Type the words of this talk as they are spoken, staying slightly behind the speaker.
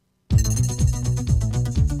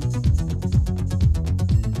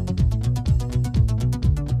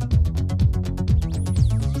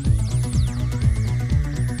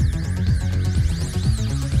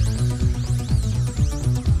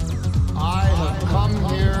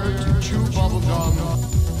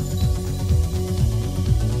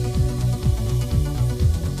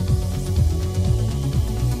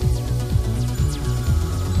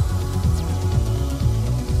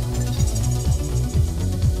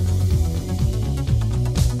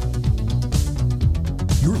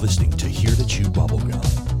listening to Hear the Chew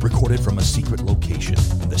Bubblegum, recorded from a secret location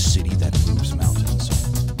in the city that moves mountains.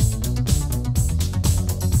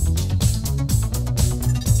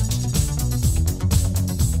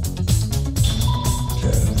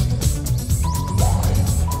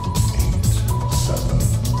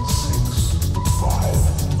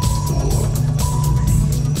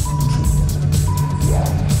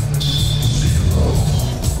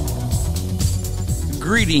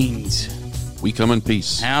 Greetings. We come in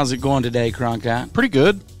peace. How's it going today, Cronkite? Pretty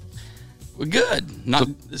good. Well, good. Not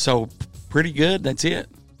so pretty good. That's it.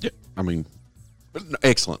 Yeah, I mean,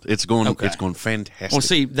 excellent. It's going. Okay. It's going fantastic. Well,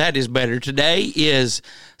 see, that is better. Today is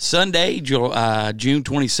Sunday, June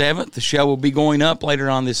 27th. The show will be going up later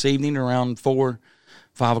on this evening around 5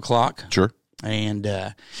 o'clock. Sure. And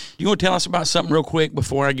you want to tell us about something real quick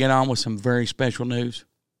before I get on with some very special news?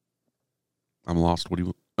 I'm lost. What do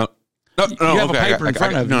you? You have a paper in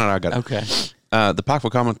front of you. No, I got it. Okay. The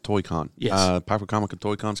Pikeville Comic Toy Con. Yes. Pikeville Comic and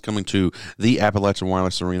Toy Con is coming to the Appalachian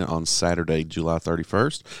Wireless Arena on Saturday, July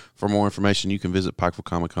 31st. For more information, you can visit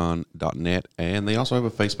PikevilleComicCon.net, and they also have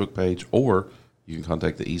a Facebook page, or you can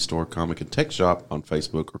contact the eStore Comic and Tech Shop on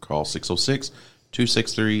Facebook or call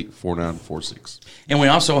 606-263-4946. And we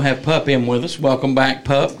also have Pup in with us. Welcome back,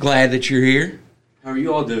 Pup. Glad that you're here. How are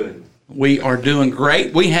you all doing? We are doing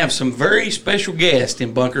great. We have some very special guests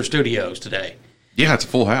in Bunker Studios today. Yeah, it's a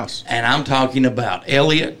full house. And I'm talking about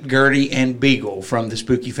Elliot, Gertie, and Beagle from the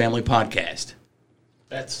Spooky Family Podcast.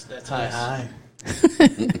 That's Hi.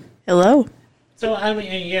 Hello. So I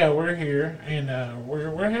mean, yeah, we're here and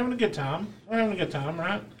we're having a good time. We're having a good time,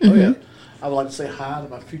 right? Oh yeah. I would like to say hi to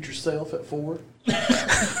my future self at 4.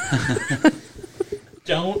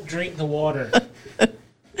 Don't drink the water.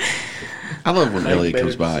 I love when Make Elliot better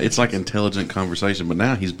comes by. It's like intelligent conversation, but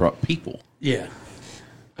now he's brought people. Yeah.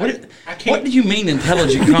 I can't. What do you mean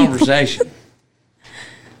intelligent conversation?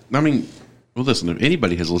 I mean, well, listen, if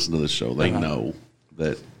anybody has listened to this show, they know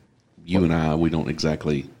that you and I, we don't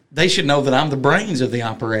exactly... They should know that I'm the brains of the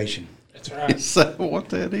operation. That's right. Is that what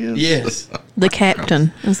that is? Yes. The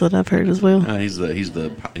captain is what I've heheard as well. He's the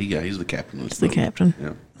captain. He's the captain.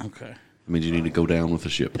 Yeah. Okay. That means you need to go down with the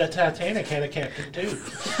ship. The Titanic had a captain too.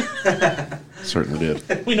 Certainly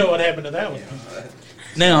did. We know what happened to that one.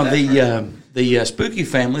 Now, the Spooky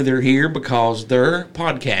Family, they're here because their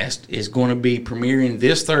podcast is going to be premiering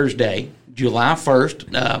this Thursday, July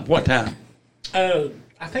 1st. What time? I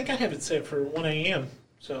think I have it set for 1 a.m.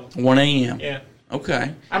 So 1 a.m. yeah.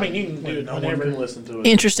 Okay. I mean, you can do it No one whenever. can listen to it.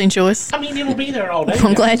 Interesting choice. I mean, it'll be there all day.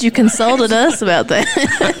 I'm glad you consulted us about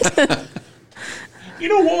that. You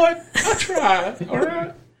know what? I tried. All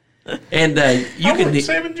right. And you I can worked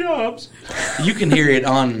 7 jobs. you can hear it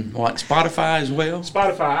on what, Spotify as well?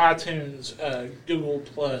 Spotify, iTunes, Google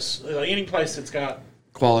Plus, any place that's got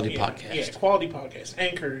Quality podcast. Yeah, quality podcast.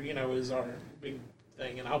 Anchor, is our big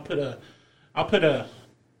thing, and I'll put a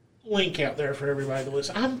link out there for everybody to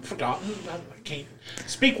listen. I'm forgotten. I can't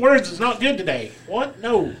speak words. Is not good today. What?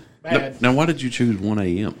 No, bad. Now, why did you choose 1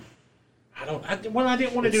 a.m.? I didn't want to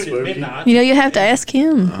do it at spooky. midnight. You have to ask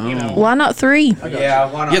him. Why not 3?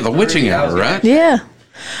 Yeah, why not? Yeah, the witching hour, right? Yeah.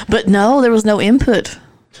 But no, there was no input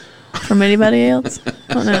from anybody else.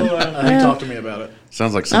 I don't know. So, He talked to me about it.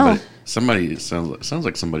 Sounds like somebody sounds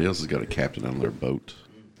like somebody else has got a captain on their boat.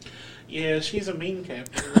 yeah, she's a mean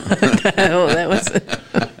captain. Oh, that was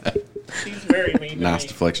She's very mean. To Nice me.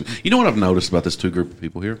 deflection. You know what I've noticed about this two group of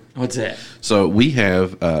people here? What's that? So we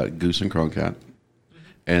have Goose and Cronkite,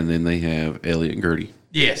 and then they have Elliot and Gertie.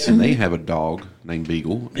 Yes. And they have a dog named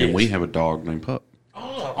Beagle, and we Yes. have a dog named Pup.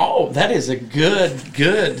 Oh, that is a good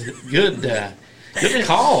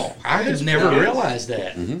call. I had never realized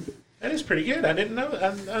that. That is pretty good. I didn't know.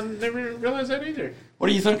 I never realized that either. What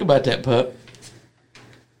do you think about that, Pup?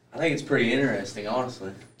 I think it's pretty interesting,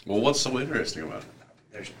 honestly. Well, what's so interesting about it?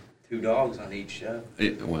 There's 2 dogs on each show.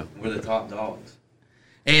 Well, We're the top dogs.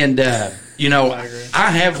 And, I agree.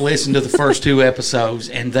 I have listened to the first 2 episodes,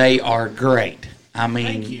 and they are great. I mean,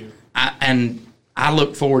 Thank you. I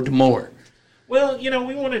look forward to more. Well,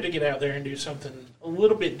 we wanted to get out there and do something a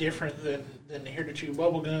little bit different than Here to Chew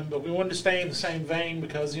Bubblegum, but we wanted to stay in the same vein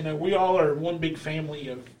because, we all are one big family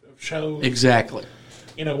of shows. Exactly.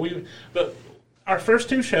 But our first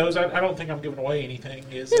 2 shows, I don't think I'm giving away anything,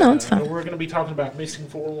 is No, it's fine. we're going to be talking about missing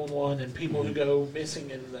 411 and people who go missing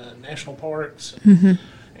in the national parks.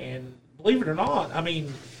 And believe it or not, I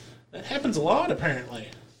mean, that happens a lot, apparently.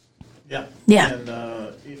 Yeah. Yeah. And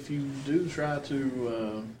if you do try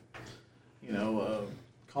to,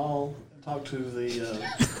 call and talk to the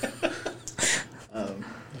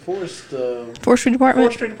Forestry Department.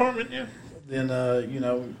 Forestry Department, yeah.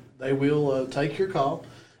 then they will take your call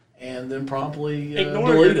and then promptly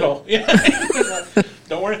Ignore delete your call. Yeah.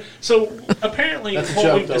 Don't worry. So apparently, That's a what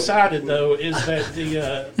joke, we've though. decided though is that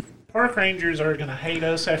the park rangers are going to hate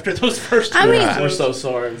us after those first two I mean- episodes. We're so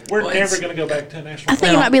sorry. We're Well, never it's- going to go back to national. I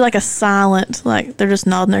think it Well- might be like a silent, like they're just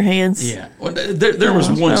nodding their heads. Yeah. Well, there was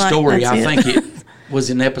Oh, one so, like, story. that's I it. think it was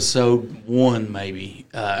in episode 1, maybe,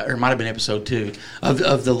 or it might have been episode 2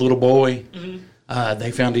 of the little boy.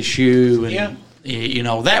 They found his shoe, and Yeah. you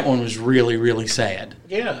know that one was really, really sad.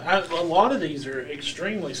 Yeah, a lot of these are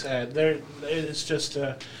extremely sad. It's just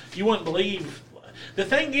you wouldn't believe. The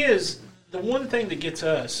thing is, the one thing that gets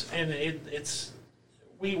us, and it's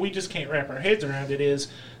we just can't wrap our heads around it, is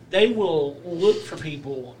they will look for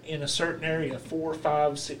people in a certain area 4,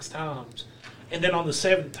 5, 6 times, and then on the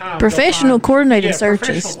 7th time, they'll Professional find- coordinated yeah, searches,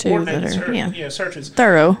 professional too, coordinated that are- yeah. searches.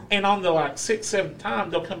 Thorough. And on the 6th, 7th time,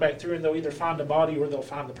 they'll come back through and they'll either find a body or they'll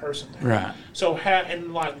find the person there. Right. So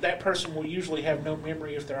that person will usually have no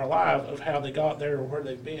memory if they're alive of how they got there or where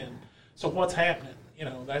they've been. So what's happening?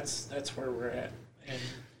 That's where we're at. And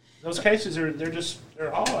those cases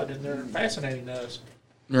they're odd and they're fascinating to us.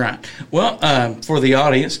 Right. Well, for the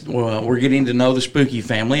audience, we're getting to know the Spooky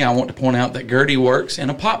family. I want to point out that Gertie works in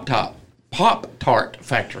a Pop-Tart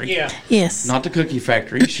factory. Yeah. Yes. Not the cookie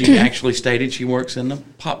factory. She actually stated she works in the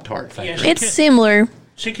Pop-Tart factory. she- It's similar.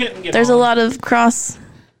 She couldn't get There's a on lot of cross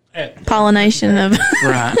at- pollination of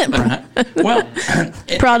Right. Well,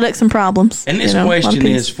 products and problems. and this you know, one question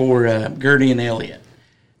piece. is for Gertie and Elliot.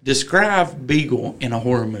 Describe Beagle in a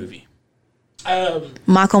horror movie.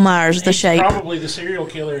 Michael Myers, the He's shape. probably the serial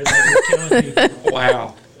killer that was killing people.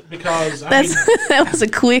 Wow. Because That's that was a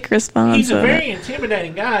quick response. he's a wasn't very it?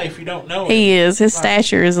 intimidating guy if you don't know him. He is. His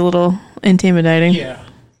stature is a little intimidating. Yeah,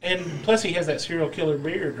 and plus he has that serial killer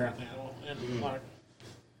beard right now. And like,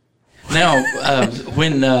 Now,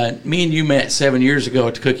 when me and you met 7 years ago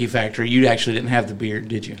at the cookie factory, you actually didn't have the beard,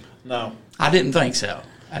 did you? No. I didn't think so.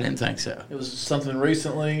 It was something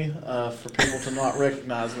recently for people to not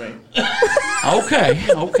recognize me. Okay.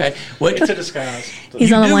 Well, it's a disguise.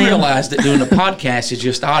 He's you on a do lamb. realize that doing a podcast is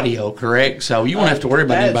just audio, correct? So you won't have to worry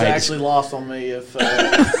about That's anybody. actually lost on me. If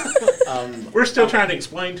We're still trying to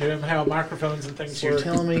explain to him how microphones and things so you're work.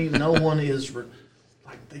 telling me no one is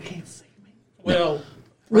they can't see me. Well,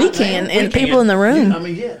 We Right can, now, and we people in the room. I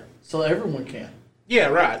mean, yeah. So everyone can. yeah,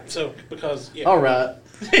 right. So because All right.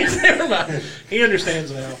 never mind. He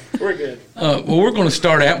understands now. We're good. Well, we're going to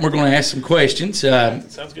start out and we're going to ask some questions.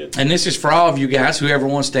 Sounds good. And this is for all of you guys. Whoever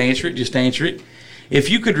wants to answer it, just answer it.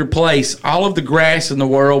 If you could replace all of the grass in the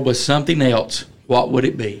world with something else, what would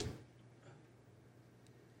it be?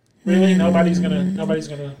 Really, nobody's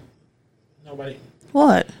gonna.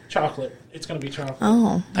 What? Chocolate. It's gonna be chocolate.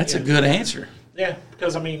 Oh, That's a Yeah. good answer. Yeah,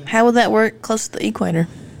 because I mean, how would that work close to the equator?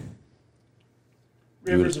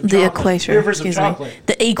 rivers of The chocolate. equator. Rivers of Excuse chocolate. me.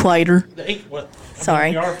 The equator. What?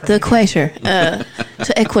 Sorry, we are from the here. equator.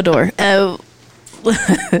 To Ecuador.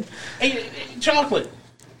 Hey, chocolate.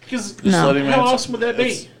 Because No. Let him how answer. awesome would that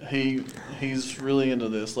be? He's really into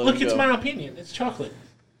this. Let Look, him it's go. my opinion. It's chocolate.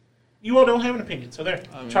 You all don't have an opinion, so there.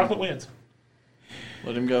 Chocolate wins.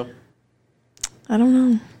 Let him go. I don't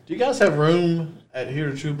know. Do you guys have room at here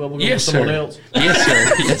to chew bubblegum Yes, for someone sir. else? Yes,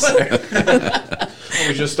 sir. Yes, sir.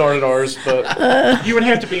 We just started ours, but You would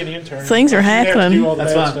have to be an intern. Things are You'd have to happening. do all the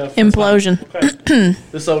That's bad fine. stuff. Implosion. Okay.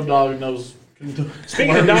 this old dog knows.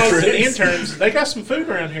 Speaking of dogs and interns, they got some food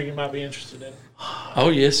around here you might be interested in. Oh,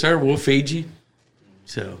 yes, sir. We'll feed you.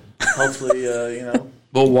 So Hopefully,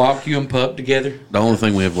 we'll walk you and pup together. The only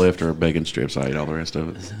thing we have left are bacon strips. I ate all the rest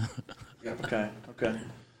of it. Okay.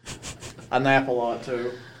 I nap a lot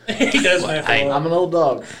too. He does have hey, a lot. I'm an old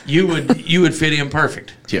dog. You would fit in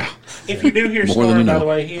perfect. Yeah. If you do hear More than snoring, you by know. the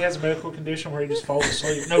way, he has a medical condition where he just falls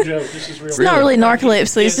asleep. No joke. This is real. It's not really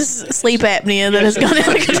narcolepsy. It's just sleep apnea that has gone out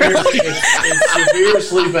of control. It's severe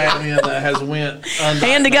sleep apnea that has went undiagnosed.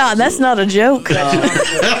 Hand to God, that's not a joke.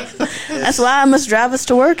 That's why I must drive us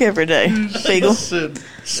to work every day. Beagle.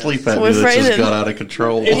 Sleep we're apnea that afraid just that- got out of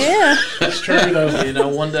control. Yeah. It's true, though.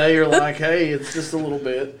 One day you're like, hey, it's just a little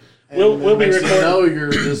bit. And We'll then be next thing you recording. know,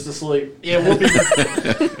 you're just asleep. Yeah,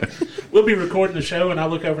 we'll be recording the show, and I'll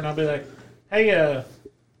look over and I'll be like, "Hey,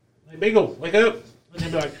 Beagle, wake up!" And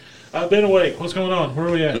he'll be like, "I've been awake. What's going on? Where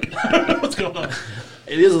are we at? What's going on?"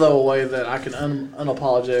 It is, though, a way that I can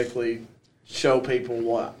unapologetically show people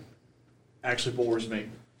what actually bores me.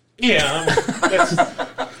 Yeah,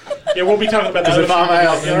 we'll be talking about that. Because if I'm out,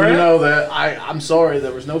 all and right? you know that I'm sorry,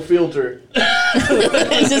 there was no filter.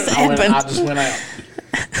 It just I happened. just went out.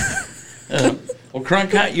 Well,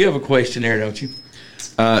 Cronkite, you have a question there, don't you?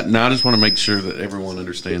 No, I just want to make sure that everyone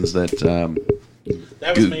understands that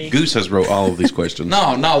That was me. Goose has wrote all of these questions.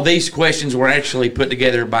 No, these questions were actually put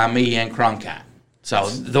together by me and Cronkite. So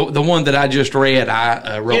the one that I just read,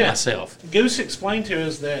 I wrote myself. Goose explained to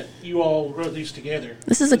us that you all wrote these together.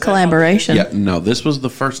 This is a collaboration. Yeah, no, this was the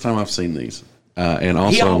first time I've seen these, and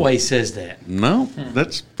also He always says that. no.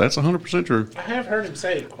 That's 100% true. I have heard him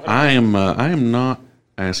say it quite I am not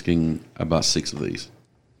asking about 6 of these.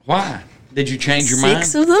 Why? Did you change your mind?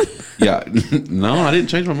 6 of them? Yeah, no, I didn't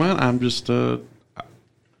change my mind. I'm just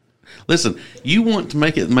listen. You want to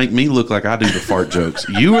make me look like I do the fart jokes.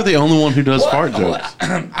 You are the only one who does fart jokes.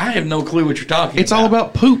 I have no clue what you're talking It's about. all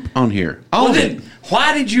about poop on here. All Well, of then, it.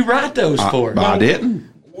 why did you write those for? I didn't.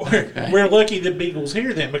 We're lucky that Beagle's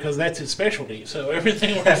here then because that's his specialty. So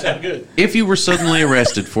everything works out good. If you were suddenly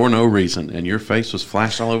arrested for no reason and your face was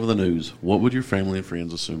flashed all over the news, what would your family and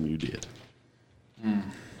friends assume you did?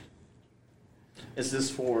 Is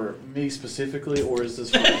this for me specifically, or is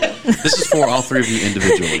this for This is for all 3 of you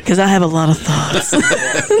individually. Because I have a lot of thoughts.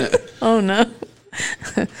 Oh, no.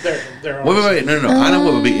 There are Wait. No. I know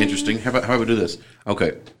what would be interesting. How about we do this?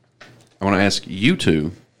 Okay. I want to ask you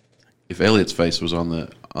two, if Elliot's face was on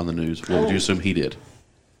the news, what would you assume he did?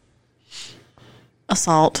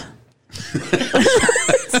 Assault.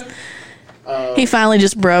 He finally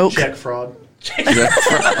just broke. check fraud? To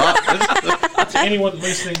anyone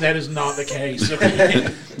listening, that is not the case.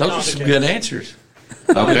 Those are some good answers.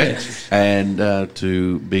 Okay. And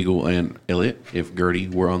to Beagle and Elliot, if Gertie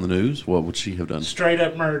were on the news, what would she have done? Straight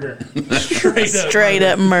up murder. Straight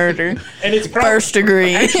up murder. And it's First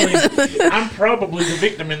degree. Actually, I'm probably the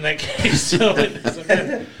victim in that case. So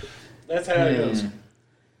that's how it goes.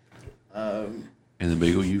 And then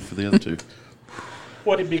Beagle, you for the other 2.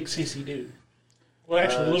 What did Big Sissy do? Well,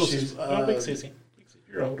 actually, Little she's, Sissy. Not Big Sissy.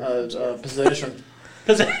 You're older. Possession.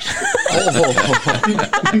 Possession.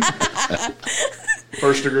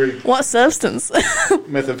 First degree. What substance?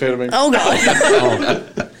 Methamphetamine. Oh,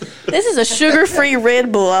 God. This is a sugar-free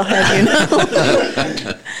Red Bull, I'll have you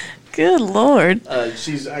know. Good Lord.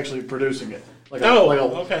 She's actually producing it. Like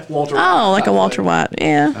Okay. Walter. Oh, like a type Walter thing. White.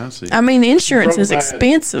 Yeah. I see. I mean, insurance is Broke bad.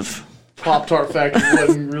 expensive. Pop-Tart factory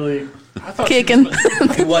wasn't really. I thought Kicking.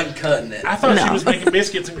 He wasn't cutting it. I thought she No. was making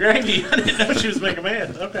biscuits and gravy. I didn't know she was making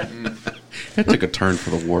mad. Okay. That took a turn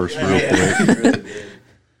for the worse real quick. It really did.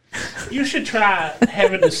 You should try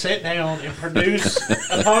having to sit down and produce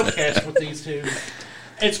a podcast with these two.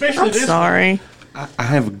 Especially I'm this sorry. I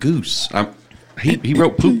have a Goose. He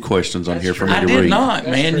wrote poop questions on here for me I to did read. not,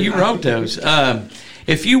 man. You wrote those.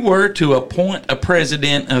 If you were to appoint a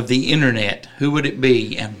president of the internet, who would it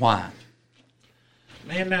be and why?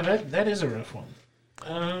 Man, now that is a rough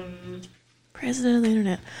one. President of the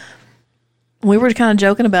internet. We were kind of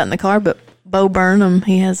joking about it in the car, but Bo Burnham,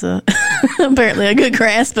 he has apparently a good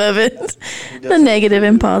grasp of it. The negative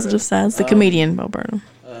and positive sides. The comedian Bo Burnham.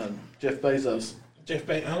 Jeff Bezos. Jeff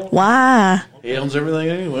Bezos. Why? He owns everything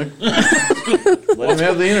anyway. Let him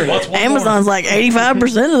have the internet. Amazon's like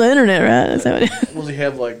 85% of the internet, right? Is that what Does he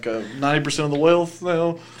have like 90% of the wealth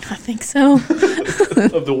now I think so.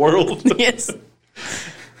 of the world? Yes.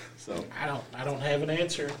 So I don't have an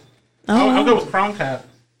answer. I'll Oh, go with Cronkite.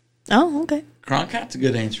 oh, okay. Cronkite's a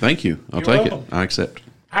good answer. Thank you. I'll You're take welcome. it. I accept.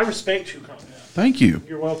 I respect you, Cronkite. Thank you.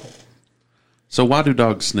 You're welcome. So why do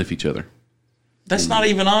dogs sniff each other? That's not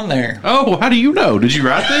even on there. Oh, how do you know? Did you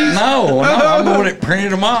write these? No, I'm the one that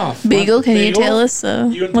printed them off. Beagle, can you Beagle? tell us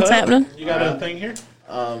You and what's Pup? happening? You got a thing here?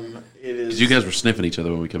 it is. You guys were sniffing each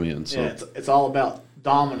other when we come in. So Yeah, it's all about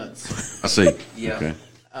dominance, I see. Yeah.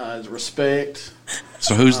 Okay. respect.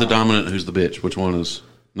 So who's the dominant? Who's the bitch? Which one is?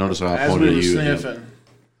 Notice how I As pointed we were at you. again. sniffing,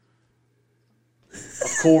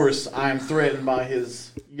 of course, I am threatened by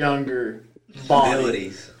his younger body.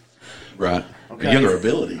 Abilities. Right. Okay. Younger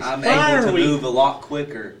abilities. I'm Why able are to we- move a lot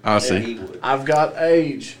quicker I than see. he would. I've got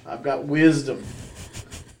age. I've got wisdom.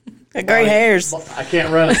 Got gray hairs. I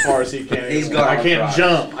can't run as far as he can. He's anymore. got I can't arthritis.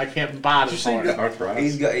 jump. I can't bite as hard.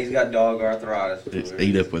 arthritis. He's got dog arthritis. It's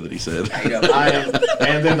eat up with it. He said. Ate up. I am,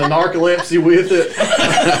 and then the narcolepsy with it.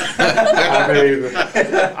 I mean,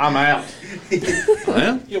 I'm out.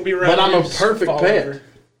 Well, You'll be right. But I'm here a just perfect fall pet. over.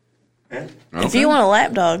 If you want a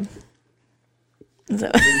lap dog. Is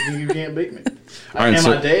that- You can't beat me. All right, Am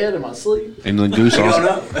so- I dead? Am I asleep? and then Goose I also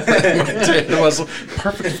don't know. it was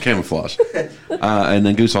perfect camouflage. And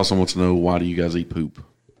then Goose also wants to know, why do you guys eat poop?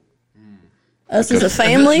 Us as a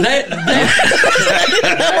family? That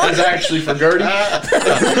That is actually for Gertie. I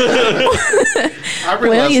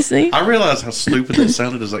Well, you see. I realized how stupid that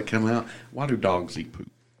sounded as that came out. Why do dogs eat poop?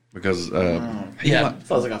 Because yeah,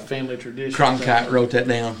 Sounds like a family tradition. Cronkite wrote that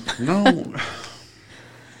down. no,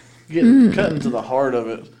 cutting to the heart of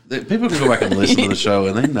it. People can go back and listen to the show,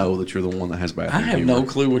 and they know that you're the one that has I bathroom have humor. no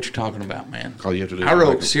clue what you're talking about, man. All you have to do. I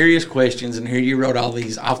wrote serious questions, and here you wrote all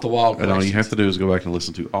these off the wall And questions. all you have to do is go back and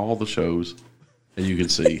listen to all the shows, and you can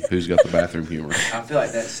see who's got the bathroom humor. I feel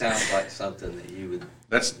like that sounds like something that you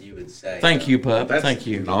would say. Thank you, Pup. That's Thank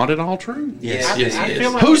you. not at all true. Yes, Yeah, yes, I yes.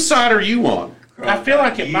 feel like Whose side are you on? I feel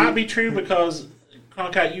like it might be true because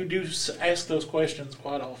Cronkite, you do ask those questions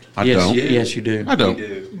quite often. I yes, don't. yes, you do. I don't. You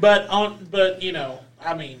do. But you know,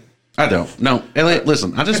 I mean, I don't. No, Elliot,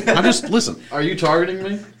 listen. I just listen. Are you targeting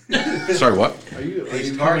me? Sorry, what? Are you He's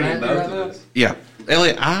coming targeting at me both right of now? us. Yeah,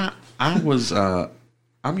 Elliot.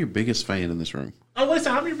 I'm your biggest fan in this room. oh,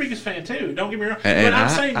 listen, I'm your biggest fan too. Don't get me wrong. And but I'm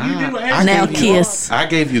I- saying I- you do I ask Now them a kiss. I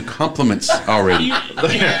gave you compliments already. lot.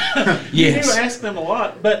 You Yes. do ask them a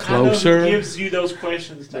lot, but Closer. I know he gives you those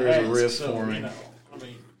questions to There's a ask. risk so, for me. You know, I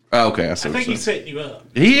mean, Oh, okay, I see. I what think you're he's saying. setting you up.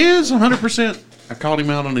 He is 100%. I called him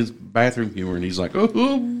out on his bathroom humor, and he's like,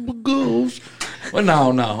 "Oh, gosh." Well,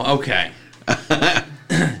 no. Okay.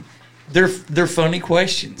 They're funny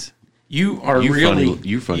questions. You are You really funny.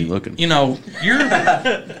 You funny looking. You know, you're.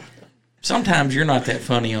 Sometimes you're not that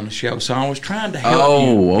funny on the show, so I was trying to help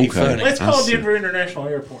Oh, you be okay. funny. Let's I call see. Denver International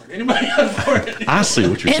Airport. Anybody up for it? I see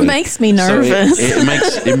what you're It saying. makes me So nervous.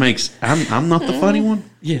 it makes. I'm not the funny one.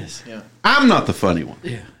 Yes. Yeah. I'm not the funny one.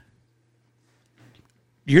 Yeah.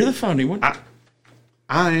 You're the funny one.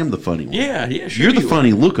 I am the funny one. Yeah. Sure You're the you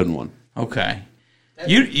funny looking one. are. Okay.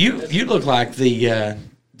 You look like the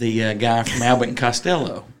guy from Abbott and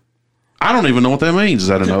Costello. I don't even know what that means. Is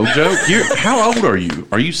that an old joke? How old are you?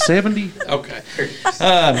 Are you 70? Okay.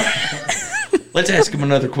 Let's ask him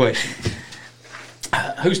another question.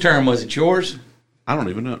 Whose turn was it? Yours? I don't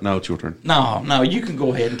even know. No, it's your turn. No. You can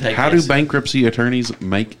go ahead and take. How do this. bankruptcy attorneys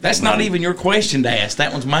make? That's not even your question to ask.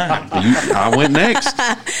 That one's mine. I went next.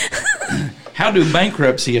 How do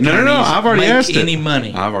bankruptcy No, attorneys I've already make asked it. any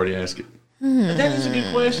money? I've already asked it. That is a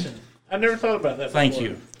good question. I never thought about that. Thank before.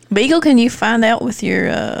 you. Beagle, can you find out with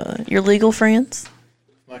your legal friends,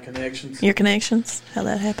 My connections. your connections, how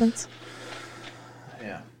that happens?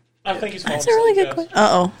 Yeah. I think he's. That's a really good question.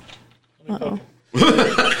 Uh-oh.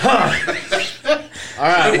 All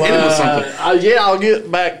right. Hit him with something. Yeah, I'll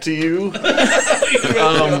get back to you.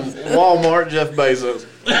 Walmart, Jeff Bezos.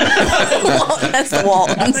 That's the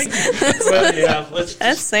Waltons. Well, yeah.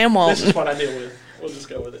 That's Sam This is Walton. what I deal with. We'll just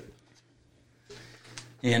go with it.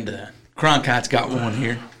 And Cronkite's got one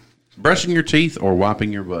here. Brushing your teeth or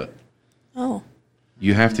wiping your butt? Oh.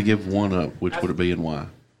 You have to give one up. Which would it be and why?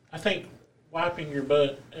 I think wiping your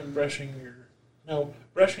butt and brushing your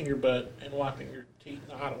butt and wiping your teeth.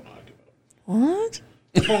 No, I don't know. I give up. What?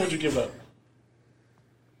 Which one would you give up?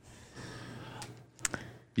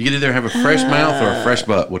 You can either have a fresh mouth or a fresh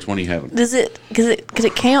butt. Which one are you having? Could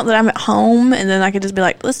it count that I'm at home and then I could just be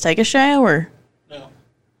like, let's take a shower? No.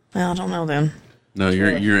 Well, I don't know then. No,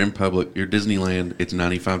 you're in public. You're Disneyland. It's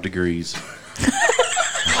 95 degrees.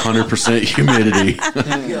 100% humidity.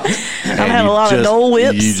 I had a lot of Dole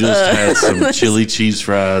Whips. You just had some chili cheese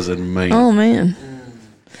fries and man. Oh, man.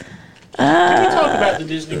 Can we talk about the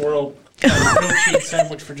Disney World grilled cheese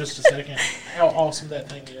sandwich for just a second? How awesome that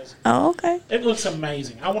thing is! Oh, okay. It looks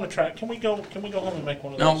amazing. I want to try it. Can we go home and make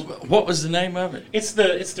one of No, those? what was the name of it? It's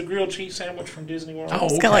the grilled cheese sandwich from Disney World. Oh,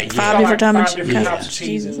 It's got like okay, five It's got different like types five of different Yeah. types of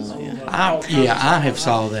cheeses. Jesus, and yeah. all kinds of I have stuff.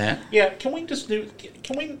 saw that. Yeah, can we just do?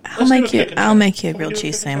 Can we? I'll make you a grilled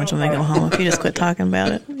cheese sandwich when we go home if you just quit talking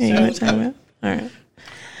about it. Yeah, you quit talking about it. All right.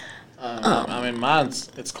 I mean,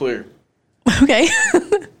 it's clear. Okay.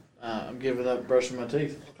 I'm giving up brushing my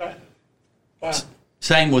teeth. Okay. Wow.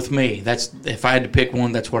 Same with me. That's if I had to pick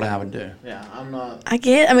one, that's what I would do. Yeah, I'm not.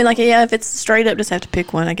 If it's straight up, just have to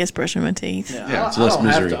pick one. I guess brushing my teeth. Yeah, it's I less don't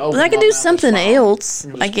have misery. to open But I could my do mouth and something smile. else,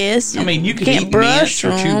 I guess. I mean, you can can't eat brush mints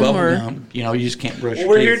or chew them, bubble or- gum. You know, you just can't brush Well, your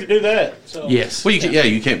we're here teeth. to do that. So Yes. Well,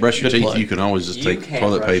 you can't brush your Good teeth. plug. You can always just You take can't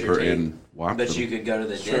toilet brush your paper teeth, and wipe But them. you could go to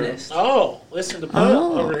the dentist. Oh, listen to Pup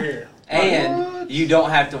over here. And you don't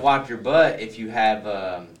have to wipe your butt if you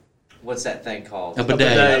have, what's that thing called? A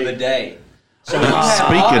bidet. A bidet. So you have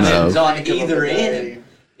Speaking options of- on either end.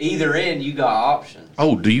 Either end, you got options.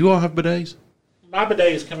 Oh, do you all have bidets? My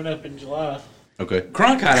bidet is coming up in July. Okay.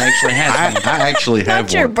 Cronkite actually has one. I actually have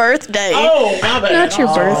Not your one. birthday. Oh, my bad. Not your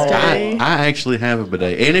Oh. birthday. I actually have a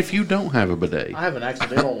bidet. And if you don't have a bidet, I have an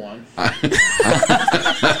accidental one.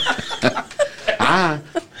 I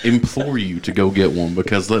implore you to go get one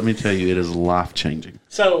because let me tell you, it is life changing.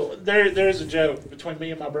 So there's a joke between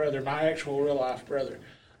me and my brother, my actual real life brother.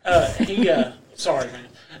 Sorry,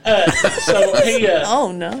 man. So he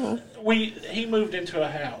Oh no. he moved into a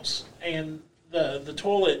house, and the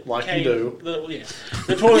toilet Like you came, do.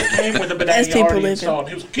 The toilet came with a bidet people already living. installed.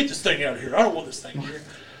 He was like, get this thing out of here. I don't want this thing here.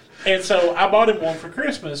 And so I bought him one for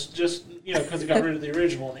Christmas, just because he got rid of the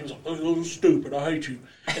original. And he was like, "Oh, stupid! I hate you."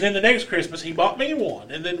 And then the next Christmas, he bought me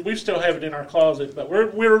one, and then we still have it in our closet. But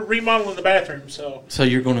we're remodeling the bathroom, so So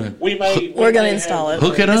you're gonna We're gonna install it.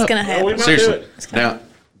 Hook it It's up. gonna Well, we happen. might Seriously. do it. Now,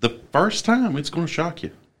 the first time it's going to shock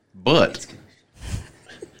you, but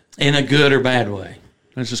in a good or bad way.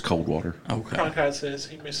 it's just cold water. Okay. Cronkite says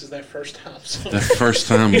he misses that first time. So That first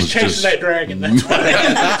time he's was chasing just that dragon. That's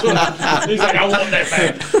what he's like. I want that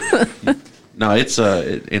back. no. It's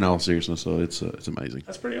in all seriousness, so it's amazing.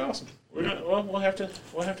 That's pretty awesome. We'll have to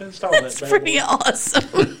install that. It's bad pretty boy.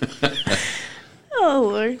 awesome. Oh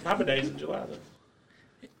Lord. My bidet's in July though.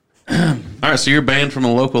 All right, so you're banned from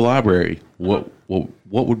a local library. What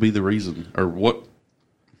would be the reason, or what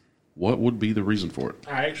would be the reason for it?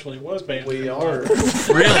 I actually was banned. We from are.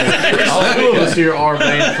 the Really? All of us here are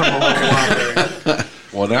banned from a local library.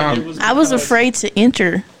 Well, now It I was because afraid to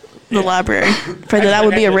enter the library, afraid that I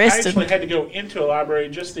would be I arrested. actually had to go into a library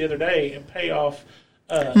just the other day and pay off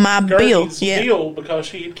My bill, Gertie's yeah. bill because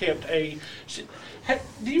she had kept a.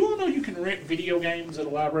 Do you all know you can rent video games at a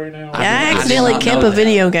library now? I did accidentally not kept know a that.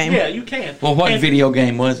 video game. Yeah, you can. Well, what And video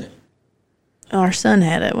game was it? Our son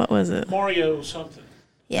had it. What was it? Mario something.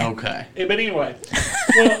 Yeah. Okay. Yeah, but anyway,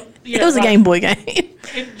 well, yeah, It was a like- Game Boy game.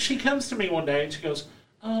 And she comes to me one day and she goes,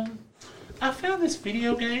 I found this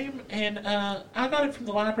video game and I got it from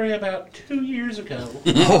the library about 2 years ago.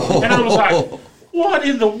 And I was like, what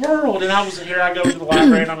in the world? And I was here, I go to the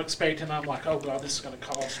library and I'm expecting, I'm like, oh God, this is going to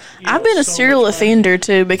cost. I've been a so serial much money. offender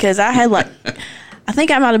too because I had I think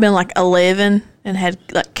I might have been 11 and had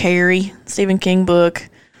Carrie, Stephen King book,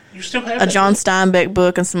 You still have a that John book? Steinbeck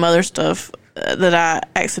book, and some other stuff that I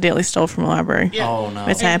accidentally stole from a library. Yeah. Oh, no.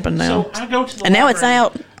 It's And happened now. So I go to the And now it's library.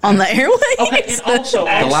 out on the airwaves. Okay, and also,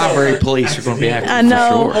 The library police are going to be active. I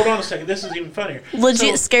know. For Hold sure. on a second. This is even funnier.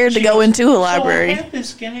 Legit scared to she go goes, into a So library. I have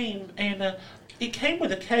this game, and it came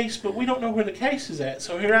with a case, but we don't know where the case is at.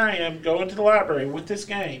 So here I am going to the library with this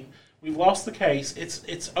game. We've lost the case.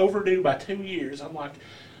 It's overdue by 2 years. I'm like,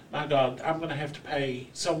 my God, I'm going to have to pay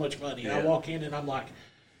so much money. And I walk in, and I'm like,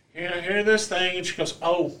 here this thing. And she goes,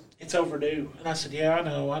 oh, it's overdue. And I said, yeah, I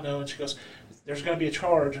know. And she goes, there's going to be a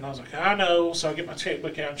charge. And I was like, I know. So I get my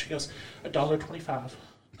checkbook out, and she goes, $1.25.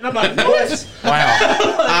 And I'm like, what?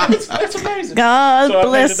 Wow. That's amazing. God So I paid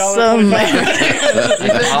bless $1.25. America. And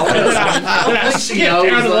then I She skipped knows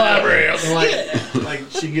down to the that. library. I was like, Like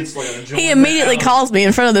she gets like a joint. He immediately calls me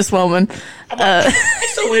in front of this woman. so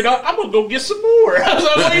I'm gonna go get some more. I was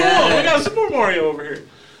like, what do you want? We got some more Mario over here.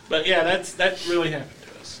 But yeah, that really happened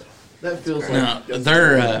to us. So. That feels like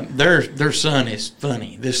No, their son is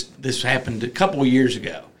funny. This happened a couple of years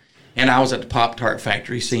ago, and I was at the Pop-Tart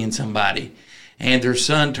factory seeing somebody, and their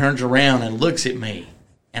son turns around and looks at me,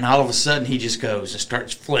 and all of a sudden he just goes and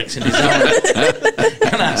starts flexing his arm,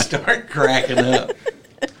 and I start cracking up.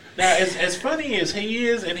 Now, as funny as he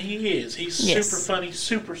is, and he's Yes. super funny,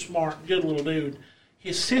 super smart, good little dude.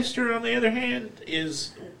 His sister, on the other hand,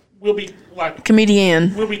 we'll be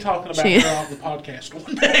Comedian. talking about She- her on the podcast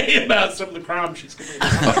one day about some of the crimes she's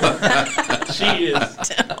committed. She is.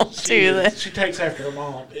 Don't do that. She takes after her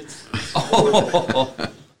mom.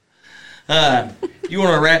 You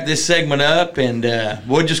want to wrap this segment up, and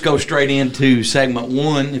we'll just go straight into segment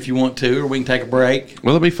one if you want to, or we can take a break.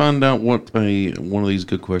 Well, let me find out what one of these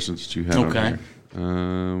good questions that you had. Okay.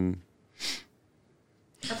 On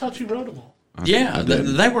I thought you wrote them all. Yeah, I did.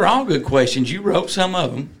 they were all good questions. You wrote some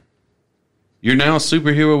of them. You're now a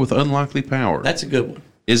superhero with unlikely power. That's a good one.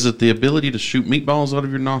 Is it the ability to shoot meatballs out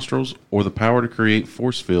of your nostrils, or the power to create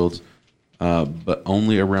force fields, but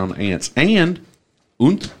only around ants? And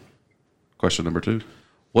question number 2: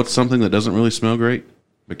 what's something that doesn't really smell great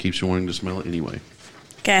but keeps you wanting to smell it anyway?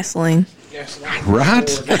 Gasoline. Yes, Right?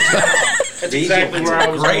 that's exactly where I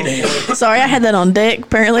was Great going. answer. Sorry, I had that on deck,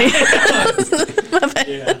 apparently.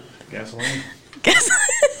 Yeah. gasoline.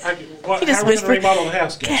 How He just are we going to whispered, remodel the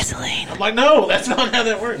house? Gasoline. I'm like, no, that's not how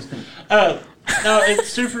that works. No,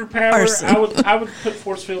 it's superpower. Arson. I would put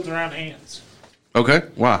force fields around ants Okay.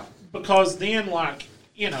 Why? because then,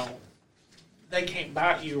 they can't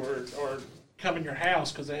bite you or come in your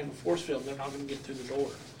house because they have a force field. They're not going to get through the door.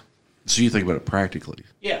 So you think about it practically.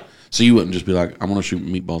 Yeah, So you wouldn't just be like, I'm going to shoot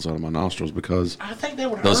meatballs out of my nostrils because I think they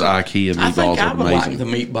would. those hurt. IKEA I meatballs think I are would amazing. like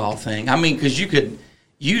the meatball thing. I mean, because you could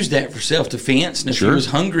use that for self-defense, and if Sure. you was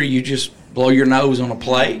hungry, you just blow your nose on a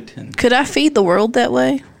plate. And Could I feed the world that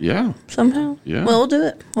way Yeah. somehow? Yeah. Well, we'll do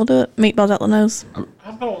it. We'll do it. Meatballs out the nose.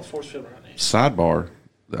 I'm going with force field around ants. Sidebar: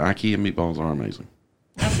 the IKEA meatballs are amazing.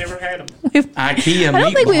 I've never had them. IKEA I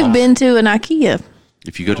don't think we've meatballs. been to an IKEA.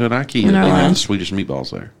 If you go to an IKEA, No. they have Swedish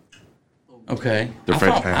meatballs there. Okay. They're I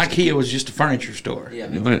thought fantastic. IKEA was just a furniture store. Yeah. I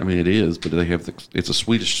mean, it is, but they have it's a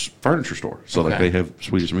Swedish furniture store, so like Okay. they have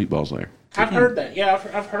Swedish meatballs there. I've heard that. Yeah,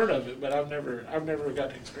 I've heard of it, but I've never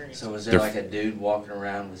got to experience So it. is there like a dude walking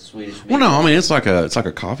around with Swedish meat? Well, no, I mean it's like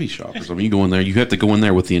a coffee shop or something. You go in there, you have to go in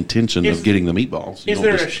there with the intention Is- of getting the meatballs. You Is don't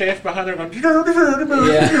there a just- chef behind there going?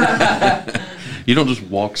 Yeah. You don't just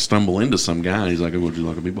stumble into some guy and he's like, "Oh, would you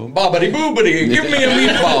like a meatball?" Bobbity boobity, give me a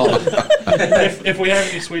meatball. If we have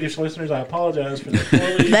any Swedish listeners, I apologize for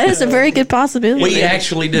that. That is a very good possibility. We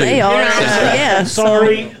actually do. They are. Yeah, Yeah.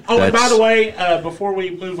 Sorry. Oh, and by That's- the way, before we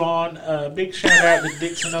move on, big shout out to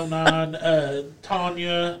Dixon09,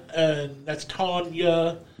 Tanya, that's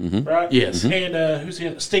Tanya, right? Yes. And who's the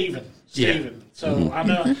other? Steven. Yeah. Steven. So I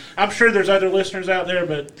know, I'm sure there's other listeners out there,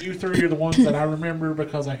 but you three are the ones that I remember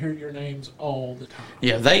because I hear your names all the time.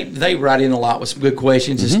 Yeah, they write in a lot with some good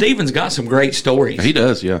questions. And Steven's got some great stories. He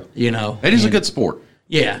does, yeah. You know. And he's a And- good sport.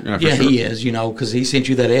 Yeah, Yeah, for yeah, sure. he is, you know, because he sent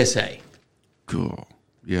you that essay. Cool.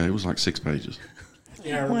 Yeah, it was like 6 pages.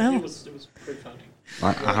 Yeah, Wow. it was pretty funny.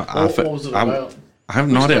 What was it about? I have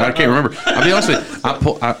no idea. I can't remember. I'll be honest with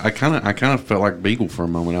you. I kind of felt like Beagle for a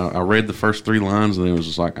moment. I read the first 3 lines and then it was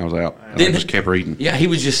just like I was out. And I Didn't- just kept reading. Yeah, he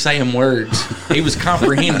was just saying words. He was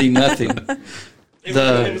comprehending nothing. It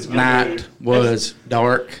The was good. night was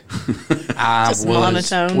dark. I Just was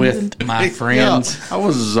monotone. with my friends. Yeah, I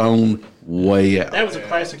was zoned way out. That was a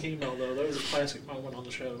classic email, though. That was a classic moment on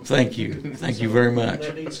the show. Thank you. Thank you very much.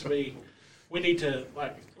 That needs to be. We need to,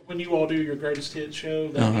 like, when you all do your greatest hits show,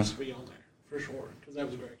 that Uh-huh. needs to be on there for sure because that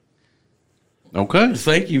was great. Okay.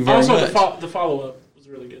 Thank you very Also, much. the follow up was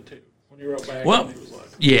really good too. When you wrote back, Well, and it was like,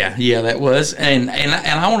 Yeah, that was, and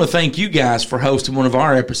I want to thank you guys for hosting one of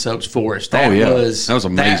our episodes for us. That Oh, yeah. was That was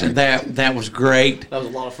amazing. That was great. That was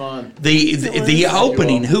a lot of fun. The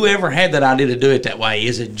opening, whoever had that idea to do it that way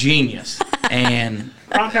is a genius, and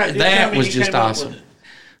Cronkite did tell that me was he just came up awesome. with it.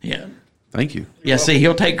 Yeah, Thank you. yeah. See,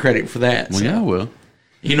 he'll take credit for that. Well, So, yeah, I will.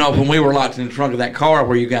 you know, when we were locked in the trunk of that car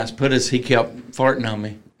where you guys put us, he kept farting on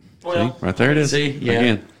me. Well, Right there it is. See, yeah.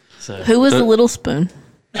 Again, So Who was the little spoon?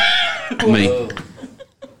 me. It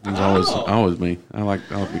was always me. I like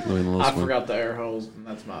doing the little I spoon. forgot the air hose, and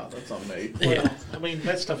that's on me. yeah. I mean,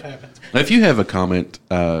 that stuff happens. Now, if you have a comment,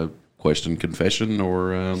 question, confession,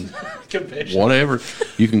 or Confession. whatever,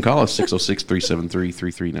 you can call us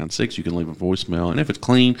 606-373-3396. You can leave a voicemail, and if it's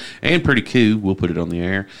clean and pretty cool, we'll put it on the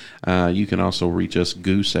air. You can also reach us,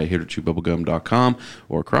 Goose at hitterchewbubblegum.com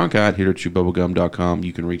or Cronkite, hitterchewbubblegum.com.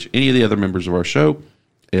 You can reach any of the other members of our show,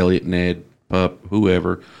 Elliot, Ned, Pup,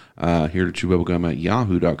 whoever, hitterchewbubblegum at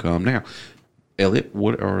yahoo.com. Now, Elliot,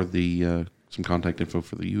 what are the some contact info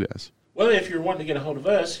for the U.S.? Well, if you're wanting to get a hold of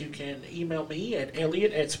us, you can email me at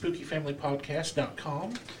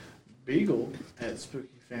elliot@spookyfamilypodcast.com. Beagle at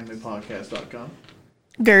spookyfamilypodcast.com.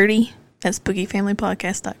 Gertie at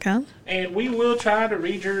spookyfamilypodcast.com. And we will try to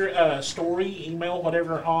read your story, email,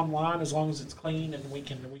 whatever, online as long as it's clean, and we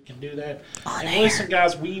can do that. On and air. listen,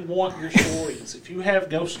 guys, we want your stories. If you have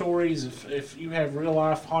ghost stories, if you have real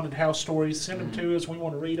life haunted house stories, send them to us. We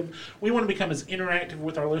want to read them. We want to become as interactive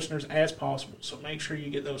with our listeners as possible. So make sure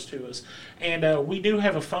you get those to us. And we do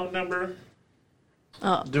have a phone number.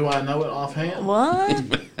 Do I know it offhand?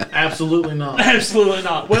 What? Absolutely not. Absolutely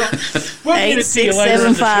not. Well, we'll get it to you later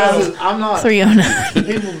in the 8675. show. I'm not. 309.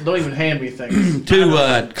 People don't even hand me things. To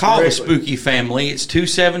call the Correctly. Spooky Family, it's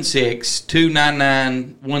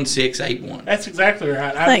 276-299-1681. That's exactly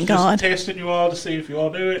right. I Thank was just God. testing you all to see if you all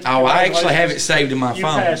do it. Oh, I actually have it saved in my You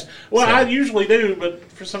phone. passed. Well, So- I usually do, but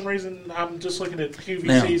for some reason, I'm just looking at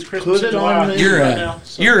QVC's Christmas put in it July on me. You're right now.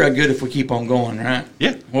 So- you're good if we keep on going, right?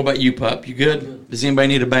 Yeah. What about you, Pup? You good? Does anybody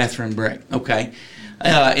need a bathroom break? Okay.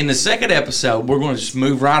 In the second episode, we're going to just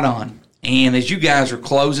move right on. And as you guys are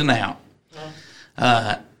closing out,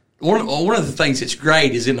 one of the things that's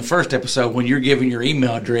great is in the first episode when you're giving your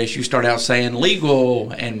email address, you start out saying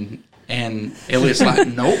legal, and Elliot's like,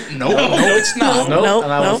 nope, it's not. Nope. Nope,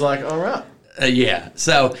 And I was nope. like, all right. Yeah.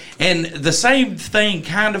 So, and the same thing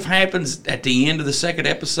kind of happens at the end of the second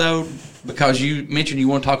episode because you mentioned you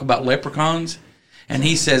want to talk about leprechauns. And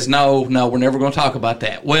he says, no, we're never going to talk about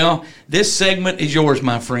that. Well, this segment is yours,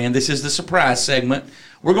 my friend. This is the surprise segment.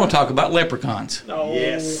 We're going to talk about leprechauns. No.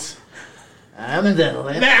 Yes. I'm in the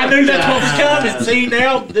left. Now, I knew that's what was coming. See,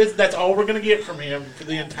 now that's all we're going to get from him for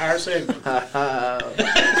the entire segment. What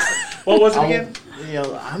was it again?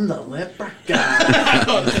 I'm the leper guy.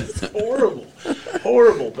 That's horrible.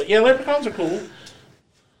 Horrible. But yeah, leprechauns are cool.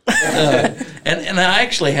 And I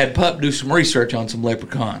actually had Pup do some research on some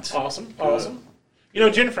leprechauns. Awesome. You know,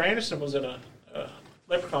 Jennifer Aniston was in a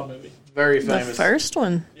Leprechaun movie. Very The famous. first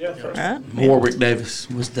one, Yeah, first. right? Warwick Davis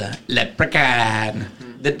was the leprechaun.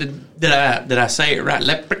 Did I say it right?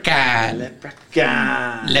 Leprechaun.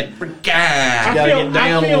 God. Leprechaun. Gotta get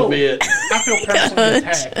down a little bit. I feel personally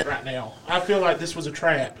attacked right now. I feel like this was a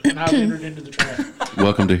trap, and I've entered into the trap.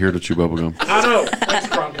 Welcome to Here to Chew Bubblegum. I know.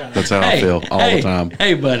 Thanks, Bronco. That's how I feel all the time.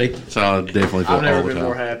 Hey, buddy. That's how I definitely feel I've never all the been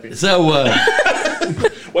more time. happy. So,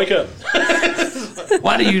 Wake up.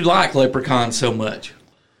 why do you like leprechauns so much?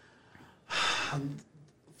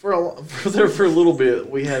 For a little bit,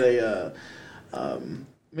 we had a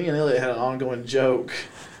me and Elliot had an ongoing joke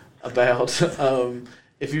about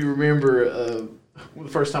if you remember the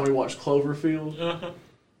first time we watched Cloverfield.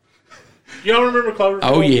 Y'all remember Cloverfield?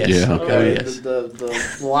 Oh, yes. Yeah. Oh, Okay, yes.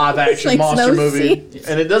 the live action Makes monster no movie, sense.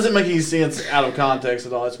 and it doesn't make any sense out of context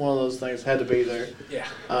at all. It's one of those things had to be there. Yeah.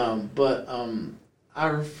 But I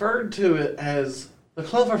referred to it as the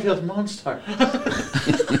Cloverfield monster.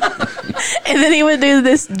 And then he would do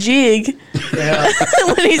this jig Yeah,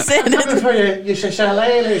 when he said it. coming for you, you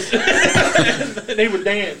shillelaghs. And he would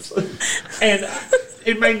dance. And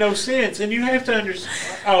it made no sense. And you have to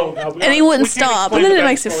understand. Oh, no. And he wouldn't stop, and then it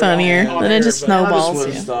makes it funnier. Then it just I snowballs. just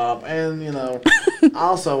wouldn't Yeah. stop. And, I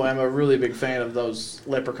also am a really big fan of those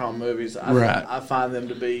Leprechaun movies. Right. I find them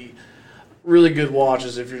to be really good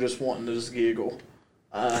watches if you're just wanting to just giggle.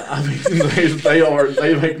 I mean,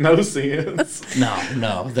 they make no sense.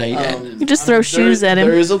 No. They. You just throw shoes at him.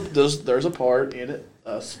 There's a part in it,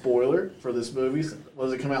 a spoiler for this movie.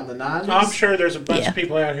 Was it come out in the 90s? I'm sure there's a bunch Yeah. of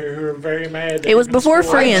people out here who are very mad. That It was we can before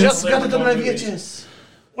spoil Friends. Just got it on my Leprechaun movies. VHS.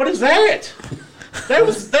 What is that? That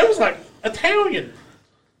was like Italian.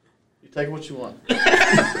 You take what you want.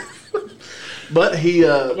 But he,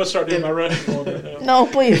 I'm gonna start doing my Russian one right now. No,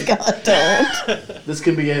 please, God, don't. this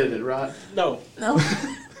can be edited, right? No. No.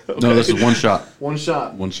 No, this is one shot. One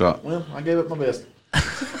shot. One shot. Well, I gave it my best.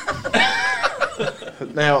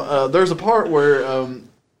 Now, there's a part where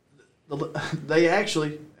they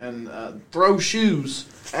actually throw shoes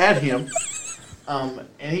at him, and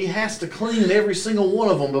he has to clean every single one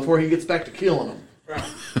of them before he gets back to killing them.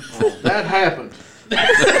 Right. That happened.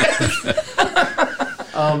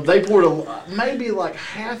 They poured maybe like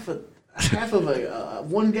half of a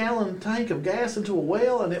 1 gallon tank of gas into a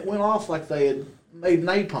well, and it went off like they had made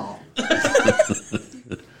napalm.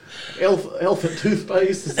 Elephant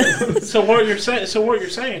toothpaste. So what you're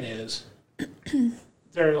saying is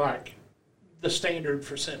they're like the standard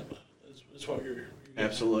for cinema. Is what you're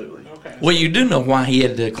Absolutely. okay. Well, you do know why he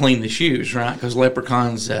had to clean the shoes, right? Because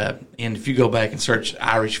leprechauns, and if you go back and search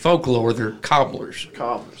Irish folklore, they're cobblers.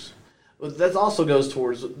 Cobblers. But that also goes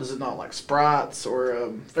towards, does it not, like sprites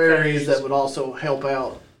or fairies that would also help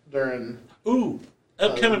out during. Ooh,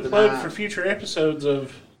 upcoming the plug night. for future episodes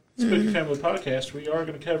of Spooky Family Podcast. We are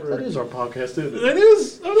going to cover. That is our podcast, isn't it? That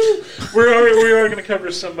is. I know. We are going to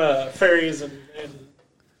cover some fairies and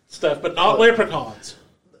stuff, but not leprechauns.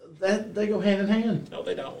 That they go hand in hand. No,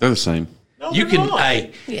 they don't. They're the same. No, You they're can, not.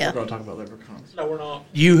 hey, Yeah. We're going to talk about leprechauns. No, we're not.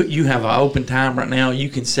 you have an open time right now. You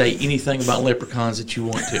can say anything about leprechauns that you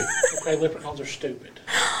want to. Okay, leprechauns are stupid.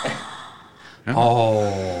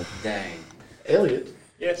 Oh, Dang. Elliot,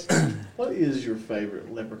 Yes, what is your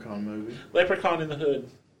favorite leprechaun movie? Leprechaun in the Hood.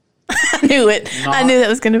 I knew it. I knew that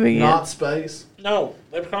was going to be Not it. Space. No,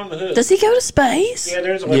 Leprechaun in the Hood. Does he go to space? Yeah,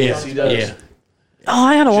 there's a leprechaun. yes, he does. yeah. Oh,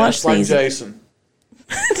 I gotta watch Just like these. Jason.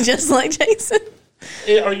 Just like Jason.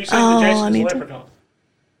 Are you saying Oh, that I Jason's a need to-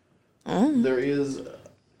 leprechaun? There is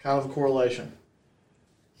kind of a correlation.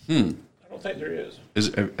 I don't think there is.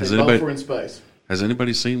 Has They both anybody were in space. has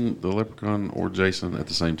anybody seen the Leprechaun or Jason at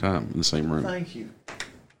the same time in the same room? Thank you.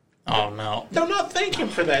 Oh no. I'm not thinking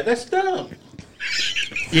for that. That's dumb.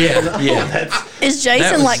 Yeah, yeah. Is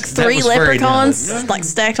Jason was- like that 3 was very leprechauns like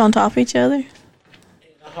stacked on top of each other?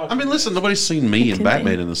 I mean, listen, nobody's seen me and Could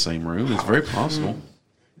Batman be. in the same room. It's very possible.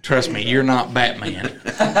 Trust me, you're not Batman.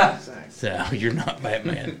 So you're not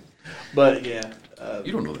Batman. But yeah,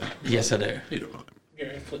 You don't know that. Yes, I do. You don't know that.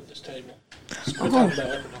 Gary, flip this table. Quit talking about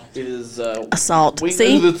leprechauns. it is. Assault. We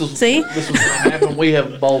See? knew this See? was going to happen. We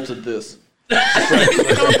have bolted this.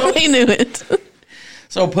 We knew it.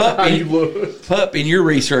 So, How you Pup, look? Pup, in your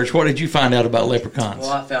research, what did you find out about leprechauns?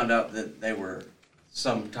 Well, I found out that they were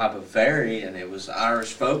some type of fairy, and it was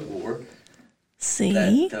Irish folklore See?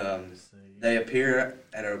 that they appear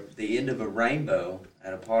at the end of a rainbow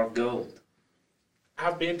at a pot of gold.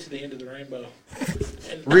 I've been to the end of the rainbow.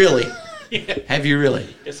 And Really? yeah, Have you really?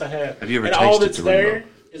 yes, I have. Have you ever and all tasted that's the there rainbow?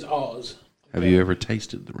 is Oz. Have you ever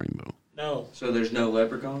tasted the rainbow? No, So there's no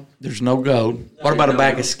leprechaun? There's no gold. What about a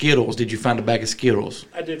bag of Skittles? Did you find a bag of Skittles?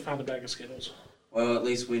 I did find a bag of Skittles, Well, at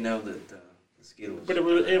least we know that the Skittles. but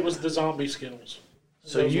it was the zombie Skittles.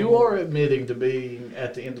 So you are admitting to being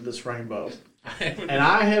at the end of this rainbow. And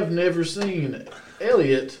I have never seen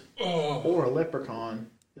Elliot or a leprechaun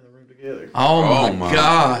in the room together. Oh my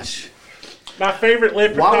gosh. My favorite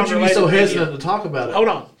leprechaun. Why would you be so related hesitant media. to talk about it? Hold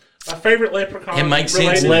on. My favorite leprechaun. It makes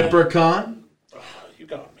sense. related- Leprechaun? You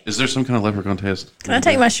got me. Is there some kind of leprechaun test? Can I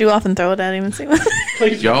take my shoe off and throw it at him and see what?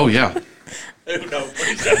 Please. Oh yeah. No,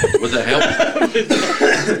 please don't. Would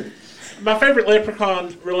that help? My favorite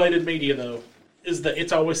leprechaun related media though is the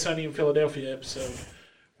 "It's Always Sunny in Philadelphia" episode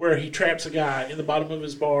where he traps a guy in the bottom of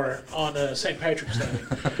his bar on St. Patrick's Day,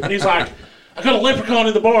 and he's like, "I got a leprechaun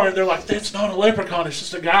in the bar," and they're like, "That's not a leprechaun. It's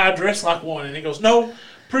just a guy dressed like one." And he goes, "No,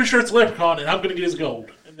 pretty sure it's a leprechaun, and I'm going to get his gold."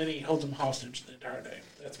 And then he holds him hostage the entire day.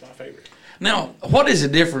 That's my favorite. Now, what is the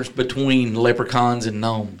difference between leprechauns and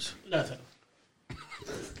gnomes? Nothing.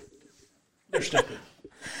 They're stupid.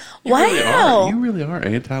 Wow. You really are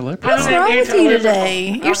anti-leprechaun. What's I'm wrong with you anti-leprechaun.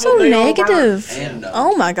 today? I You're so hope they all negative. And no.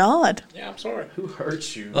 Oh my God. Yeah, I'm sorry. Who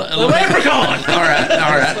hurts you? The leprechaun. All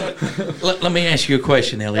right. Let me ask you a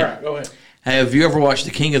question, All Elliot. right, go ahead. Have you ever watched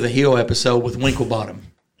the King of the Hill episode with Winklebottom,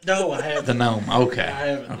 No, I haven't. the gnome? Okay. I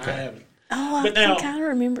haven't. Okay. I haven't. Oh, I But can now- kind of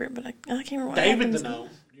remember it, but I can't remember what David happens. the gnome.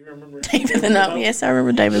 Do you remember David the Gnome. Yes, I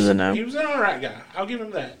remember David the He Gnome. was an all right guy. I'll give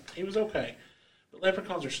him that. He was okay. But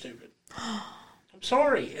leprechauns are stupid. I'm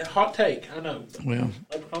sorry. A hot take. I know. But Well,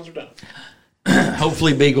 leprechauns are dumb.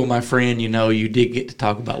 hopefully, Beagle, my friend, you did get to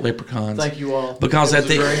talk about leprechauns. Thank you all. Because It at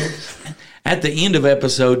was a the great- at the end of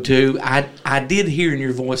episode 2, I did hear in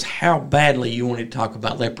your voice how badly you wanted to talk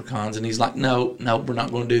about leprechauns, and he's like, no, we're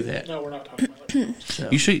not going to do that. No, we're not talking about leprechauns.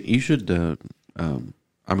 You should.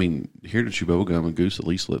 I mean, here to Chew Bubblegum and Goose at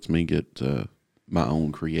least lets me get my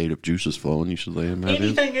own creative juices flowing. You should let him have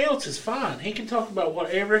his. Anything else is fine. He can talk about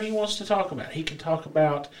whatever he wants to talk about. He can talk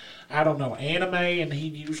about, I don't know, anime, and he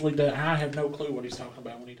usually does. I have no clue what he's talking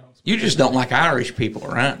about when he talks. You just don't like Irish people,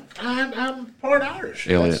 right? I'm part Irish.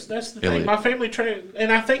 Elliot. That's the thing. Elliot. My family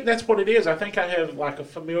and I think that's what it is. I think I have like a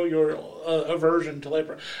familiar aversion to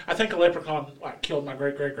leprechaun. I think a leprechaun like killed my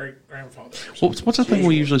great grandfather. What's that thing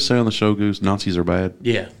we usually say on the show, Goose? Nazis are bad.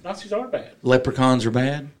 Yeah. Nazis are bad. Leprechauns are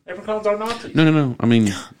bad? Leprechauns are Nazis. No. I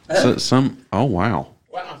mean, some. Oh wow,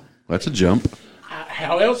 Wow. that's a jump.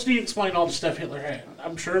 How else do you explain all the stuff Hitler had?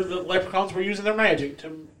 I'm sure the leprechauns were using their magic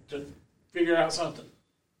to figure out something.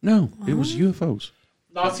 No, it was UFOs.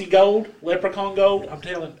 Nazi gold, leprechaun gold. I'm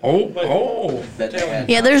telling. Bet they had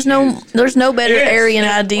Yeah, there's no better Yes. Aryan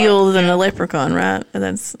ideal than a leprechaun, right?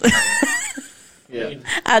 That's Yeah.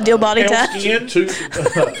 ideal body pale type, skin,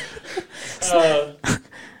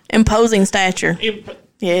 imposing stature.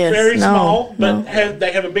 Yes, very no, small, but no.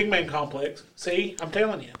 they have a big man complex. See, I'm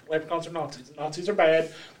telling you, leprechauns are Nazis. Nazis are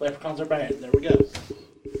bad. Leprechauns are bad. There we go.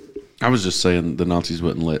 I was just saying the Nazis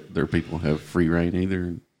wouldn't let their people have free reign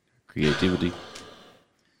either. Creativity.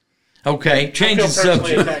 Okay, I changing feel personally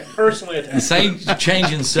subject. attacked. Personally attacked.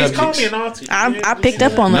 Changing He's called me a subjects. Nazi. I picked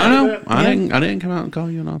up on that. No, I Yeah. didn't come out and call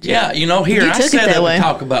you a Nazi. Yeah, here You I took it said that that way. to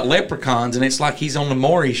talk about leprechauns, and it's like he's on the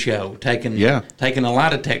Maury show taking a lie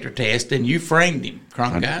detector test, and you framed him,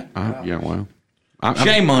 Cronkite. Yeah, well.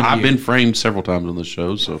 Shame on I've you. been framed several times on this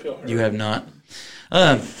show, so You have not.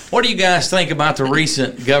 What do you guys think about the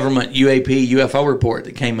recent government UFO report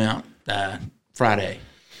that came out Friday?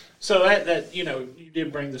 So that you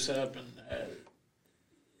did bring this up, and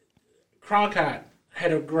Cronkite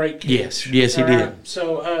had a great case. Yes, he All did.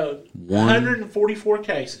 So 144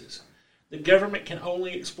 cases. The government can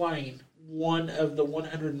only explain one of the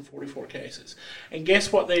 144 cases, and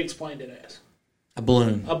guess what they explained it as? A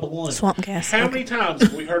balloon. A balloon. Swamp gas. How Okay. many times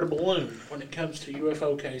have we heard a balloon when it comes to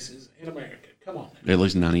UFO cases in America? Come on. at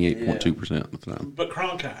least 98.2% of the time. But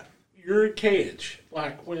Cronkite, your catch,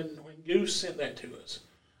 like when Goose sent that to us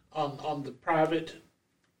on the private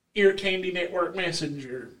Ear Candy Network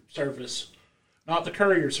Messenger service, not the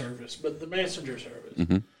courier service, but the messenger service.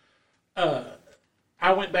 Mm-hmm.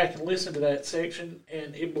 I went back and listened to that section,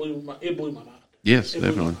 and it blew my mind. Yes, It blew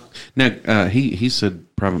definitely. my mind. Now, he said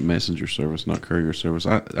private messenger service, not courier service.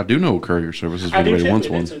 I do know what courier service is if I do anybody too, wants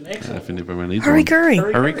and one. it's an excellent If anybody needs Hurry, one. curry.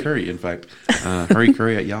 Hurry Curry, in fact. Hurry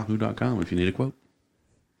Curry at yahoo.com if you need a quote.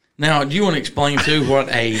 Now, do you want to explain too what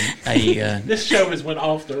a This show has went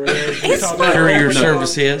off the rails. We It's talked about courier leprechaun.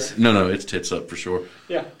 service is? No, it's tits up for sure.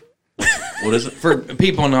 Yeah. What is it? For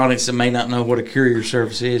people in the audience that may not know what a courier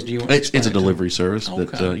service is, do you want to It's explain a it to them? delivery service that,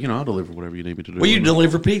 Okay. I'll deliver whatever you need me to do. Will you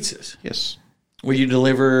deliver pizzas? Yes. Will you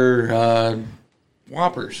deliver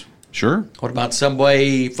Whoppers? Sure. What about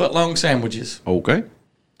Subway footlong sandwiches? Okay.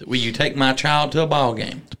 Will you take my child to a ball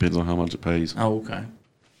game? Depends on how much it pays. Oh, okay.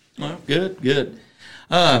 Well, good.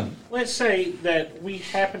 Let's say that we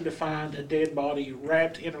happen to find a dead body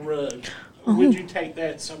wrapped in a rug Or would you take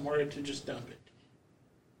that somewhere to just dump it?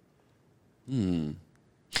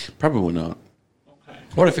 Probably not. Okay.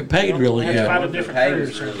 What if it paid really Have to good? find a The different pay career.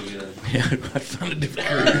 was really good. Yeah, I'd find a different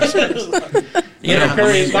career. You know, Career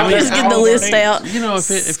is not Just get the all list our out. You know,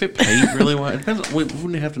 if it paid really well, it depends. We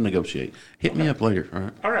wouldn't have to negotiate. Hit me up later, all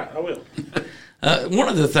right? All right, I will. one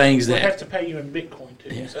of the things I have that to pay you in Bitcoin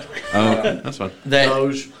too. So. That's fine.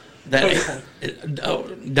 Doge.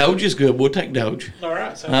 Doge is good. We'll take Doge. All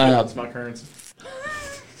right, so That's my currency.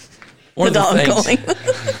 One The of the dog things. coin.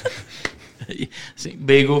 See,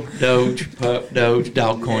 Beagle, Doge, Pup, Doge,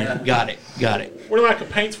 dog coin. Yeah. Got it. we're like a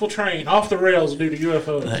painful train off the rails due to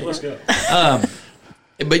UFOs. Let's go.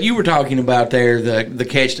 But you were talking about there the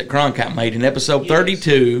catch that Cronkite made in episode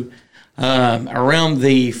 32, around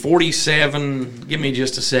the 47. Give me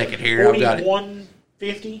just a second here. I've got it.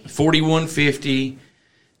 4150. 4150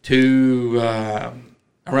 to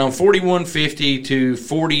around 4150 to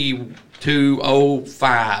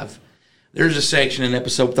 4205. There's a section in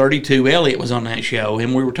episode 32. Elliot was on that show,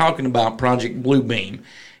 and we were talking about Project Bluebeam.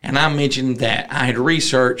 And I mentioned that I had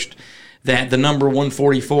researched that the number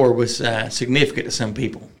 144 was significant to some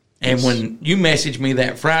people. And when you messaged me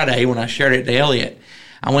that Friday when I shared it to Elliot,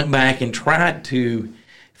 I went back and tried to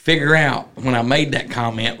figure out, when I made that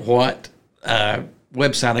comment, what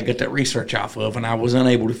website I got that research off of, and I was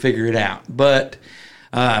unable to figure it out. But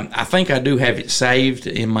I think I do have it saved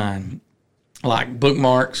in my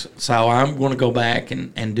bookmarks, so I'm going to go back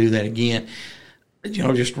and do that again. You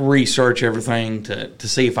know, just research everything to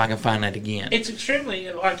see if I can find that again. It's extremely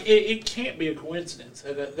it can't be a coincidence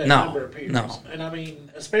that No, number appears. no. And I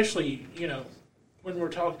mean, especially when we're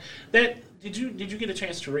talking that. Did you get a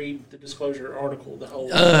chance to read the disclosure article, the whole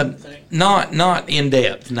thing? Not in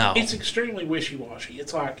depth, no. It's extremely wishy-washy.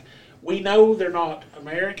 It's like, we know they're not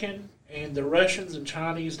American, and the Russians and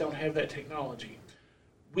Chinese don't have that technology.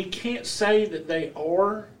 We can't say that they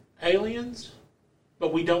are aliens,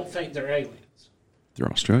 but we don't think they're aliens.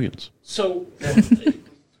 They're Australians. So More it's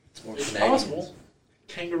Canadians. possible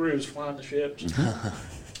kangaroos flying the ships.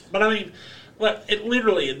 But I mean, it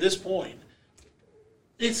literally at this point,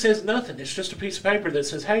 it says nothing. It's just a piece of paper that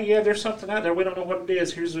says, "Hey, yeah, there's something out there. We don't know what it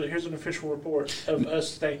is. Here's an official report of us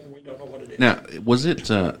stating we don't know what it is." Now, was it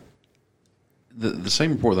the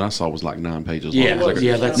same report that I saw was like 9 pages Yeah, long? was.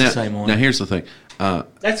 yeah, that's Now, the same one. now here's the thing.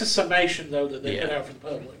 That's a summation, though, that they put Yeah. out for the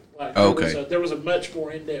public. Okay. There was a much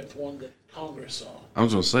more in-depth one that Congress saw. I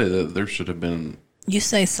was going to say that there should have been You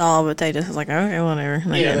say saw, but they just was like, okay, whatever.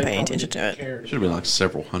 And they didn't they pay probably attention to didn't it. care. should have been like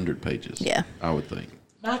several hundred pages. Yeah. I would think.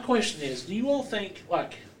 My question is, do you all think,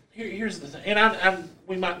 here's the thing, and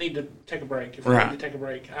we might need to take a break if we Right. need to take a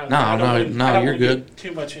break. No, I don't no, wanna- no, I don't you're wanna good. get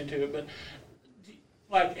too much into it, but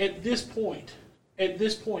at this point,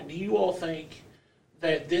 do you all think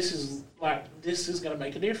that this is going to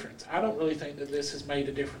make a difference? I don't really think that this has made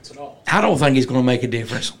a difference at all. I don't think it's going to make a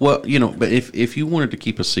difference. Well, but if you wanted to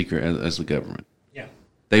keep a secret as the government, Yeah.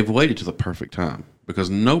 they've waited to the perfect time because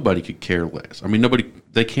nobody could care less. I mean,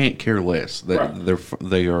 they can't care less. Right.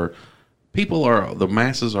 The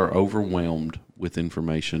masses are overwhelmed with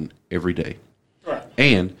information every day. Right.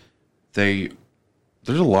 And there's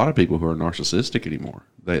a lot of people who are narcissistic anymore.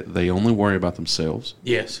 They only worry about themselves,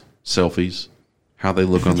 Yes. selfies, how they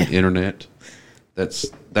look on the internet. That's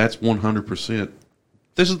 100%.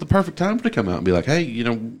 This is the perfect time to come out and be like, hey,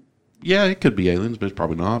 yeah, it could be aliens, but it's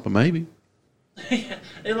probably not, but maybe.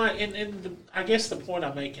 I guess the point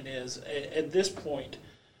I'm making is at this point,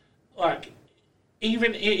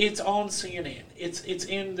 even it's on CNN, it's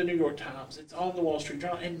in the New York Times, it's on the Wall Street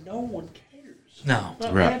Journal, and no one cares. No.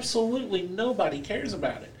 Right. Absolutely nobody cares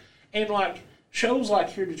about it. And shows like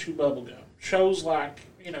Here to Chew Bubblegum, shows like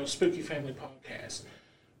Spooky Family Podcast,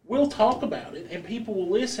 we'll talk about it, and people will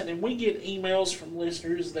listen, and we get emails from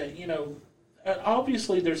listeners that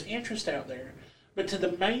obviously there's interest out there, but to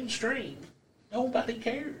the mainstream, nobody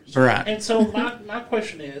cares. Right. And so my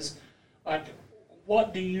question is,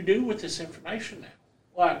 what do you do with this information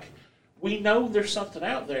now? We know there's something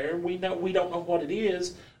out there. We don't know what it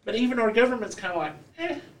is, but even our government's kind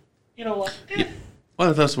of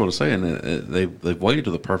Well, that's what I'm saying. They've waited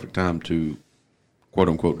to the perfect time to, quote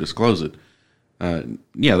unquote, disclose it.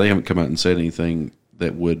 Yeah, they haven't come out and said anything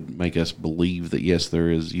that would make us believe that yes, there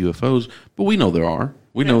is UFOs, but we know there are.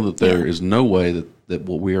 We know that there is no way that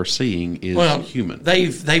what we are seeing is human.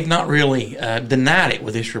 They've not really denied it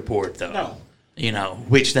with this report, though. No.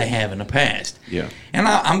 Which they have in the past. Yeah. And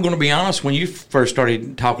I'm going to be honest. When you first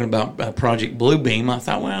started talking about Project Bluebeam, I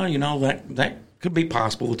thought, well, that could be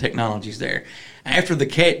possible. The technology's there. After the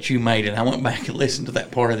catch you made it, I went back and listened to that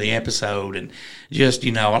part of the episode, and just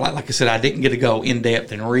like I said, I didn't get to go in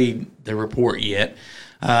depth and read the report yet.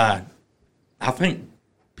 I think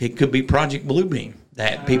it could be Project Bluebeam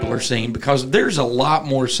that people are seeing, because there's a lot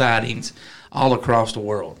more sightings all across the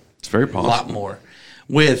world. It's very A possible. lot more.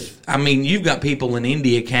 You've got people in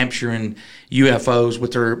India capturing UFOs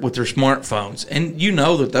with their smartphones, and you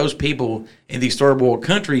know that those people in these third world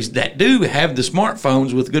countries that do have the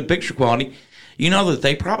smartphones with good picture quality, you know that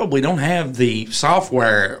they probably don't have the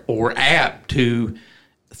software or app to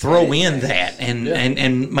throw in that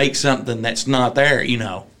and make something that's not there. You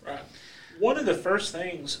know. Right. One of the first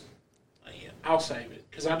things, I'll save it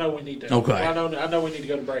because I know we need to. Okay. I know we need to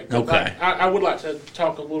go to break. Okay. I would like to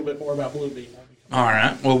talk a little bit more about Bluebeam. All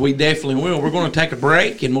right. Well, we definitely will. We're going to take a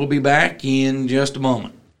break, and we'll be back in just a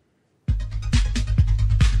moment.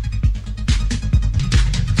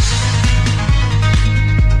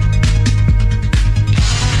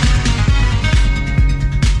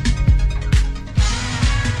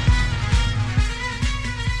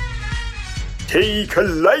 Take a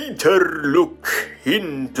lighter look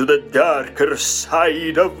into the darker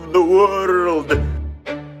side of the world.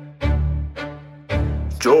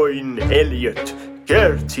 Join Elliot,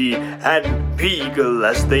 Gertie, and Beagle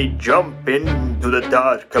as they jump into the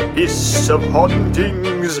dark abyss of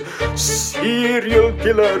hauntings, serial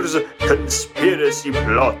killers, conspiracy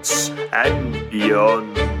plots, and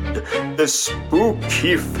beyond. The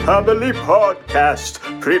Spooky Family Podcast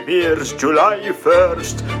premieres July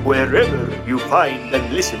 1st, wherever you find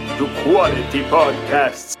and listen to quality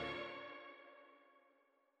podcasts.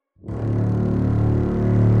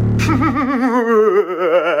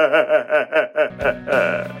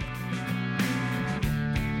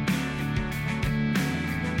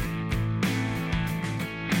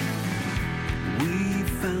 We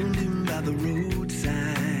found him by the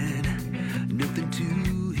roadside, nothing to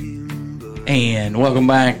him but... And welcome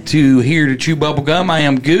back to Here to Chew Bubblegum. I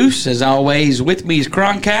am Goose. As always, with me is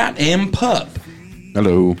Cronkite and Pup.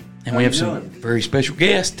 Hello. And we have some very special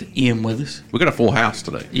guest in with us. We got a full house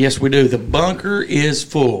today. Yes, we do. The bunker is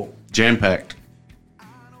full. Jam-packed.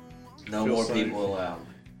 No more people allowed.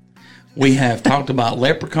 We have talked about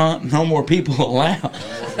leprechaun. No more people allowed. No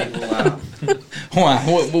more people allowed. Why?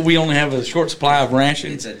 What, we only have a short supply of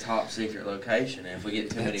rations? It's a top secret location, and if we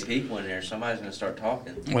get too many people in there, somebody's going to start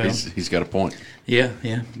talking. Well, He's got a point. yeah.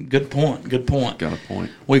 Good point. Got a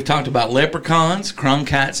point. We've talked about leprechauns.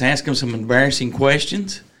 Cronkite's asking some embarrassing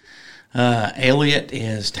questions. Elliot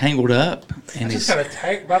is tangled up. I just got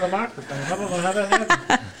attacked by the microphone. I don't know how that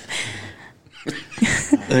happened.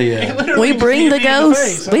 We bring the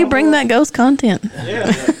ghosts. We bring that ghost content.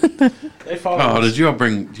 Yeah. They follow Oh, us. did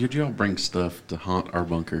you all bring stuff to haunt our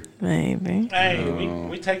bunker? Maybe. Hey,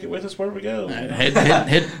 we take it with us where we go.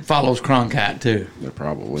 Head follows Cronkite, too. Yeah,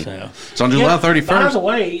 probably. So. It's on July Yeah, By the 31st.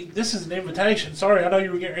 way, this is an invitation. Sorry, I know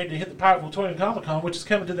you were getting ready to hit the Pikeville Toy and Comic Con, which is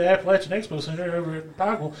coming to the Appalachian Expo Center over in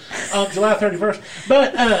Pikeville on July 31st.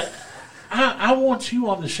 But I want you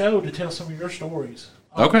on the show to tell some of your stories.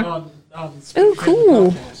 Okay. On Ooh,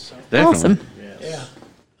 cool. So, Definitely. Awesome. yeah.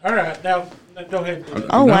 All right. Now go ahead and do it.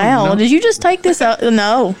 Oh, No, wow. no. Did you just take this out?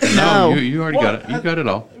 No. No, you already got it. You What? got it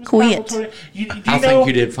all. It was Quit. Pikeville Toy- You, do you I know think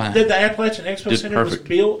you did fine. That the Appalachian Expo Did Center was perfect.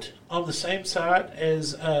 built on the same site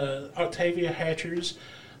as Octavia Hatcher's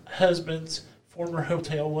husband's former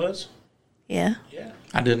hotel was? Yeah. Yeah.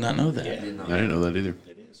 I did not know that. I did not. I didn't know that either.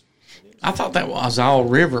 It is. I thought that was all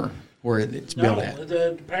river where it's built No, at.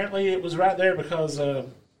 apparently it was right there because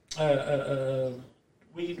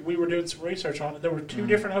we were doing some research on it. There were two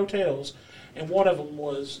different hotels, and one of them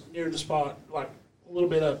was near the spot, like a little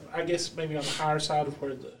bit up. I guess maybe on the higher side of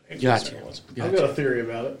where the expo Gotcha. center was. I've got a theory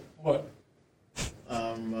about it. What?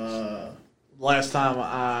 Last time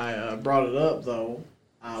I brought it up, though,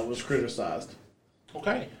 I was criticized.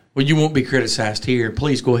 Okay, Well, you won't be criticized here.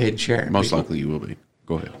 Please go ahead and share it. Most people. likely you will be.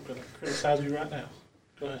 Go ahead. I'm going to criticize you right now.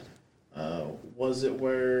 Go ahead. Was it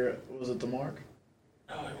the Mark?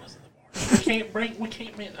 No, it wasn't the bar. We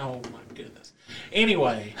can't mean. Oh my goodness.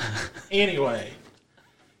 Anyway,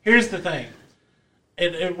 here's the thing,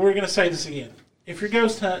 and we're gonna say this again. If you're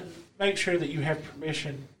ghost hunting, make sure that you have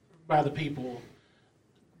permission by the people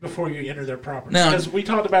before you enter their property. Now- Because we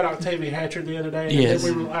talked about Octavia Hatcher the other day, and Yes.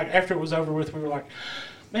 then we were like, after it was over with, we were like,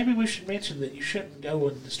 maybe we should mention that you shouldn't go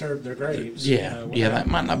and disturb their graves. Yeah, that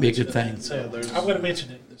might not be a good thing. So there's- I'm going to mention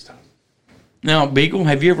it this time. Now, Beagle,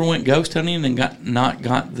 have you ever went ghost hunting and not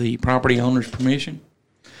got the property owner's permission?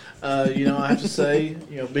 I have to say,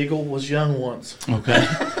 Beagle was young once. Okay.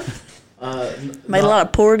 Made a lot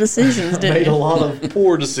of poor decisions, didn't Made a you? lot of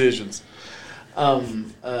poor decisions.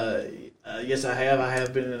 Yes, I have. I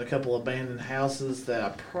have been in a couple abandoned houses that I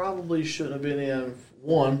probably shouldn't have been in.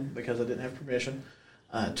 One, because I didn't have permission.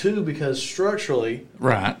 Two, because structurally,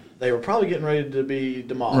 Right. they were probably getting ready to be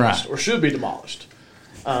demolished or should be demolished.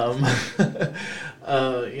 You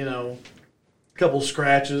know, a couple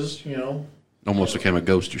scratches, you know. Almost became a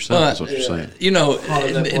ghost yourself, that's what you're saying. You know,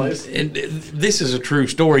 Haunted that place. and this is a true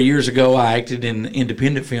story. Years ago, I acted in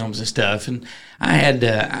independent films and stuff, and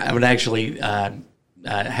I would actually had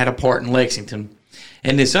a part in Lexington.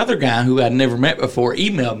 And this other guy who I'd never met before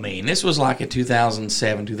emailed me, and this was like in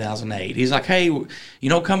 2007, 2008. He's like, hey, you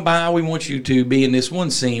know, come by. We want you to be in this one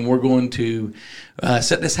scene. We're going to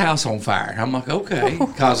set this house on fire. I'm like, okay.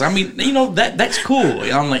 Because, I mean, you know, that's cool.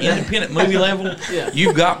 On the independent movie level,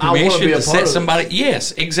 you've got permission to set somebody.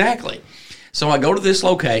 Yes, exactly. So I go to this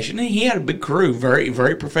location, and he had a big crew, very,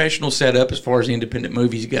 very professional setup as far as independent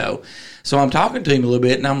movies go. So I'm talking to him a little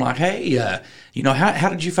bit, and I'm like, hey, you know, how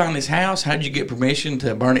did you find this house? How did you get permission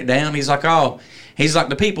to burn it down? He's like,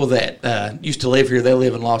 the people that used to live here, they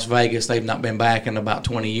live in Las Vegas. They've not been back in about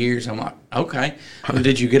 20 years. I'm like, okay. Well,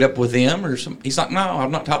 did you get up with them or something? He's like, no,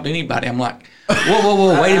 I've not talked to anybody. I'm like,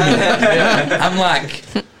 whoa, wait a minute. I'm like,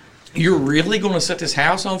 you're really going to set this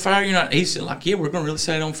house on fire? You're not? He's like, yeah, we're going to really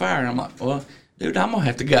set it on fire. And I'm like, well, dude, I'm going to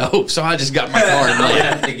have to go. So I just got my car and left. You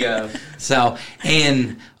have to go. So,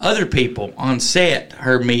 and other people on set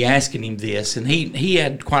heard me asking him this, and he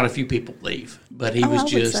had quite a few people leave. But he was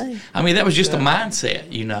just, I mean, that was just a mindset,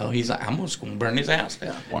 you know. He's like, I'm just going to burn his house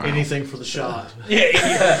down. Wow. Anything for the shot.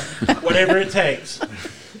 Yeah. Whatever it takes.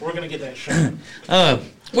 We're going to get that shot.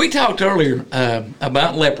 We talked earlier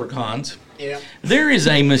about leprechauns. Yeah. There is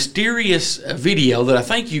a mysterious video that I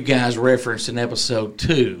think you guys referenced in episode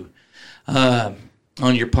 2 on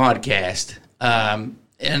your podcast. And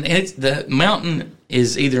it's the mountain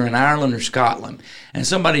is either in Ireland or Scotland, and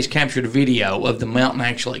somebody's captured a video of the mountain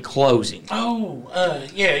actually closing. Oh,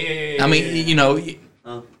 yeah. I mean, you know,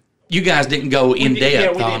 you guys didn't go in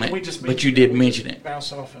depth on it, but you did mention it.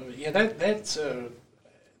 Bounce off of it. Yeah, that's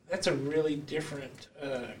a really different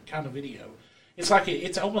kind of video. It's like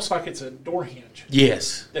it's almost like it's a door hinge.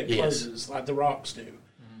 Yes. That closes like the rocks do,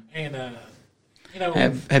 and you know.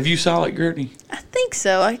 Have you saw it, Gertie? I think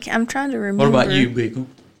so. I'm trying to remember. What about you, Beagle?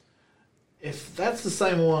 If that's the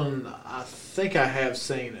same one, I think I have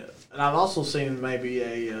seen it, and I've also seen maybe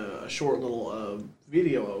a short little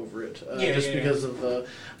video over it. Because of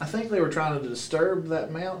I think they were trying to disturb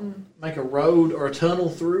that mountain, make a road or a tunnel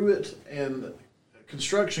through it, and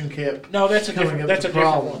construction kept. No, that's a coming different. up That's a with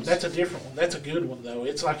different problems. one. That's a different one. That's a good one though.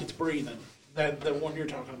 It's like it's breathing. The one you're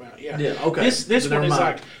talking about. Yeah. Yeah. Okay. This But one never is mind.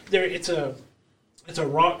 like there. It's a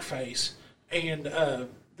rock face, and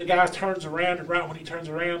the guy turns around, and right when he turns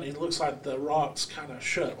around, it looks like the rocks kind of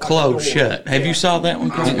shut. Closed shut. Have you saw that one,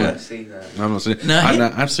 Chris? I want to see that. I'm not seeing.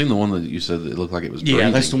 No, I've seen the one that you said that it looked like it was. Yeah,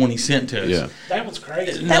 breathing. that's the one he sent to us. Yeah. That one's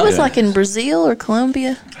crazy. That was like in Brazil or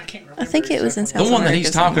Colombia. I can't remember. I think it was in South The one that America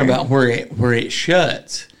he's talking somewhere. about where it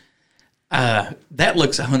shuts, that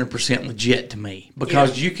looks 100% legit to me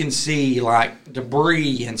because you can see like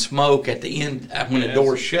debris and smoke at the end when the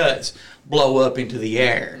door shuts blow up into the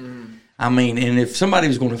air. I mean, and if somebody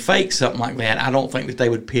was going to fake something like that, I don't think that they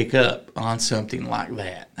would pick up on something like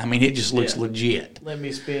that. I mean, it just looks legit. Let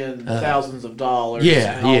me spend thousands of dollars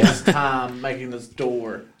yeah, and all yeah. this time making this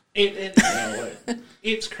door.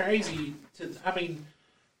 It's crazy. I mean,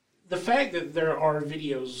 the fact that there are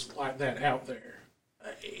videos like that out there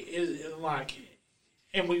is like,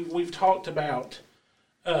 and we've talked about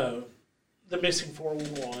the missing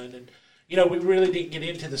 411, and you know we really didn't get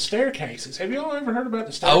into the staircases. Have you all ever heard about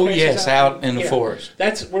the staircases? Oh yes, out in the forest.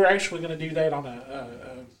 We're actually going to do that on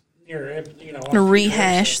a near on a To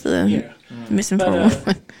rehash the missing But,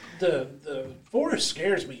 411. the forest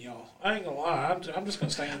scares me, y'all. I ain't gonna lie. I'm just gonna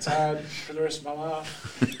stay inside for the rest of my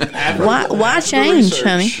life. Why change,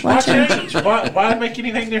 honey? Why change? Why make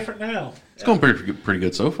anything different now? It's going pretty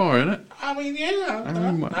good so far, isn't it? I mean,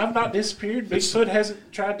 I've not disappeared. Bigfoot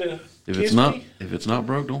hasn't tried to If kiss it's me. not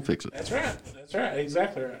broke, don't fix it. That's right.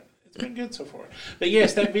 Exactly right. It's been good so far. But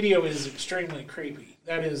yes, that video is extremely creepy.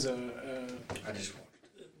 That is I just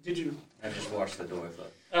watched it. Did you? I just watched the door.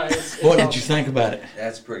 What did you think about it?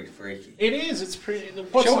 That's pretty freaky. It is. It's pretty.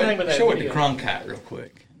 What's the name of that Show video? it to Cronkite real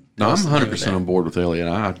quick. No, I'm What's the name of 100% that? on board with Elliot.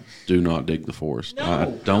 I do not dig the forest. No, I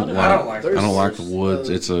don't I don't like the woods.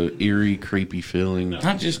 It's a eerie, creepy feeling.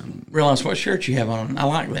 I just realized what shirt you have on. I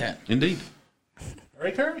like that. Indeed.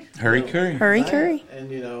 Hurry, Curry. Hurry, Curry. Hurry, That, Curry. And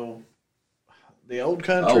the old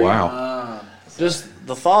country. Oh wow. Just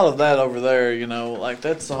the thought of that over there, like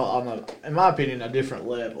that's on in my opinion, a different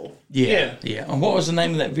level. Yeah. And what was the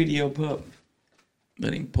name of that video, Pup?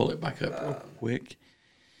 Let him pull it back up real quick.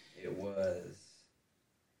 It was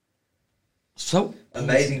So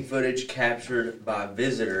amazing footage captured by a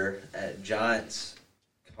visitor at Giants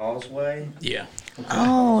Causeway. Yeah.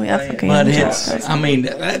 Oh, yeah, I forget. But how it's, that starts. I mean,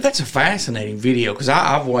 that's a fascinating video because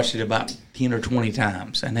I've watched it about 10 or 20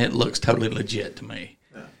 times, and it looks totally legit to me.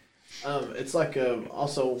 It's like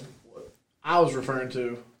also what I was referring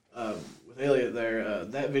to with Elliot there.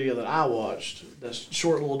 That video that I watched, that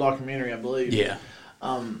short little documentary, I believe. Yeah.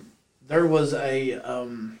 There was a.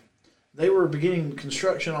 They were beginning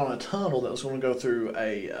construction on a tunnel that was going to go through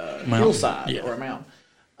a hillside yeah. or a mountain,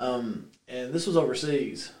 and this was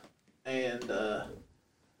overseas, and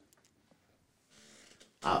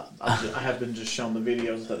I have been just shown the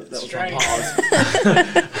videos that was on pause,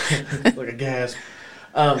 like a gasp.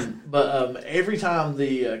 But every time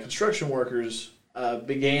the construction workers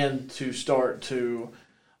began to start to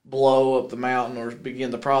blow up the mountain or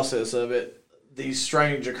begin the process of it, these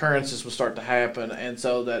strange occurrences would start to happen, and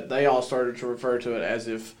so that they all started to refer to it as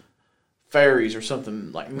if fairies or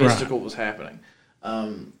something like mystical was happening.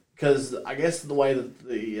 Because I guess the way that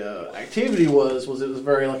the activity was it was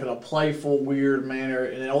very like in a playful, weird manner,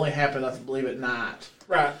 and it only happened, I believe, at night.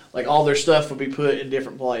 Right. Like all their stuff would be put in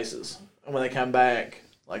different places, and when they come back,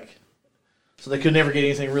 so they could never get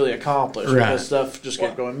anything really accomplished because stuff just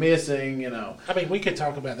kept going missing. I mean, we could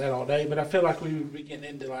talk about that all day, but I feel like we would be getting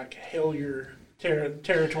into like hellier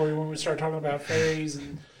territory when we start talking about fairies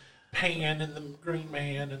and Pan and the Green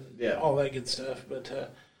Man and all that good stuff. But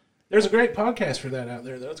there's a great podcast for that out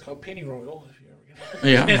there, though. It's called Penny Royal. If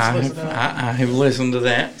you ever get I have listened to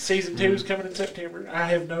that. Season 2 is coming in September. I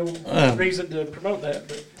have no reason to promote that,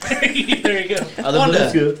 but there you go.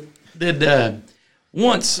 That's good. Did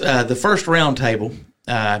once the first round table?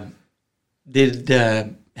 Have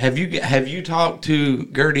you talked to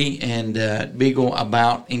Gertie and Beagle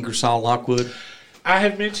about Ingersoll Lockwood? I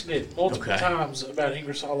have mentioned it multiple times about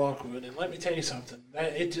Ingersoll Lockwood, and let me tell you something.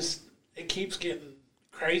 It keeps getting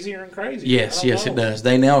crazier and crazier. Yes, it does.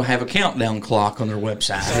 They now have a countdown clock on their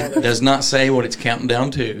website. It does not say what it's counting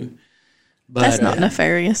down to. But that's not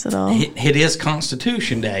nefarious at all. It is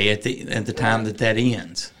Constitution Day at the time that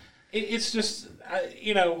ends. It's just,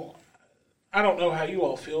 I don't know how you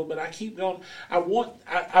all feel, but I keep going. I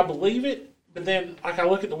believe it, but then I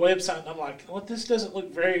look at the website and I'm like, well, this doesn't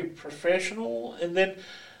look very professional.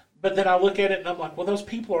 But then I look at it and I'm like, well, those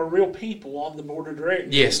people are real people on the board of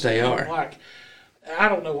directors. Yes, they are. Like, I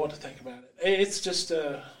don't know what to think about it. It's just,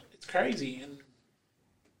 it's crazy. And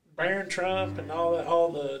Barron Trump and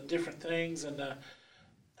all the different things. And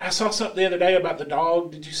I saw something the other day about the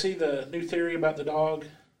dog. Did you see the new theory about the dog?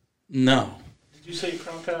 No. Did you see it,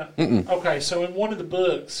 Cronkite? Okay, so in one of the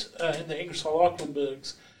books, in the Ingersoll Lockwood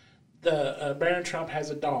books, the Barron Trump has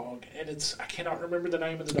a dog, and I cannot remember the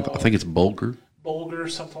name of the dog. I think it's Bulger. Bulger,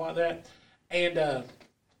 something like that. And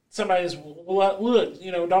somebody says, well, look,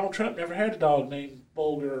 Donald Trump never had a dog named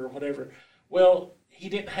Bulger or whatever. Well, he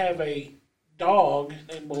didn't have a dog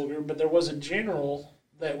named Bulger, but there was a general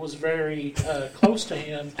that was very close to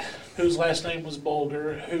him whose last name was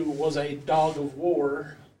Bulger, who was a dog of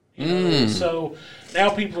war. So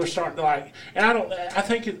now people are starting to and I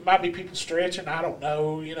think it might be people stretching. I don't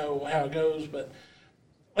know, how it goes, but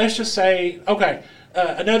let's just say,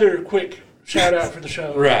 another quick shout out for the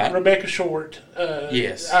show. Right. Rebecca Short.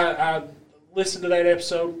 Yes. I listened to that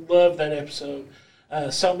episode, loved that episode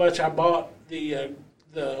so much I bought the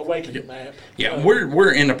Awakening map. Yeah,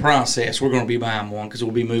 we're in the process. We're going to be buying one because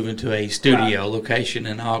we'll be moving to a studio location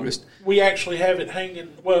in August. We actually have it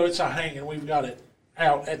hanging. Well, it's not hanging. We've got it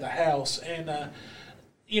out at the house, and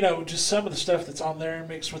just some of the stuff that's on there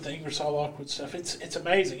mixed with the Ingersoll Lockwood stuff. It's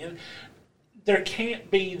amazing, and there can't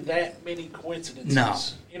be that many coincidences. No,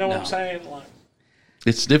 you know what I'm saying?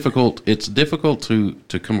 It's difficult. It's difficult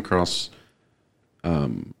to come across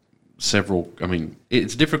several. I mean,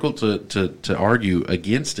 it's difficult to argue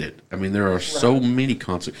against it. I mean, there are so many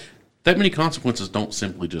consequences. That many consequences don't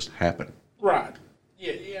simply just happen. Right.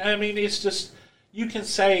 Yeah. I mean, it's just. You can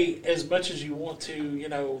say as much as you want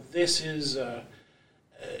to, this is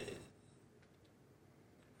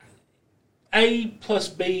A plus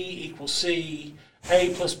B equals C, A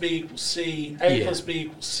plus B equals C, A plus B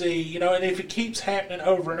equals C, and if it keeps happening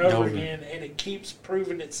over and over again and it keeps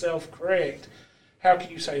proving itself correct, how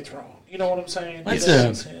can you say it's wrong? You know what I'm saying?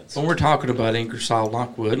 When we're talking about Ingersoll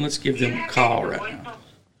Lockwood, let's give them a call right now.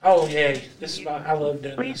 Oh, yeah. I love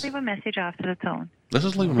doing Please this. leave a message after the tone. Let's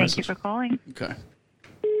just leave a message. Thank you for calling. Okay.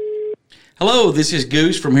 Hello, this is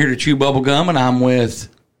Goose from Here to Chew Bubblegum, and I'm with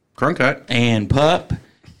Cronkite and Pup.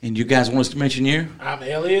 And you guys want us to mention you? I'm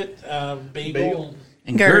Elliot, Beagle.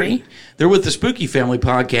 And Gertie. They're with the Spooky Family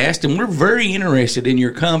Podcast, and we're very interested in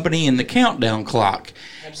your company and the countdown clock.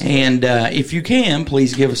 Absolutely. And if you can,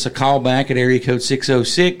 please give us a call back at area code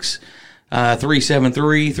 606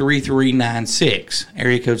 373-3396.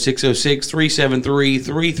 Area code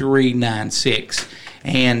 606-373-3396.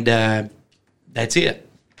 And that's it.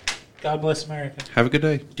 God bless America. Have a good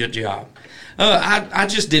day. Good job. I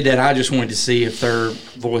just did that. I just wanted to see if their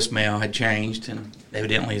voicemail had changed, and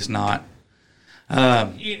evidently it's not.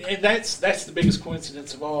 And that's the biggest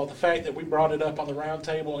coincidence of all. The fact that we brought it up on the round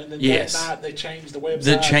table, and then Yes. that night they changed the website.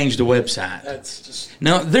 They changed the website. That's just...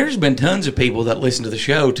 Now, there's been tons of people that listen to the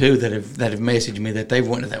show, too, that have messaged me that they've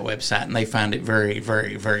went to that website, and they find it very,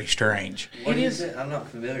 very, very strange. What is it? I'm not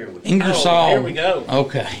familiar with it. Ingersoll. here we go.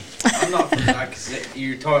 Okay. I'm not familiar.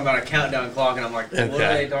 You're talking about a countdown clock, and I'm like, what are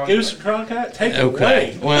they talking Goose about? and Cronkite, take it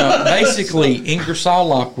Okay. away. Well, basically, Ingersoll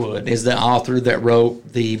Lockwood is the author that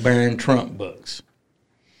wrote the Barron Trump books.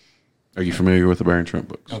 Are you familiar with the Barron Trump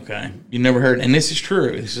books? Okay. You never heard, and this is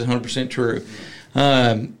true. This is 100% true.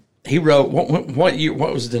 He wrote, what year,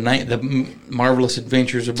 what was the name? The Marvelous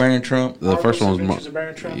Adventures of Barron Trump? The first one was Adventures of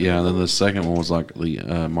Barron Trump. yeah, and then the second one was like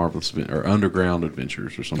the Marvelous or Underground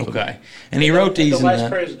Adventures or something. Okay. And he wrote these The Last in the,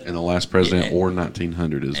 President. And the Last President or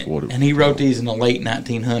 1900 is what it and he wrote these in the late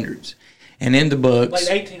 1900s. And in the books,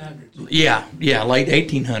 Late 1800s. yeah, late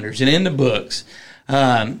 1800s. And in the books,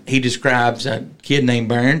 he describes a kid named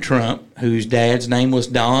Barron Trump, whose dad's name was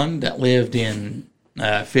Don, that lived in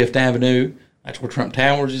Fifth Avenue. That's where Trump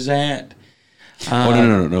Towers is at.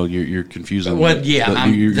 Oh no! You're confusing. Well, yeah,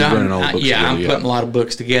 you're running all the books together, I'm putting a lot of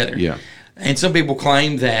books together. Yeah. And some people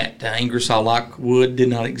claim that Ingersoll Lockwood did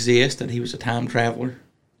not exist, that he was a time traveler.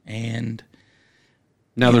 And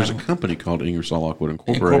Now there's a company called Ingersoll Lockwood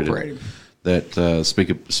Incorporated. That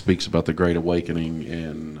speaks about the Great Awakening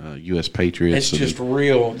and U.S. Patriots. it's just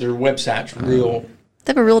real. Their website's real. They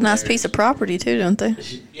have a real nice piece of property too, don't they?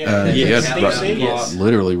 Yes. DC.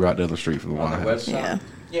 literally right down the street from the White On the House. website? Yeah.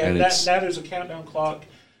 Yeah, And it's- now there's a countdown clock,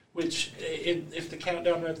 which if the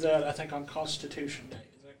countdown runs out, I think on Constitution Day.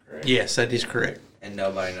 Is that correct? Yes, that is correct. And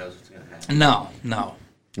nobody knows what's going to happen. No.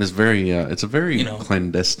 It's very, it's a very You know,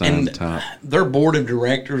 clandestine And type. their board of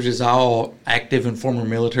directors is all active and former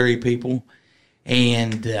military people.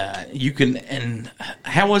 And you can, and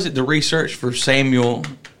how was it the research for Samuel?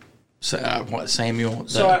 Samuel?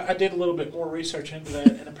 So I did a little bit more research into that,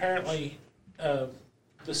 and apparently the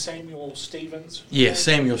Samuel Stevens. Yes,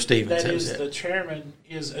 Samuel Stevens. That was is it. the chairman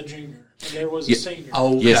is a junior, and there was Yeah. a senior.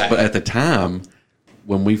 Okay. Yes, but at the time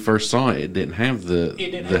when we first saw it, it didn't have the.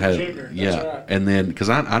 It didn't the have the junior, that's Yeah, right. and then because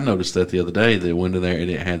I noticed that the other day that it went in there and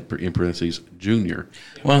it had in parentheses junior.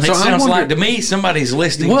 Well, it So I sounds wonder- like to me somebody's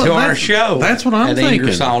listening Well, to our that's- show. that's what I'm at thinking.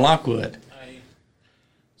 Ingersoll Lockwood.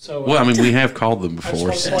 So Well, I mean, we have called them I before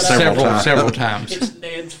just wanna point several out- times. Several times. it's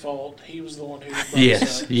Ned's fault. He was the one who. brought Yes,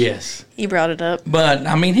 this up. yes. He brought it up. But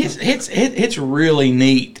I mean, it's really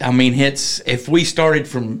neat. I mean, if we started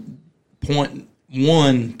from point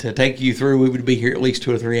one to take you through, we would be here at least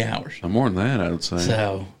 2 or 3 hours. More than that, I would say.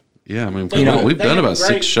 So Yeah, I mean, They have- we've they done have about a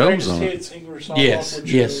great 6 shows greatest on it. hits Ingersoll Yes, Lockwood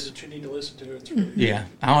show yes. that you need to listen to. It's really yeah,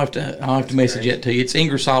 I'll have to message it to you. It's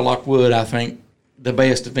Ingersoll Lockwood. I think the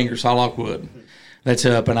best of Ingersoll Lockwood. That's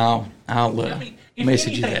up, and I'll If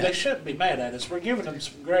message you anything, they that. shouldn't be mad at us. We're giving them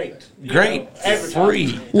some great, Great advertising.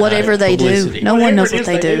 free Whatever they do, publicity. no one Whatever knows it what is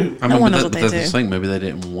they they do. do. I No mean, one but knows what that's they the do. thing. Maybe they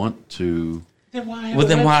didn't want to. Then why have Well, a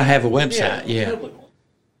then why website? have a website? Yeah. public one.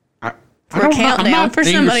 For a countdown for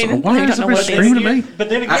somebody Why who is don't know somebody what it screaming is. at me? But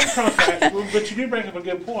then again, but you do bring up a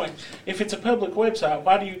good point. If it's a public website,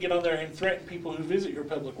 why do you get on there and threaten people who visit your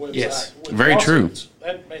public website? Yes. with Very true. lawsuits?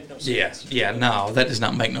 That made no sense. Yeah, no, that does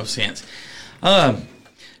not make no sense.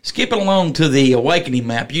 Skipping along to the Awakening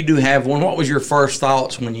map, you do have one. What was your first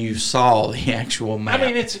thoughts when you saw the actual map? I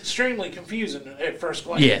mean, it's extremely confusing at first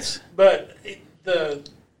glance. Yes. But the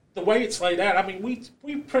way it's laid out, I mean,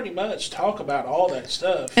 we pretty much talk about all that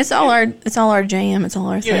stuff. It's all our jam. It's all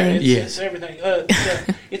our Yeah, thing. it's, Yes. it's everything.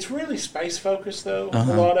 It's really space focused though.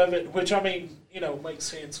 Uh-huh. A lot of it, which I mean, makes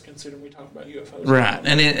sense considering we talk about UFOs. right,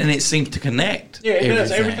 and it seems to connect. Yeah, it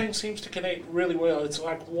does. Everything seems to connect really well. It's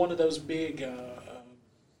like one of those big,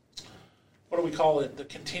 what do we call it? The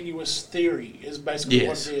continuous theory is basically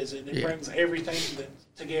Yes. what it is. It Yeah. brings everything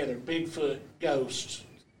together: Bigfoot, ghosts,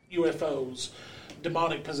 UFOs,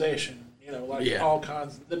 demonic possession. Like Yeah. all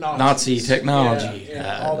kinds. The Nazi Nazis. technology,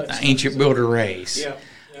 all that the stuff. ancient builder race. Yeah.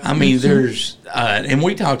 I mean, there's, and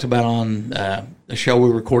we talked about on the show we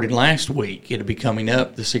recorded last week. It'll be coming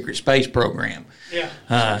up, the Secret Space Program.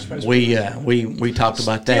 Yeah. Space We talked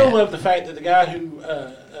about Still that. love the fact that the guy who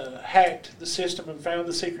hacked the system and found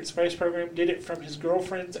the secret space program did it from his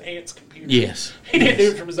girlfriend's aunt's computer. Yes. He didn't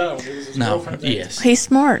do it from his own. It was his No. girlfriend's aunt's. Yes. He's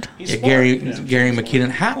smart. He's Yeah, smart. Gary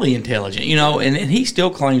McKinnon, highly intelligent, and he still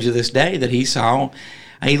claims to this day that he saw.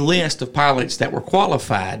 a list of pilots that were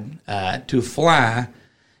qualified to fly,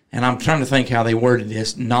 and I'm trying to think how they worded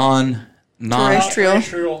this, Terrestrial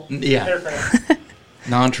yeah. aircraft.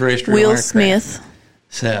 non-terrestrial Will aircraft. Smith.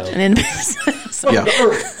 So, And then Yeah.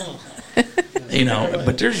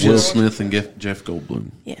 but there's Will just... Smith and Jeff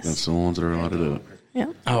Goldblum. Yes. That's the ones that are allowed to do it. yeah.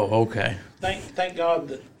 Oh, okay. Thank God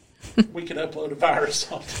that we could upload a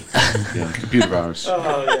virus on it. Yeah, computer virus.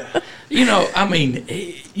 Oh, yeah. I mean,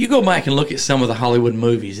 you go back and look at some of the Hollywood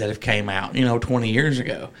movies that have came out, 20 years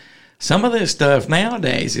ago. Some of this stuff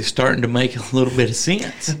nowadays is starting to make a little bit of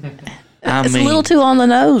sense. It's a little too on the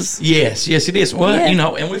nose. Yes, it is. Well,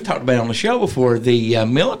 Yeah. and we've talked about it on the show before, the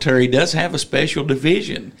military does have a special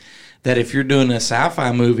division that if you're doing a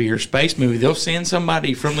sci-fi movie or space movie, they'll send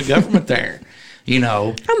somebody from the government there,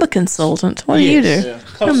 I'm a consultant. What do you do? Yes. Yeah. I'm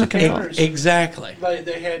Close a consultant. Encounters. Exactly.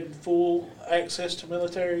 They had full access to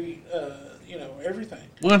military, everything.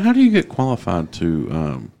 Well, and how do you get qualified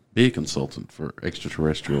to be a consultant for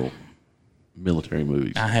extraterrestrial military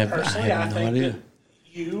movies? I have Personally, I no think idea. that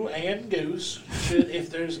you and Goose should, if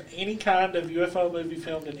there's any kind of UFO movie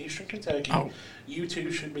filmed in Eastern Kentucky, you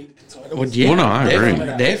two should be the consultants. Well, yeah, Well, no, I agree.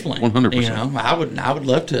 Definitely. 100%. I would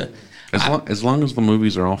love to. As long as the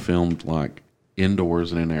movies are all filmed like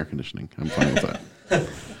indoors and in air conditioning, I'm fine with that.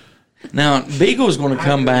 Now, Beagle's going to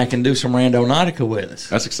come back and do some Randonautica with us.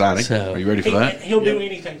 That's exciting. So- Are you ready for that? He'll do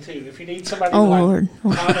anything too. If you need somebody, Oh, to Lord.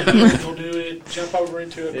 climb a hill, he'll do it. Jump over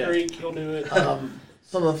into a Yeah. creek, he'll do it.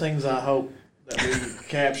 Some of the things I hope that we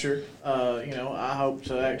capture, I hope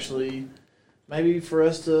to actually, maybe for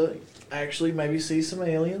us to actually maybe see some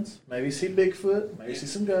aliens, maybe see Bigfoot, maybe see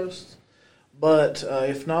some ghosts. But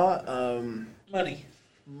if not, Money.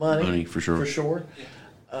 Money, for sure. For sure.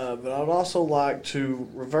 But I'd also like to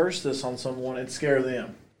reverse this on someone and scare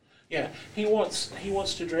them. Yeah, he wants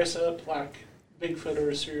to dress up like Bigfoot or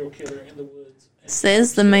a serial killer in the woods.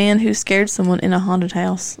 Says the man who scared someone in a haunted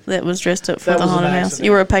house that was dressed up for That the was an haunted house. accident.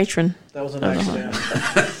 You were a patron. That was an Uh-huh. accident.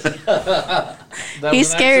 That He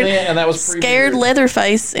was an scared accident, and that was scared pre-married.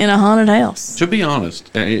 Leatherface in a haunted house. To be honest,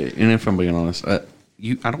 and if I'm being honest, it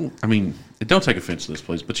don't take offense to this,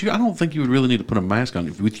 please, but I don't think you would really need to put a mask on.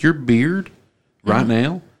 With your beard right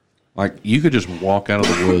now, like, you could just walk out of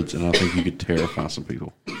the woods and I think you could terrify some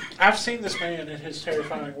people. I've seen this man at his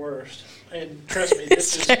terrifying worst, and trust me,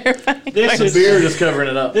 this is Terrifying. this The is beard is covering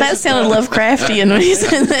it up. That sounded Lovecraftian when he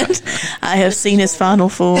said that. I have seen his final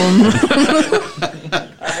form. I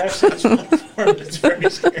have seen his form. It's very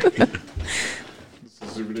scary.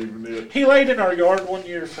 He laid in our yard one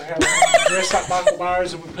year for having dressed like Michael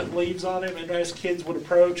Myers, and we put leaves on him. And as kids would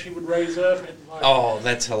approach, he would raise up and like. Oh,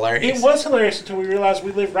 that's hilarious. It was hilarious until we realized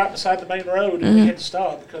we lived right beside the main road, and we had to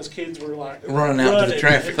stop because kids were like Running out to the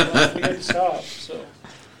traffic. and we had to stop. So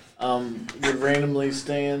Would randomly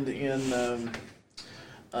stand in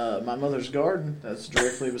my mother's garden. That's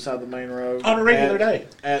directly beside the main road. On a regular day.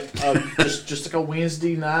 At just like a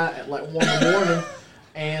Wednesday night at like 1 in the morning,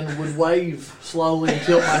 and would wave slowly and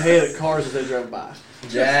tilt my head at cars as they drove by.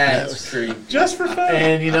 That's creepy. just for fun.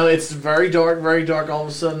 And it's very dark, very dark. All of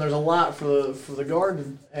a sudden, there's a light for the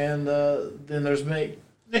garden, and then there's me.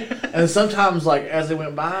 And sometimes, like as they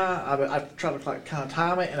went by, I try to like kind of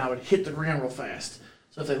time it, and I would hit the ground real fast.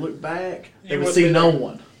 So if they looked back, they You would would see be no there.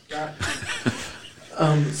 one. Right.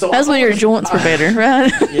 So That's when your joints were better,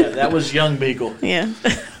 right? Yeah, that was young Beagle. Yeah.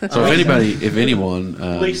 So if anyone,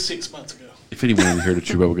 At least 6 months ago. if anyone in here in the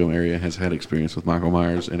True Bubblegum area has had experience with Michael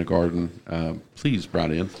Myers in a garden, please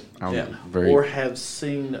write in. Or have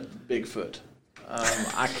seen Bigfoot.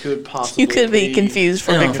 I could possibly. You could be confused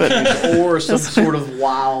for Bigfoot. Or some sort of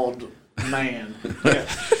wild man.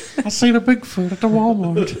 I seen a Bigfoot at the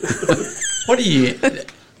Walmart. What do you?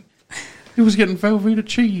 He was getting Velveeta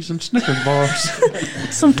cheese and Snickers bars.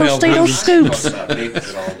 Some Tostito scoops. About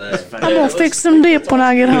Bigfoot all day. I'm going to fix some dip when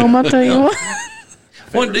I get home, I'll tell you what.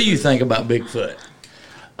 What do you think about Bigfoot?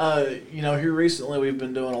 Here recently we've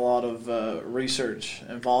been doing a lot of research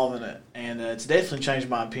involving it, and it's definitely changed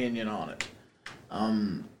my opinion on it.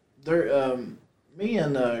 Me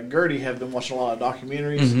and Gertie have been watching a lot of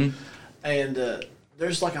documentaries, and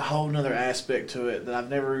there's like a whole nother aspect to it that I've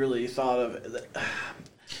never really thought of.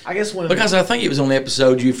 I guess Because I think it was on the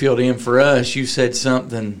episode you filled in for us. You said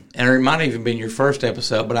something, and it might have even been your first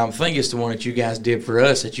episode, but I think it's the one that you guys did for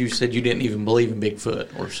us that you said you didn't even believe in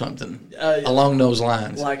Bigfoot or something along those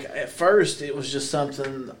lines. Like at first, it was just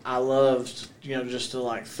something I loved, just to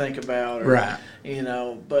like think about, Right.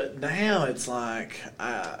 But now it's like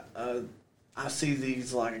I see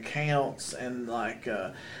these like accounts and like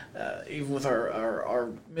even with our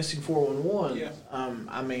missing 411. Yeah.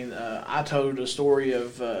 I told a story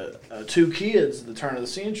of 2 kids at the turn of the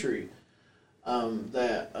century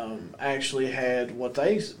that actually had what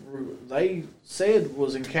they said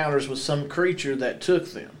was encounters with some creature that took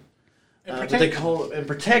them. But they called and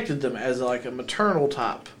protected them as like a maternal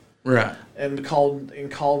type. Right. And called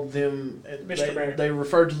them Mr. Bear. They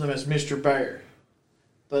referred to them as Mr. Bear.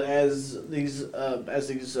 But as these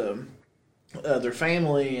their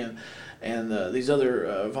family and these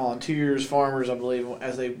other volunteers, farmers, I believe,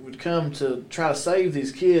 as they would come to try to save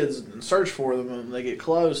these kids and search for them, and when they get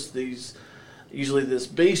close, usually this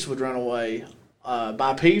beast would run away,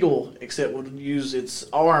 bipedal, except would use its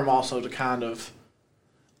arm also to kind of,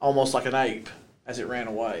 almost like an ape, as it ran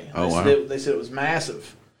away. Oh, wow. They said it was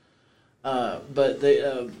massive. But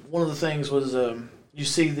one of the things was one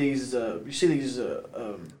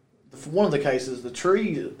of the cases, the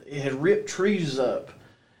tree, it had ripped trees up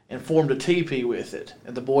and formed a teepee with it,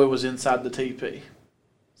 and the boy was inside the teepee.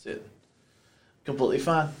 That's it. Completely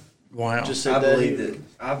fine. Wow. Just said I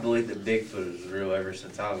that believe that Bigfoot is real ever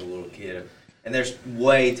since I was a little kid, and there's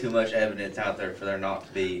way too much evidence out there for there not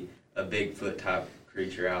to be a Bigfoot type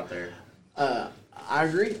creature out there. I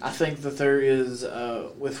agree. I think that there is I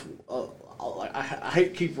hate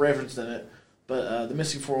to keep referencing it, but the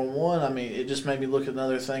Missing 411. I mean, it just made me look at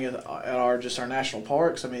another thing at our national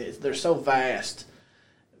parks. I mean, they're so vast.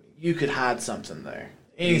 You could hide something there.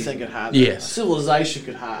 Anything could hide there. Yes. Civilization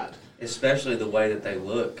could hide. Especially the way that they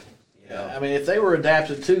look. You know, I mean, if they were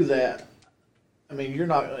adapted to that, I mean, you're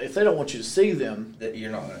not. If they don't want you to see them, that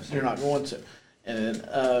you're not going to see. you're not going to.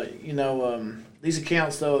 And these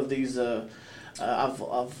accounts though of these, I've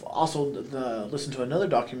also listened to another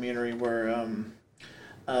documentary where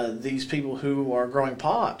these people who are growing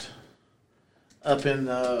pot up in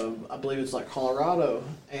I believe it's like Colorado,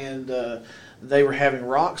 and they were having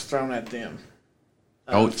rocks thrown at them.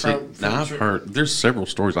 I've heard there's several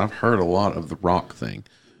stories. I've heard a lot of the rock thing,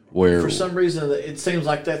 where for some reason it seems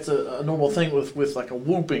like that's a normal thing with like a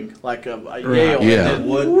whooping, like a Right. yell, Yeah. and,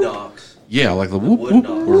 Wood knocks. yeah, like the whoop whoop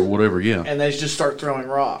or whatever. Yeah, and they just start throwing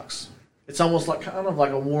rocks. It's almost like kind of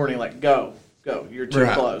like a warning, like go, you're too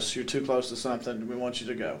Right. close, you're too close to something. We want you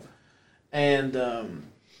to go, and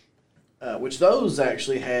which those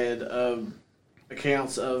actually had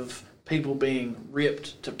accounts of people being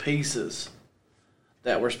ripped to pieces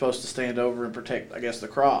that were supposed to stand over and protect, I guess, the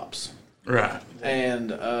crops. Right. And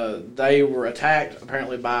they were attacked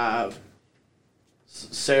apparently by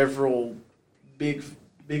several big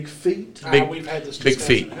feet. We've had this big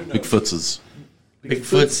discussion. feet. Who knows? big footses, Big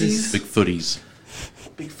footsies. big footies.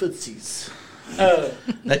 Big footsies.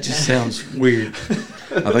 That just sounds weird.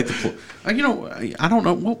 I think I don't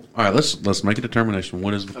know. Well, all right, let's make a determination.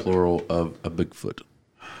 What is the plural of a Bigfoot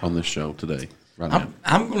on this show today? Right now,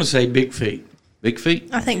 I'm going to say big feet. big feet,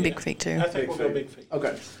 I think big feet too. I think we'll go big feet.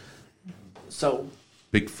 Okay. So,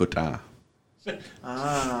 Bigfoot eye.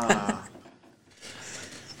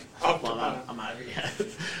 I'm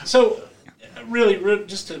So, really,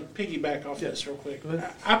 just to piggyback off this real quick,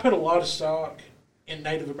 I put a lot of stock in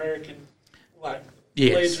Native American, like,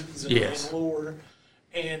 Yes, legends yes. and lore.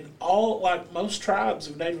 And most tribes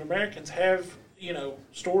of Native Americans have,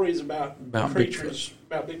 stories about creatures,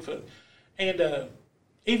 about Bigfoot. And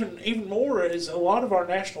even more is a lot of our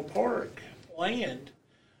national park land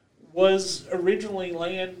was originally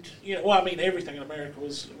land, everything in America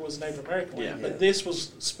was Native American land, but this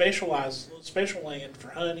was special land for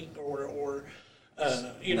hunting or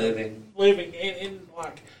living in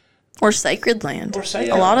like. Or sacred land. Or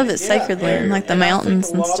sacred a lot of land, it's sacred land, like the and mountains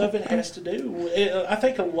I think and stuff. a lot of it has to do. I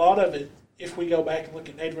think a lot of it, if we go back and look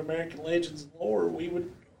at Native American legends and lore,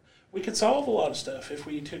 we could solve a lot of stuff if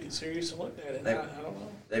we took it serious and looked at it. I don't know.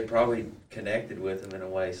 They probably connected with them in a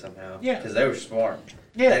way somehow. Yeah. Because they were smart.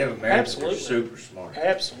 Yeah, Native Americans absolutely. were super smart.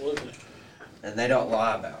 Absolutely. And they don't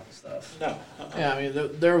lie about stuff. No. Yeah, I mean,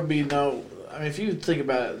 there would be no. I mean, if you think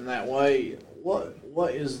about it in that way,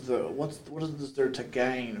 what is there to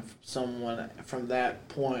gain someone from that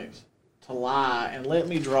point to lie and let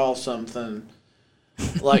me draw something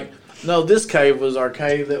like? No, this cave was our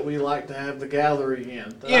cave that we like to have the gallery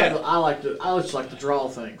in. Yeah. I just like to draw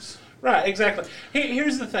things. Right, exactly.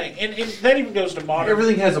 Here's the thing, and that even goes to modern.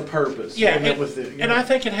 Everything has a purpose. Yeah, and I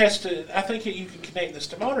think it has to. I think you can connect this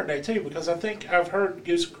to modern day too, because I think I've heard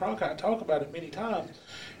Goose and Cronkite talk about it many times.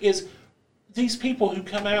 Is these people who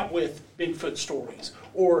come out with Bigfoot stories,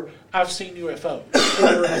 or I've seen UFOs,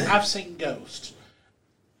 or I've seen ghosts,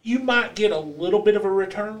 you might get a little bit of a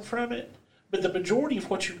return from it, but the majority of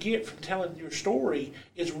what you get from telling your story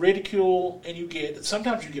is ridicule, and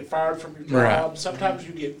sometimes you get fired from your job, sometimes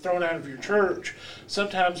you get thrown out of your church,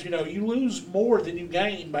 sometimes, you lose more than you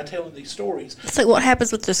gain by telling these stories. It's like what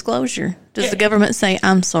happens with disclosure. Does the government say,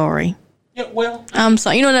 I'm sorry? Yeah, well, I'm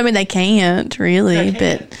sorry. You know what I mean? They can't really,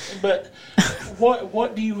 but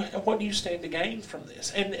what do you stand to gain from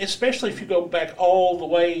this? And especially if you go back all the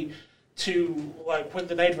way to like when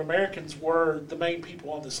the Native Americans were the main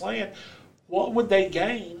people on this land, what would they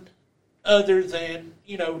gain other than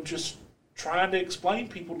just trying to explain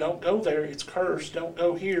people don't go there, it's cursed, don't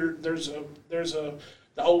go here. There's a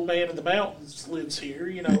the old man of the mountains lives here.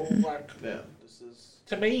 Like This is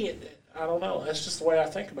to me. I don't know. That's just the way I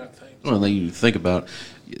think about things. Well, then you think about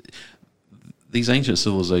these ancient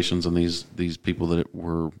civilizations and these people that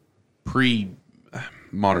were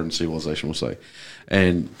pre-modern civilization, we'll say,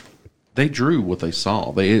 and they drew what they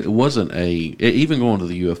saw. It wasn't even going to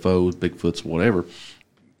the UFOs, Bigfoots, whatever.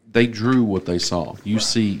 They drew what they saw. You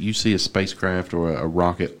see a spacecraft or a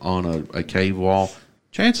rocket on a cave wall.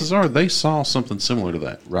 Chances are they saw something similar to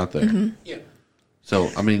that right there. Mm-hmm. Yeah. So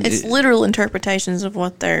I mean, it's literal interpretations of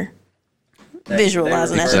what they're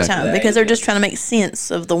visualizing at the time because they're just trying to make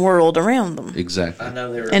sense of the world around them. Exactly. I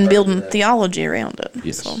know they were and building theology around it.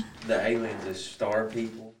 Yes. So. The aliens as star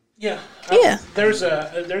people. Yeah. Yeah. There's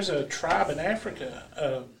a tribe in Africa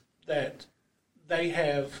that they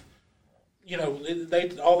have,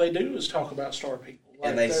 they all they do is talk about star people.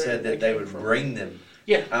 And they said that they would bring them.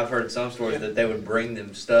 Yeah. I've heard some stories that they would bring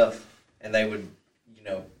them stuff and they would,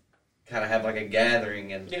 kind of have like a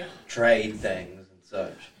gathering and trade things and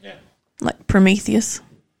such. Yeah. Like Prometheus.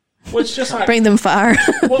 Well, it's just like bring them fire.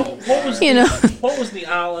 What was what was the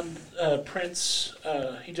island Prince?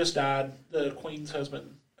 He just died. The Queen's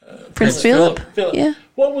husband, Prince Philip. Philip. Yeah.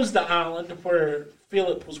 What was the island where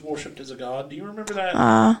Philip was worshipped as a god? Do you remember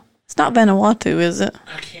that? It's not Vanuatu, is it?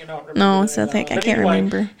 I cannot remember. No, it's I think I can't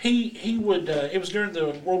remember. He would. It was during the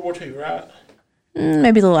World War II, right?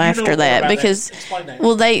 Maybe a little after that because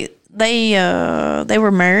they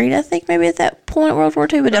were married. I think maybe at that point World War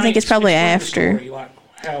II, but I think it's probably after. Story, like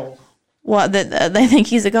how. What that they think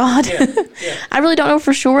he's a god? Yeah. I really don't know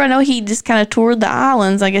for sure. I know he just kind of toured the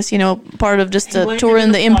islands. I guess part of just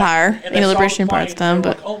touring the empire, the British Empire at the time.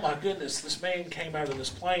 But like, oh my goodness, this man came out of this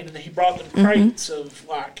plane and he brought them crates of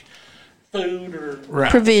like food or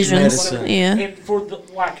provisions. Yeah, and for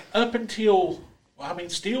up until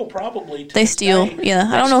still probably they still I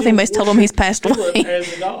don't know if anybody's told him he's passed away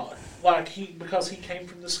as a god. Because he came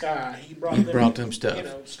from the sky, he brought them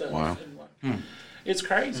stuff. Stuff. Wow. And, it's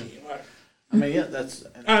crazy. That's.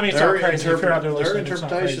 it's their, not crazy. their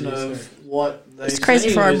interpretation of what they it's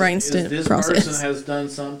crazy for our brains to process. This person has done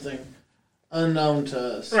something unknown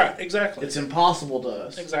to us. Right. Exactly. It's impossible to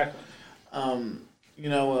us. Exactly.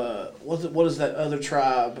 What is that other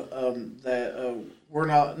tribe that we're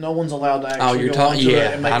not? No one's allowed to actually. Oh, you're talking.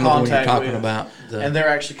 Yeah, and make I know what you're contact talking with, about. And they're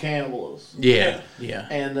actually cannibals. Yeah.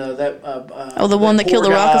 And the one that killed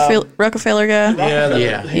the Rockefeller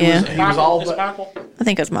guy. He was all. Michael? I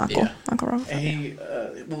think it was Michael. Yeah. Michael Rockefeller. And he,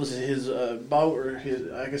 what was it, his boat or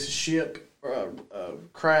his ship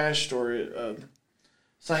crashed or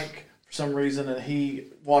sank for some reason, and he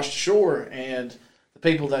washed ashore, and the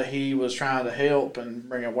people that he was trying to help and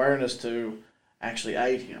bring awareness to actually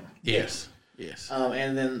ate him. Yes.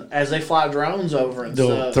 And then as they fly drones over and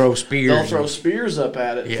they'll throw spears. They'll throw spears up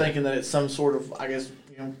at it, thinking that it's some sort of, I guess,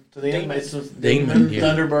 to them it's a demon,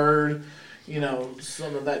 Thunderbird,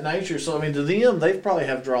 some of that nature. So I mean, to them, they probably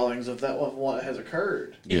have drawings of what has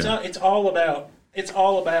occurred. It's all about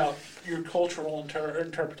your cultural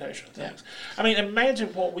interpretation of things. I mean,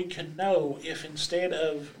 imagine what we could know if instead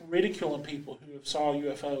of ridiculing people who have saw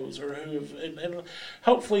UFOs or who have, and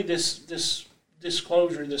hopefully this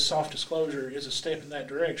disclosure, this soft disclosure, is a step in that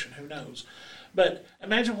direction. Who knows? But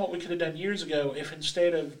imagine what we could have done years ago if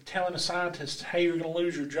instead of telling a scientist, hey, you're going to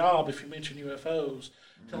lose your job if you mention UFOs,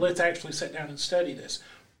 to let's actually sit down and study this.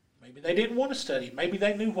 Maybe they didn't want to study. Maybe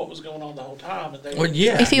they knew what was going on the whole time. And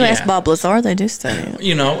if you ask Bob Lazar, they do study it.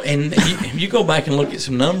 And you go back and look at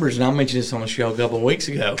some numbers, and I mentioned this on the show a couple of weeks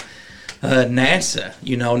ago. NASA,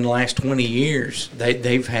 in the last 20 years,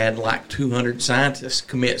 they've had like 200 scientists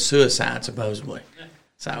commit suicide, supposedly.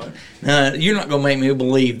 So you're not going to make me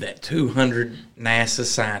believe that 200 NASA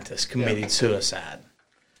scientists committed suicide.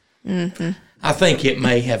 Mm-hmm. I think it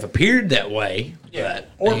may have appeared that way, but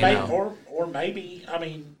or maybe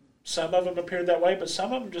some of them appeared that way, but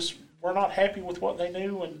some of them just were not happy with what they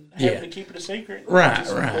knew and having to keep it a secret. Right.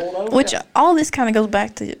 Which all this kind of goes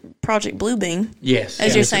back to Project Bluebeam. Yes.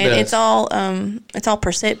 As you're saying, it's all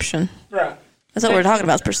perception. Right. That's what we're talking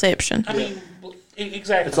about, is perception. I mean,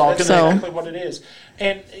 exactly. It's all That's exactly what it is.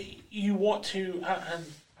 And you want to...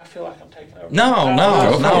 I feel like I'm taking over.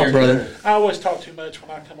 No, brother. I always talk too much when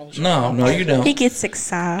I come on the show. No, you don't. He gets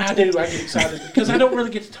excited. I do. I get excited because I don't really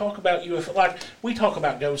get to talk about UFO. Like, we talk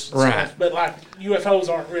about ghosts and stuff, but like UFOs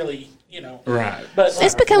aren't really, Right. But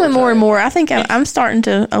It's becoming more and more. I think I'm starting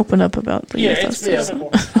to open up about the UFO it's stuff. becoming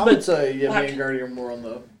more. I would say, me and Gertie are more on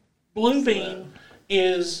the. Bluebeam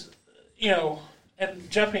is, and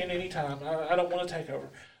jump in anytime. I don't want to take over.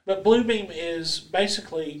 But Bluebeam is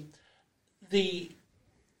basically the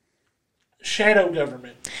shadow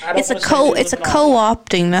government. It's a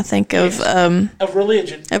co-opting, I think, of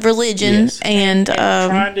religion. Of religion Yes. and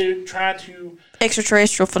Trying to.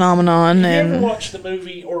 extraterrestrial phenomenon. Have you And ever watched the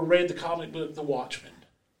movie or read the comic book The Watchmen?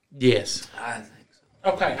 Yes. I think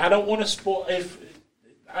so. Okay, I don't want to spoil.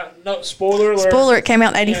 No, spoiler alert. spoiler, it came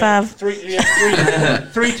out in 85. 3,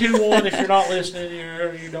 2, 1. If you're not listening,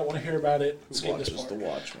 you don't want to hear about it. Skip this part. The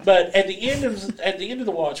Watchmen. But at the end of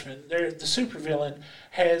the Watchmen, the supervillain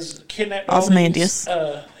has kidnapped Ozymandias.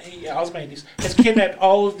 Ozymandias has kidnapped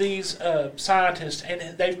all of these scientists,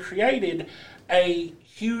 and they've created a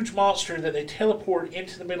huge monster that they teleport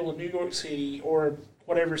into the middle of New York City or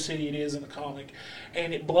whatever city it is in the comic,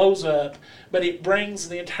 and it blows up. But it brings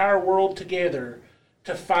the entire world together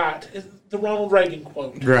to fight. The Ronald Reagan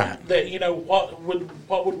quote, Right. That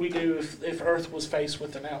what would we do if Earth was faced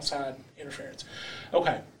with an outside interference?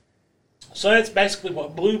 Okay, so that's basically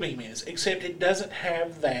what Bluebeam is, except it doesn't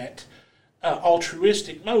have that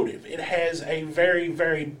altruistic motive. It has a very,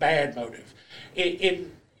 very bad motive.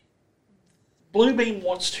 Bluebeam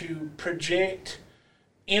wants to project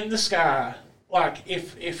in the sky, like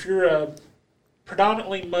if you're a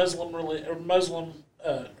predominantly Muslim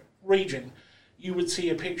region, you would see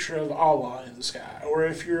a picture of Allah in the sky. Or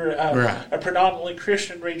if you're a predominantly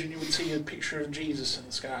Christian region, you would see a picture of Jesus in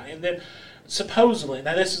the sky. And then supposedly,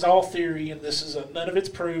 now this is all theory, and this is none of it's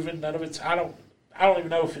proven, none of it's, I don't even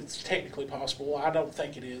know if it's technically possible. I don't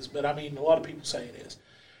think it is, but I mean, a lot of people say it is.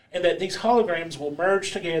 And that these holograms will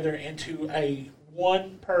merge together into a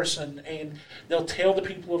one person, and they'll tell the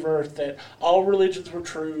people of Earth that all religions were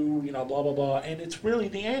true, blah, blah, blah. And it's really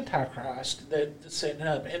the Antichrist that's setting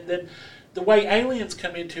up. And then the way aliens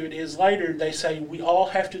come into it is later they say we all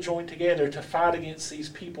have to join together to fight against these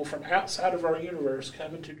people from outside of our universe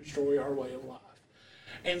coming to destroy our way of life.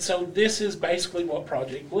 And so this is basically what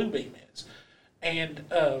Project Bluebeam is. And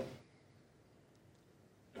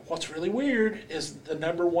what's really weird is the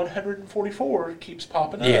number 144 keeps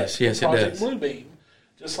popping up. Yes, it Project does. Bluebeam,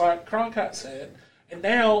 just like Cronkite said. And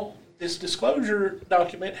now this disclosure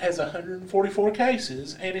document has 144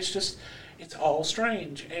 cases, and it's all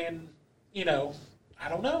strange. And, I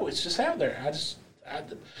don't know. It's just out there.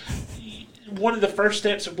 One of the first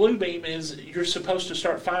steps of Bluebeam is you're supposed to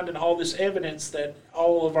start finding all this evidence that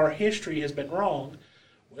all of our history has been wrong.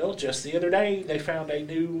 Well, just the other day, they found a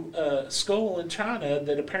new skull in China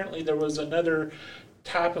that apparently there was another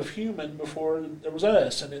type of human before there was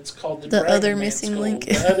us, and it's called the Dragon other Man missing skull. link.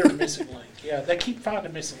 The other missing link. Yeah, they keep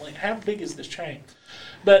finding missing link. How big is this chain?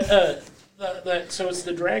 But so it's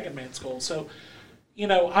the Dragon Man skull. So, I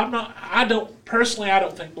don't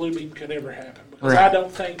think Bluebeam could ever happen because Right. I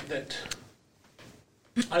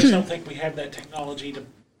just don't think we have that technology to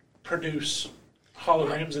produce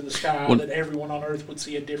holograms in the sky that everyone on Earth would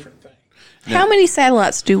see a different thing. how many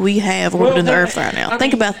satellites do we have orbiting the Well, Earth right now? I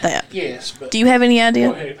Think mean, about that. Yes, but Do you have any go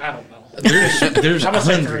idea? ahead. I don't know. There's I'm gonna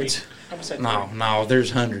say 3. hundreds. I'm gonna say 3. No,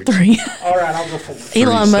 there's hundreds. 3. All right, I'll go 4.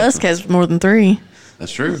 Elon Musk has more than 3.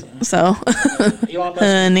 That's true. So, Elon Musk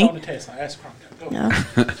Honey. is on a Tesla. Ask Cronkite. Go ahead.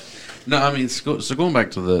 yeah. No, I mean, so going back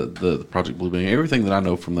to the Project Bluebeam, everything that I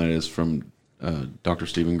know from that is from Dr.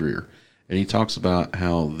 Stephen Greer. And he talks about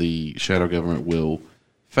how the shadow government will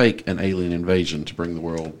fake an alien invasion to bring the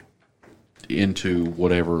world into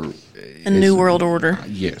whatever. A new world order.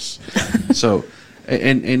 Yes. So,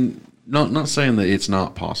 and not saying that it's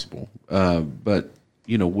not possible, but,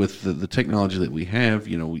 with the technology that we have,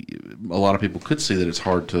 a lot of people could see that it's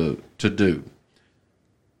hard to do.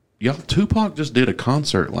 Y'all, Tupac just did a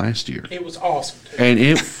concert last year, It was awesome. Too. and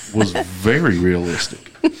it was very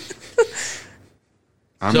realistic.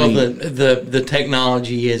 The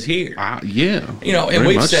technology is here. Yeah. And very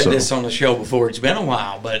we've much said so. this on the show before. It's been a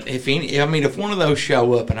while, but if one of those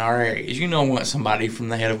show up in our areas, you know what somebody from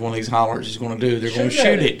the head of one of these hollers is going to do. They're going to Shoot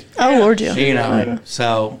shoot at it. Oh, Lord, yeah.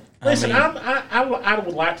 So Listen, I mean, I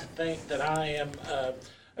would like to think that I am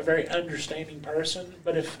a very understanding person,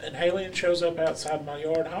 but if an alien shows up outside my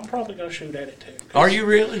yard, I'm probably going to shoot at it too. are you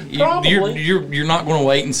really? Probably. You're not going to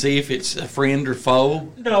wait and see if it's a friend or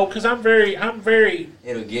foe. No, because I'm very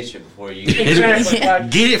It'll get you before you. exactly like,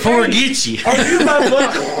 Get it before it gets you. Are you my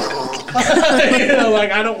butt?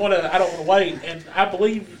 I don't want to wait, and I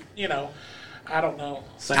believe, I don't know.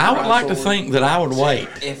 I would like to think that I would wait.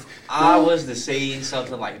 If I was to see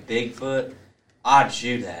something like Bigfoot, I'd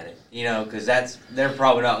shoot at it. You know, because they're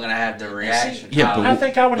probably not going to have the reaction. Yeah, time. I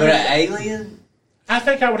think I would But have. an alien? I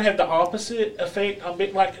think I would have the opposite effect on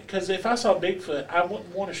big, like, because if I saw Bigfoot, I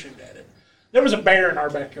wouldn't want to shoot at it. There was a bear in our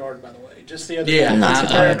backyard, by the way, just the other day. Yeah, There was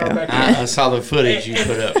a bear in our backyard. I saw the footage you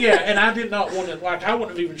put up. Yeah, and I did not want to, like, I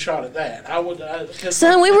wouldn't have even shot at that. I would, cause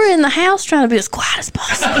Son, we were in the house trying to be as quiet as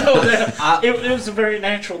possible. it was a very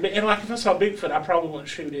natural, and like if I saw Bigfoot, I probably wouldn't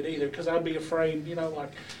shoot it either because I'd be afraid, you know,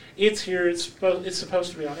 like it's here, it's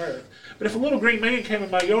supposed to be on Earth. But if a little green man came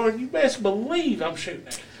in my yard, you best believe I'm shooting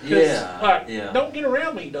at it. 'Cause, Yeah, like, yeah. don't get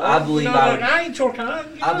around me, dog. I believe you know, I like, would- I ain't your kind.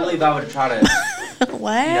 I believe I would try to.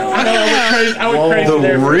 Wow. I would crazy The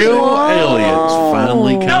there for real sure. aliens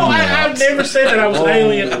finally come No, out. I've never said that I was an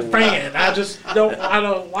alien fan. I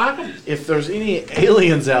don't like them. If there's any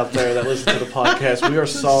aliens out there that listen to the podcast, we are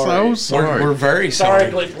sorry. So sorry. We're very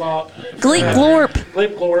Sorry, sorry. Glip Glop. Gleek Glorp.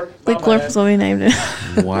 Glip Glorp. Gleek Glorp is what we named it.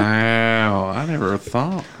 Wow, I never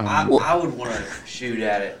thought. I would want to shoot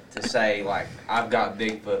at it to say, like, I've got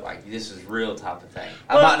Bigfoot, like, this is real type of thing.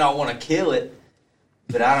 I might not want to kill it,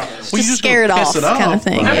 but I don't. Well, you Just just scare it gonna off piss kind of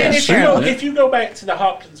thing. I mean, Yeah. if you go back to the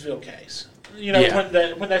Hopkinsville case, you know,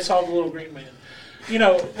 Yeah. when they saw the little green man, you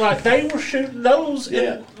know, like they were shooting those. Yeah,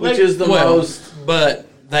 in, which like, is the Well, most. but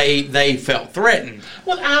they felt threatened.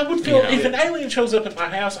 Well, I would feel You know. if an alien shows up at my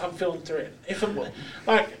house, I'm feeling threatened. If I'm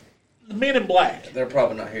like the Men in Black, They're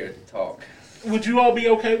probably not here to talk. would you all be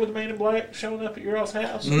okay with the Man in Black showing up at your all's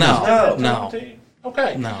house? No, no. Talking to you?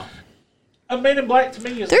 Okay. No. A Man in Black to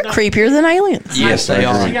me is They're not, creepier than aliens. Yes, they See,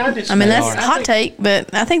 are. I mean, that's a hot take,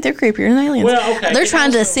 but I think they're creepier than aliens. Well, okay, They're and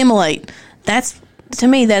trying to also- assimilate. That's, to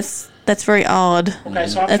me, that's very odd. Okay,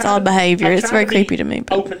 so I'm That's trying odd behavior. I'm It's trying very to be creepy to me.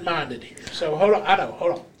 But Open-minded here. So hold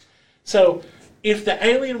on. So if the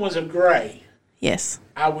alien was a gray, yes.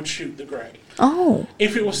 I would shoot the gray. Oh,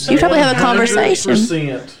 If it was you probably have a someone- conversation.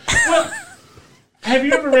 100%. Well, have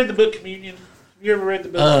you ever read the book Communion? Have you ever read the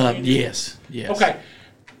book Communion? Yes. Okay.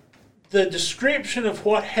 The description of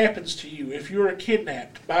what happens to you if you're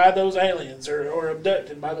kidnapped by those aliens or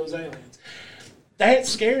abducted by those aliens, that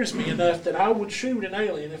scares me enough that I would shoot an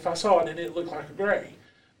alien if I saw it and it looked like a gray.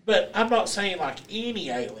 But I'm not saying like any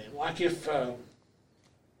alien. Like if, I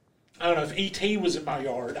don't know, if E.T. was in my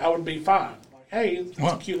yard, I would be fine. Like, hey, it's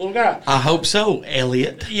a cute little guy. I hope so,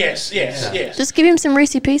 Elliot. Yes. Just give him some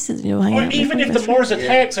Reese Pieces. You know, hang Or out even with if him. the Mars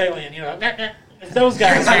Attacks alien, you know, if those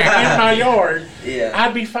guys were in my yard, Yeah.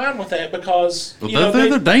 I'd be fine with that because Well, you know, they're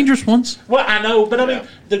the dangerous ones. well, I know, but I mean,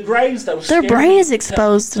 the Greys though. Their scare brain me. is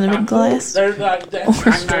exposed in a big I'm cool. glass. They're like that's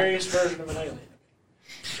the scariest version of an alien.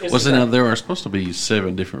 Is Was the it now? Grey. There are supposed to be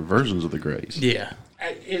 7 different versions of the Greys. Yeah.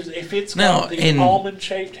 If it's Now, got the in-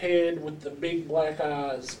 almond-shaped head with the big black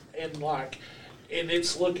eyes and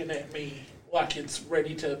it's looking at me like it's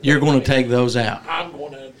ready to. You're going to take those out. I'm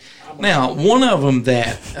going to. Now, one of them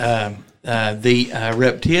that the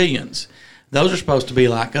reptilians, those are supposed to be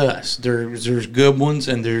like us. There's good ones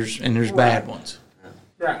and there's bad ones.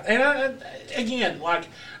 Right, and again, like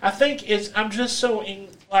I think I'm just so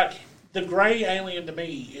like the gray alien to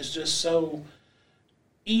me is just so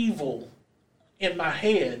evil in my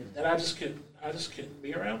head that I just couldn't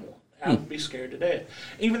be around one. I would be scared to death.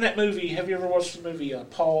 Even that movie. Have you ever watched the movie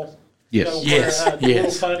Paul? Yes. You know, Yes, where, the yes.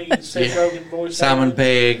 little funny Seth Yeah. Rogen voice. Simon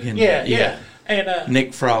Pegg and Yeah. And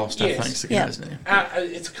Nick Frost, I yes. think's the guy's name.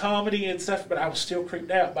 it's a comedy and stuff, but I was still creeped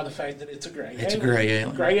out by the fact that it's a gray. It's a alien. gray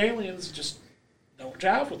alien. Gray aliens just don't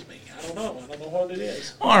jive with me. I don't know what it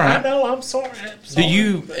is. All right. I know. I'm sorry. Do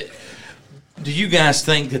you guys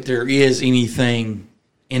think that there is anything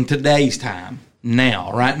in today's time,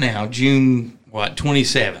 right now, June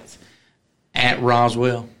 27th, at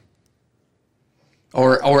Roswell?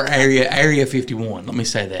 Or area 51, let me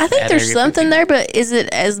say that. I think At there's Area something 51. there, but is it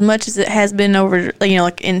as much as it has been over,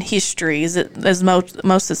 like in history? Is it as most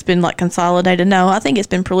it's been like consolidated? No, I think it's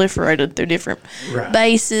been proliferated through different Right.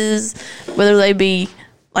 bases, whether they be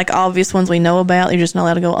like obvious ones we know about, you're just not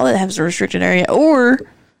allowed to go, oh, that has a restricted area, or,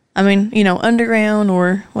 I mean, underground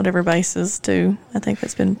or whatever bases too. I think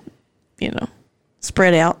that's been,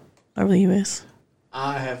 spread out over the U.S.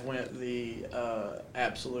 I have went the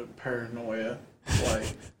absolute paranoia way,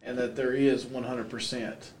 and that there is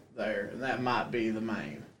 100% there, and that might be the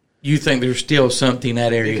main. You think there's still something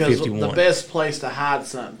at Area Because 51? the best place to hide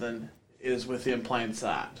something is within plain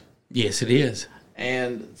sight. Yes, it is.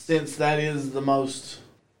 And since that is the most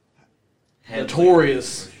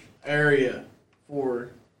notorious area for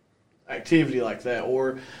activity like that,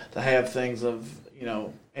 or to have things of,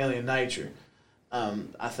 alien nature,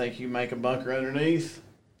 I think you make a bunker underneath,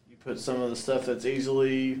 you put some of the stuff that's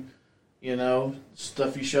easily,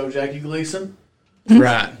 stuff you show Jackie Gleason,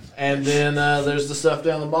 Right. and then there's the stuff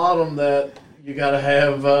down the bottom that You got to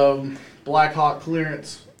have Black Hawk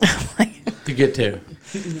clearance. To get to.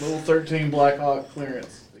 Little 13 Black Hawk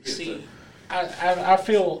clearance. To get See, to. I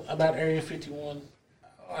feel about Area 51.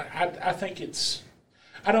 I think it's.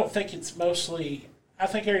 I don't think it's mostly. I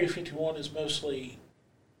think Area 51 is mostly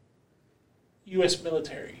U.S.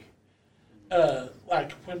 military.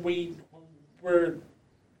 Like when we're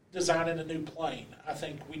designing a new plane, I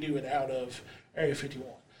think we do it out of Area 51.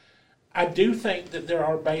 I do think that there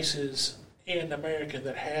are bases in America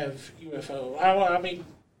that have UFO. I mean,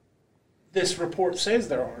 this report says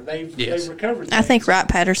there are. They've recovered. I think Wright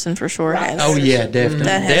Patterson for sure Wright has. Oh yeah, definitely.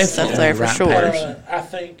 That has stuff there for Wright sure. Patterson. I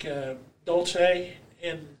think Dulce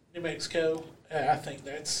in New Mexico. I think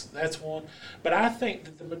that's one. But I think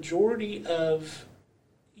that the majority of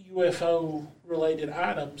UFO related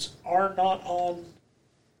items are not on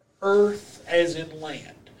Earth as in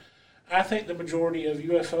land. I think the majority of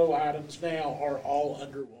UFO items now are all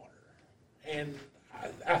underwater. And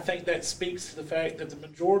I think that speaks to the fact that the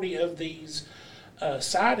majority of these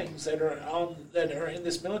sightings that are in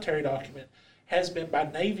this military document has been by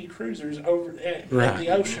Navy cruisers over at the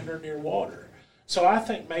ocean or near water. So I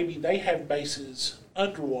think maybe they have bases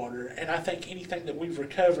underwater, and I think anything that we've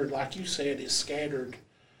recovered, like you said, is scattered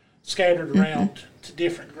around to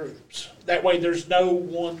different groups. That way there's no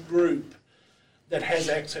one group that has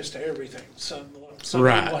access to everything. Some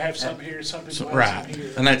people have some here, some people have some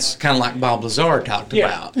here. And that's kind of like Bob Lazar talked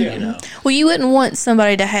about. Yeah. You know. Well, you wouldn't want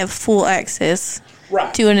somebody to have full access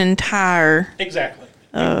to an entire exactly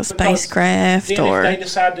spacecraft, then or if they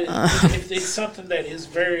decide to, if it's something that is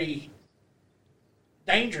very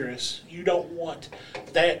dangerous, you don't want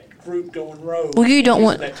that group going rogue. Well, you don't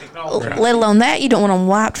want, that technology. let alone that, you don't want them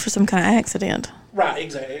wiped for some kind of accident. Right,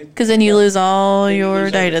 exactly. Because then you lose all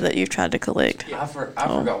your data that you've tried to collect. I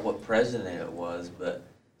forgot what president it was, but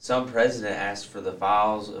some president asked for the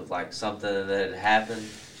files of like something that had happened,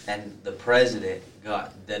 and the president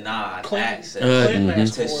got denied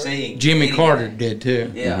access to seeing. Jimmy Carter did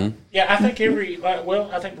too. Yeah. Yeah, I think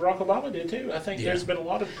I think Barack Obama did too. I think there's been a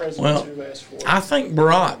lot of presidents who've asked for it. I think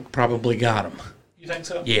Barack probably got him. You think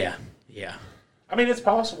so? Yeah. I mean, it's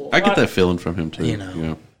possible. I get that feeling from him too. You know.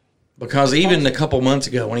 Yeah. Because even a couple months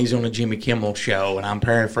ago when he's on the Jimmy Kimmel show, and I'm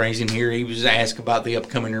paraphrasing here, he was asked about the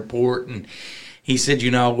upcoming report, and he said,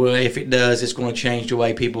 well, if it does, it's going to change the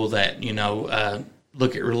way people that,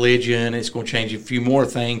 look at religion. It's going to change a few more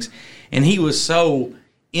things. And he was so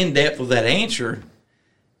in-depth with that answer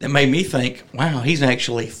that made me think, wow, he's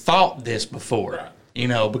actually thought this before,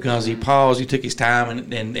 because he paused, he took his time,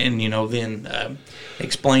 and then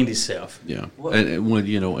explained himself. Yeah.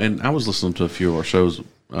 And I was listening to a few of our shows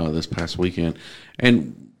this past weekend,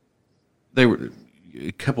 and a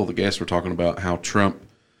couple of the guests were talking about how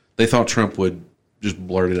they thought Trump would just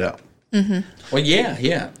blurt it out. Mm-hmm. Well,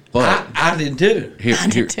 yeah. But I did too. I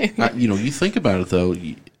did too. You think about it though.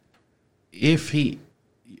 If he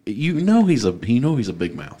he's a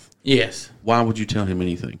big mouth. Yes. Why would you tell him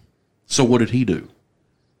anything? So what did he do?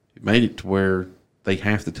 He made it to where they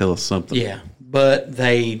have to tell us something. Yeah, but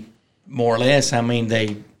they more or less.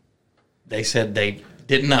 They said they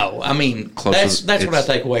didn't know. I mean, that's what I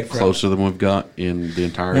take away from closer than we've got in the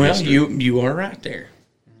entire history. You are right there.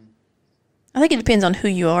 I think it depends on who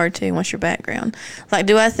you are, too, and what's your background. Like,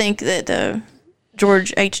 do I think that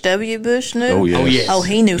George H.W. Bush knew? Oh, yes. Oh, yes. Oh,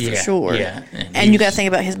 he knew for sure. Yeah. And you got to think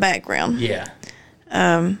about his background. Yeah.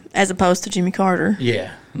 As opposed to Jimmy Carter.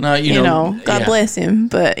 Yeah. No, God bless him,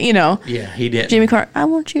 but, Yeah, he did. Jimmy Carter, I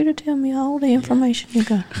want you to tell me all the information you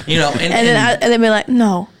got. And then be like,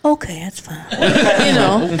 no, okay, that's fine.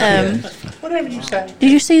 Whatever you say.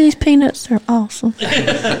 Did you see these peanuts? They're awesome.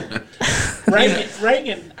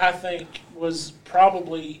 Reagan, I think, was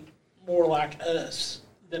probably more like us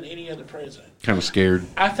than any other president. Kind of scared.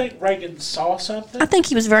 I think Reagan saw something. I think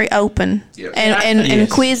he was very open Yep. and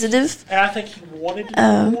inquisitive. And I think he wanted to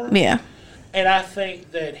know more. Yeah. And I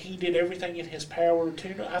think that he did everything in his power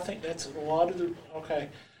to know. I think that's a lot of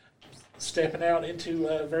stepping out into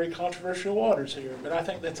very controversial waters here. But I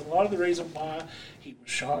think that's a lot of the reason why he was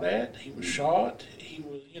shot at. He was shot. He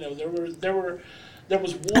was, there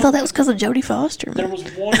was one. I thought that was because of Jodie Foster. There was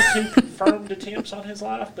one or two confirmed attempts on his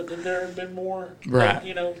life, but then there have been more that,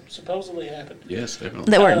 supposedly happened. Yes,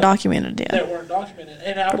 definitely. That weren't documented yet. That weren't documented.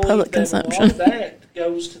 And I believe public that consumption. a lot of that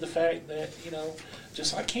goes to the fact that,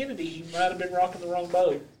 just like Kennedy, he might have been rocking the wrong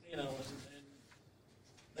boat, and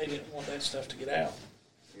they didn't want that stuff to get out.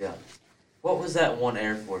 Yeah. What was that one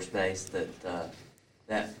Air Force base that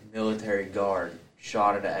that military guard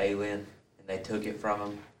shot at an alien and they took it from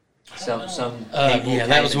him? Some people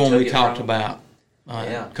that was the one we talked him. about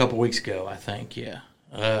a couple weeks ago, I think. Yeah.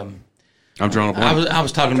 I'm drawing a blank. I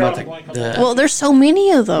was talking about the Well, there's so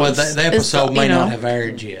many of those. well, the It's, episode may you know, not have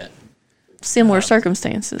aired yet. similar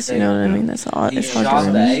circumstances. You know what I mean? That's all. He It's hard shot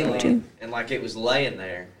to the remember too. alien, and like it was laying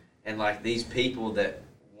there, and like these people that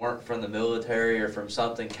weren't from the military or from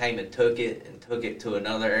something came and took it to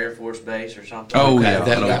another Air Force base or something. Oh, like yeah, that.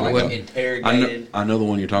 that- Like, that wasn't- interrogated. I know the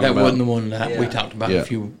one you're talking That about. wasn't the one that we Yeah. talked about Yeah. a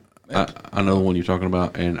few. I know the one you're talking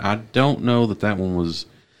about, and I don't know that one was.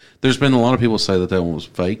 There's been a lot of people say that one was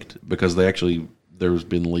faked because there's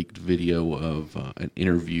been leaked video of an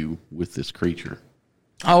interview with this creature.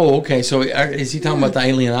 Oh, okay. So is he talking about the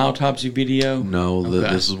alien autopsy video? No,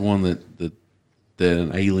 Okay. this is one that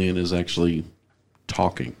an alien is actually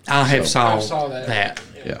talking. I have So, saw that.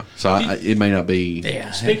 Yeah, so it may not be.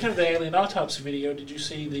 Yeah. Speaking of the alien autopsy video, did you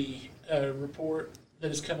see the report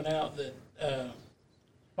that is coming out that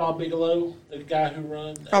Bob Bigelow, the guy who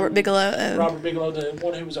runs Robert Bigelow. Robert Bigelow, the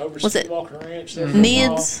one who was over Was it Skinwalker Ranch, there for a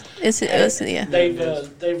Nids? while, Yeah.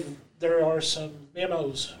 there are some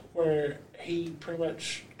memos where he pretty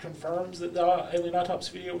much confirms that the alien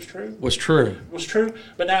autopsy video was true. Was true.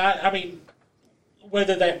 But now, I mean,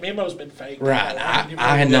 whether that memo's been faked, Right. you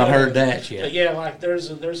I had really not don't. heard that yet. But yeah, like there's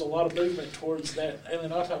a lot of movement towards that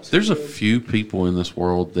alien autopsy. There's a video. few people in this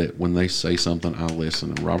world that when they say something, I listen,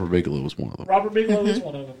 and Robert Bigelow was one of them. Robert Bigelow is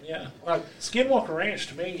one of them. Yeah, like Skinwalker Ranch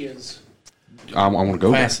to me is I want to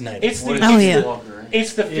go there. Fascinating. it's the Oh, yeah.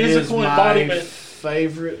 it's the It is physical my embodiment.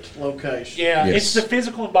 favorite location. Yeah, Yes. it's the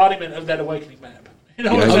physical embodiment of that awakening map. You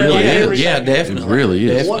know Yeah, what it I'm really saying? is. Yeah, It definitely. really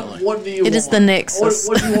is. Definitely. What do you It want? is the nexus.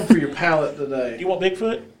 What do you want for your palate today? Do you want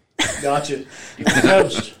Bigfoot? Gotcha. Do you want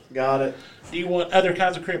Ghost? Got it. Do you want other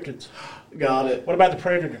kinds of cryptids? Got it. What about the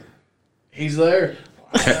Predator? He's there.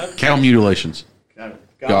 Cow mutilations.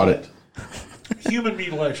 Got it. Human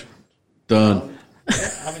mutilation. Done.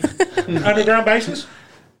 I mean, underground bases?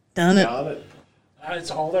 Done it. Got it. It's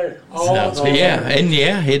all there. All So, yeah, and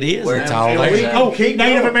yeah, it is. Where- It's all and there. we- Oh, Keep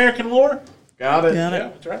Native going. American lore? Got it. Got Yeah,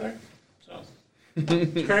 it. it's right there. So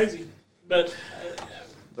it's crazy. But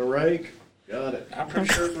The rake. Got it. I'm pretty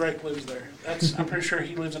sure Drake lives there. I'm pretty sure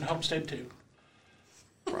he lives in Homestead too.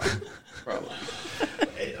 Probably.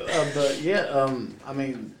 But yeah, I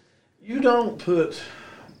mean, you don't put.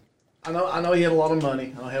 I know he had a lot of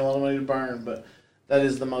money. I know he had a lot of money to burn, but that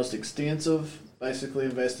is the most extensive, basically,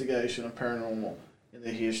 investigation of paranormal in the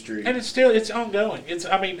history. And it's ongoing.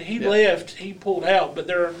 He left, he pulled out, but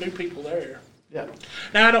there are new people there. Yeah.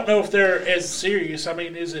 Now I don't know if they're as serious. I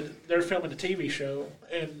mean, they're filming a TV show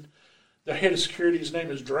and the head of security's name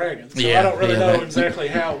is Dragon. So I don't really know exactly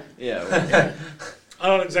how. Yeah. I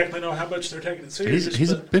don't exactly know how much they're taking it serious.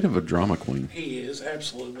 He's a but bit of a drama queen. he is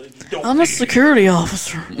absolutely. Don't I'm a dig. security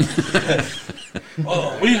officer.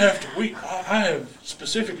 I have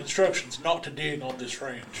specific instructions not to dig on this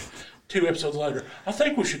ranch. 2 episodes later, I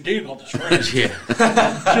think we should dig on this ranch. Yeah.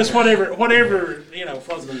 Just whatever,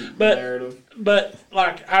 floats. But Narrative. But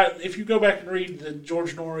if you go back and read the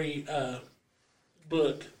George Norrie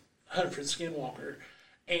book, Hunt for the Skinwalker,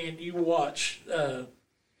 and you watch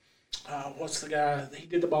what's the guy? He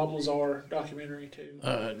did the Bob Lazar documentary too.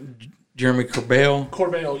 Jeremy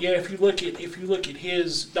Corbell. Yeah, if you look at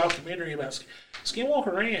his documentary about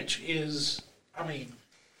Skinwalker Ranch is, I mean,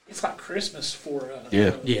 it's like Christmas for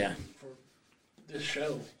Yeah. for this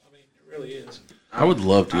show. I mean, it really is. I would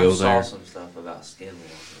love to I go saw there. some stuff about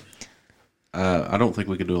skinwalkers. I don't think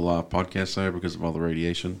we could do a live podcast there because of all the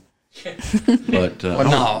radiation. Yeah. But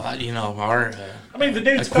No, our I mean, the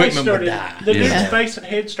dude's face Equipment would started. die. The Yeah. dude's face and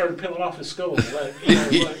head started peeling off his skull.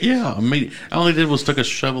 yeah, I mean, all he did was took a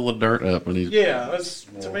shovel of dirt up and his Yeah,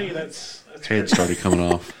 to me that's head crazy. started coming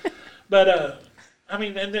off. But I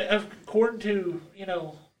mean, and according to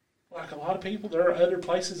like a lot of people, there are other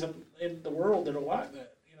places in the world that are like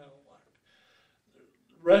that. Like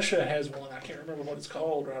Russia has one. I can't remember what it's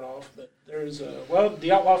called right off, but there's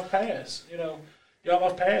Dyatlov Pass.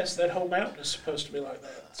 Dyatlov Pass. That whole mountain is supposed to be like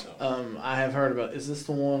that. So I have heard about. Is this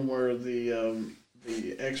the one where the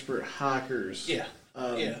expert hikers? yeah,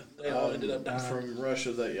 they all ended up dying. From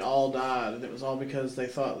Russia. They all died, and it was all because they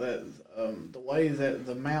thought that the way that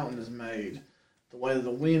the mountain is made, the way that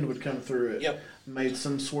the wind would come through it, made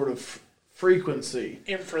some sort of frequency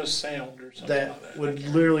Infrasound or something that like that. would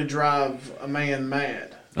literally drive a man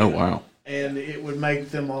mad, Oh wow! and it would make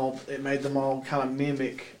them all. It made them all kind of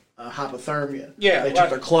mimic hypothermia. Yeah, they like, took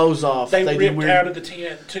their clothes off. They did ripped weird- out of the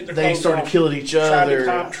tent, took their They clothes started off, killing each tried to other.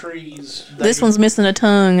 climb trees. This one's missing a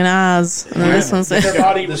tongue and eyes. And then this one's Their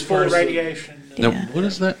body was This full of person- radiation. Now, what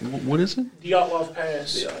is that? What is it? Dyatlov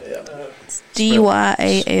Pass.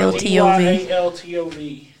 DYALTOV.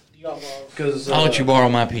 DYALTOV. Dyatlov. Because I'll let you borrow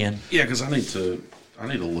my pen. Yeah, because I need to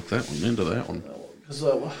look into that one. Because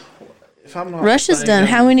if I'm not Russia's mistaken- done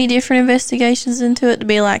how many different investigations into it to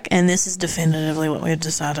be like, and this is definitively what we've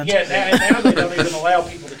decided. Yeah, now they don't even allow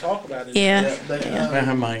people to talk about it. Yeah. I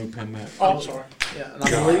have my ink pen back. Oh, I'm sorry. Yeah, and I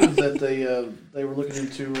believe that they were looking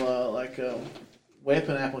into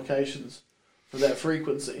weapon applications for that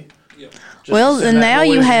frequency. Yeah. Just Well, to send and that now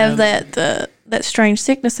you noise have in. that strange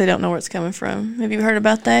sickness. They don't know where it's coming from. Have you heard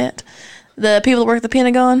about that? The people that work at the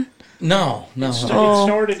Pentagon. No. It Oh,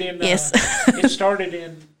 started in yes. it started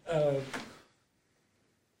in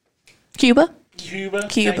Cuba. Cuba.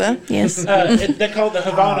 Cuba. thank you. Yes. They call it the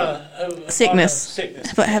Havana Sickness.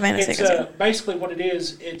 Sickness. But Havana It's sickness. Yeah. basically what it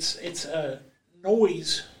is. It's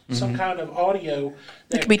noise, some kind of audio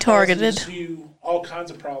that can be targeted. causes you all kinds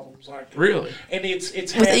of problems like Really? and it's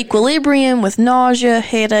With happening- equilibrium, with nausea,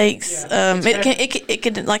 headaches. Yeah, it's It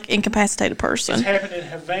could like incapacitate a It's person. happened in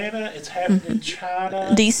Havana. It's happened in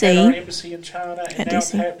China. DC. At our embassy in China, and At now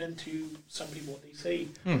it's DC. happening to some people in DC.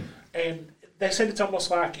 And they said it's almost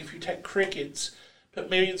like if you take crickets, put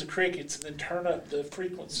millions of crickets, and then turn up the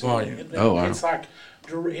frequency. Volume. And then Oh, wow. It's like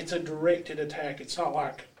it's a directed attack. It's not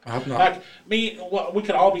like I've not. like me. Well, we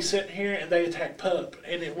could all be sitting here and they attack Pup,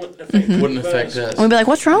 and it wouldn't affect. Wouldn't affect us. And we'd be like,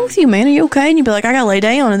 "What's wrong with you, man? Are you okay?" And you'd be like, "I gotta lay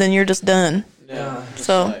down," and then you're just done. Yeah,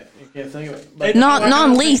 So like, you can't think of it. It- But Not I don't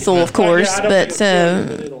non-lethal, think- of course, I don't but, think it'll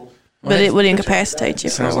kill you, it'll- but it would incapacitate you.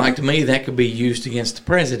 For a Sounds while. like to me that could be used against the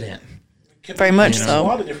president. can Very be much used so. A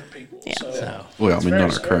lot of different people. Yeah. So, Well, I mean, very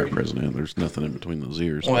not our current scary. president. There's nothing in between those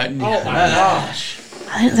ears. well, Oh my gosh!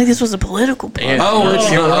 I didn't think this was a political podcast. yeah. Oh,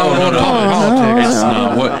 it's You're not. wrong on no. politics. It's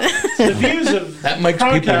not. What? The views of That makes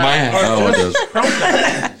people Cronkite mad. are Oh, it just does.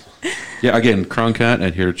 Cronkite. Yeah, again, Cronkite,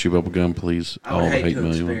 adhere to chew bubble gum, please. I would All hate hate to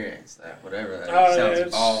million. experience that. Whatever that Oh, is. Sounds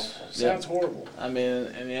it's- awful. Sounds horrible. I mean,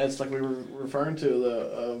 and yeah, it's like we were referring to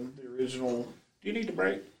the original. Do you need to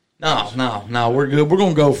break? No, we're good. We're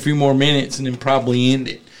gonna go a few more minutes and then probably end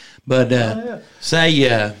it. But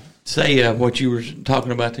say what you were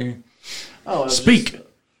talking about there. Oh, it was Speak.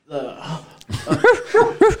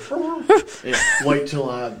 Yeah, wait till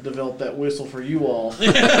I develop that whistle for you all. When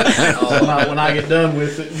I get done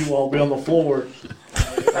with it, you all be on the floor.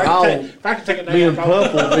 If I could take a Me and nap,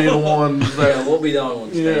 Pup will be the ones Yeah, that. we'll be the only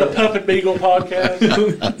ones. Yeah. the Pup and Beagle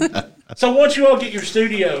podcast. So once you all get your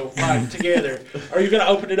studio like together, are you going to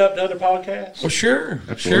open it up to other podcasts? Well, sure,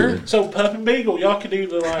 Absolutely. sure. So Pup and Beagle, y'all could do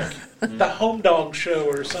the Home Dog Show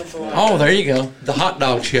or something like Oh, that. there you go. The hot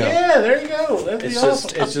dog show. Yeah, there you go. That'd be It's awesome.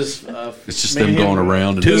 just It's just me them and going him-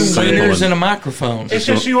 around and Two sampling. winners and a microphone. It's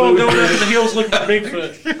just you all going into the hills looking for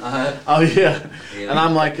Bigfoot. Oh yeah, and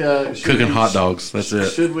I'm like should cooking we- hot dogs. That's it.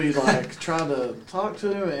 Should we like try to talk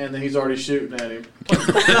to him? And then he's already shooting at him.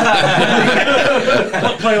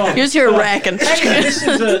 Play along. Here's your racking. Hey,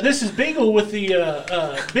 this is Beagle with the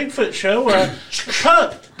Bigfoot show.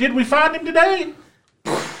 Pup, did we find him today?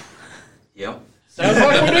 Yep. Sounds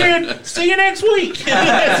like we did. See you next week.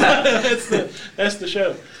 that's the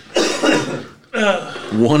show.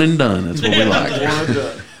 One and done. That's what we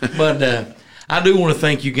like. But I do want to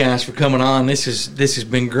thank you guys for coming on. This has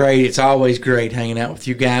been great. It's always great hanging out with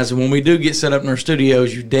you guys. And when we do get set up in our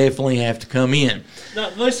studios, you definitely have to come in. Now,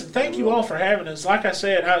 listen, thank you all for having us. Like I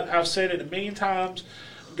said, I've said it a million times.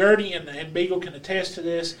 Gertie and Beagle can attest to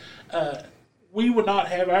this. We would not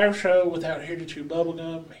have our show without Here to Chew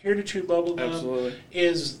Bubblegum. Here to Chew Bubblegum Absolutely.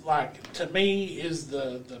 is like, to me, is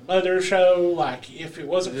the mother show. Like, if it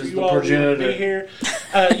wasn't It for is you the all, we wouldn't be progenitor.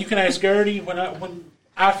 here. You can ask Gertie. When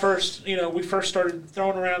I first, we first started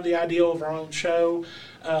throwing around the idea of our own show,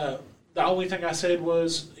 the only thing I said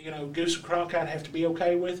was, Goose and Cronkite have to be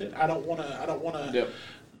okay with it. I don't want to, Yep.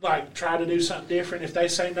 like, try to do something different. If they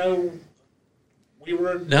say no, we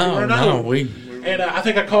were a No, no. And I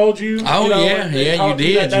think I called you. Oh, yeah, and yeah, talked you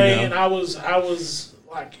to that did, day, you And I was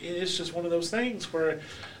like, it's just one of those things where,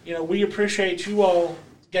 we appreciate you all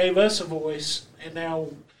gave us a voice, and now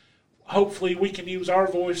hopefully we can use our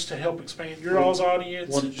voice to help expand your all's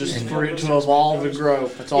audience. Want just and for help it us to evolve expand and those. grow.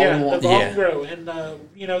 That's all Yeah, we want. evolve Yeah. and grow.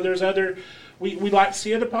 And, there's other, we like to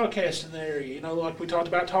see other podcasts in the area. Like we talked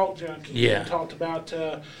about Talk Junkie. Yeah. We talked about,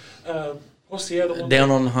 what's the other one?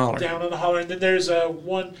 Down on the Holler. Down on the Holler. And then there's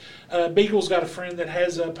one, Beagle's got a friend that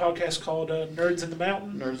has a podcast called Nerds in the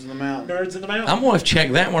Mountain. Nerds in the mountain. Nerds in the Mountain. I'm going to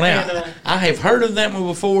check that one out. And, I have heard of that one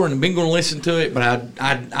before and been going to listen to it, but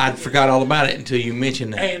I forgot all about it until you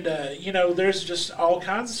mentioned that. And, there's just all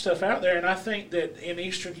kinds of stuff out there. And I think that in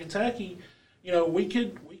Eastern Kentucky, we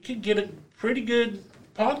could get a pretty good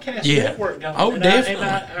podcast Yeah. network going. Oh, And definitely.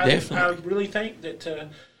 I Definitely. really think that,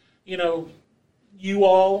 you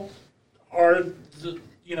all are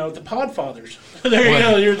the Podfathers. There you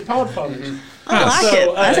go. You're the Podfathers. I like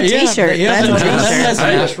So, it. That's a Yeah, T-shirt. yeah, That's a that's T-shirt.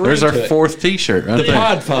 a nice There's ring our to it. fourth T-shirt right The there.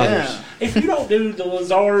 Podfathers. Yeah. if you don't do the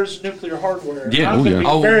Lazar's nuclear hardware, Yeah, I'm oh, going to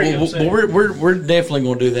yeah. be very upset. we're definitely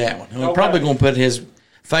going to do that one. We're Okay. probably going to put his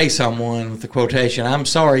face on one with the quotation, "I'm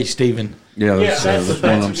sorry, Stephen." Yeah, that's that's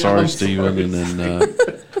one. I'm good. sorry, I'm Steven, and then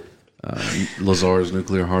Lazar's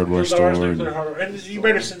Nuclear Hardware Lazar's Store, nuclear and hardware. And you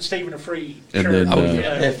better send Stephen a free And shirt. then, Oh Uh,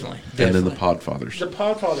 yeah, definitely. and then the Podfathers. The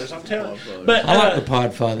Podfathers, I'm telling you. But I like the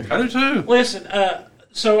Podfather. I do too. listen,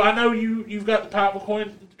 so I know you've got the Pipe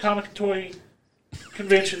McCoy comic and toy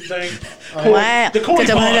convention thing. Wow. The koi pond.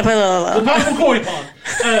 The Pipe McCoy pond.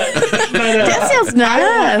 That sounds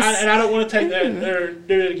nice. I don't want to take that or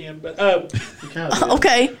do it again. But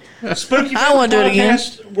Okay. Spooky I wanna do it again.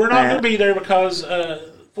 Podcast, we're not going to be there because,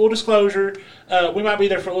 full disclosure, we might be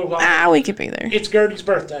there for a little while. We could be there. It's Gertie's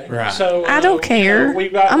birthday. Right. So I don't care.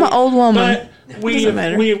 we've got, I'm an old woman. But we Doesn't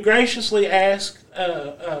matter. have graciously asked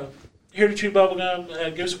Here to Chew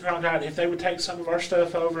Bubblegum, Goose and Cronkite, if they would take some of our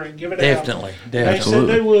stuff over and give it out. Definitely. They said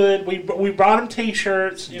they would. We brought them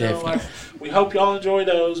T-shirts. You know, Definitely. like, we hope y'all enjoy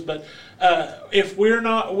those. But if we're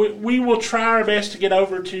not, we will try our best to get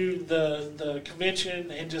over to the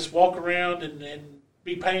convention and just walk around and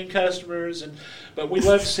be paying customers. But we'd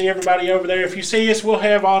love to see everybody over there. If you see us, we'll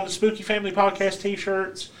have on the Spooky Family Podcast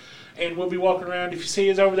T-shirts. And we'll be walking around. If you see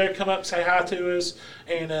us over there, come up, say hi to us,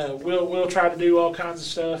 and we'll try to do all kinds of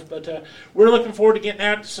stuff. But we're looking forward to getting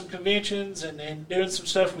out to some conventions and doing some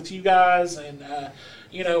stuff with you guys. And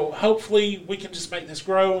hopefully we can just make this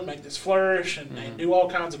grow and make this flourish and do all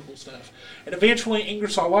kinds of cool stuff. And eventually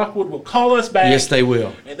Ingersoll Lockwood will call us back. Yes, they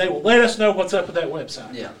will. And they will let us know what's up with that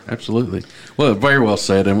website. Yeah. Absolutely. Well, very well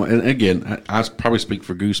said. And again, I probably speak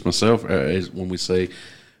for Goose myself is when we say,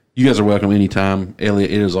 you guys are welcome anytime.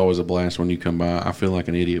 Elliot, it is always a blast when you come by. I feel like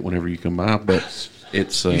an idiot whenever you come by, but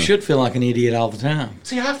it's... You should feel like an idiot all the time.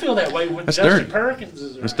 See, I feel that way when That's Justin dirty. Perkins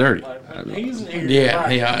is around. That's dirty. Like, he's in here. Yeah,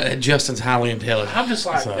 like, yeah. Justin's highly intelligent. I'm just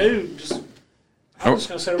like, So- dude, I'm just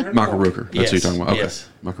going to sit over here. and Michael talk. Rooker. That's who you're talking about. Okay. Yes.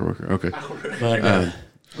 Michael Rooker. Okay. But,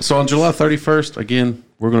 So on July 31st, again,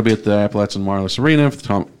 we're going to be at the Appalachian Wireless Arena for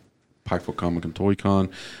the Pikeville Comic and Toy Con.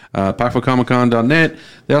 PikevilleComicCon.net.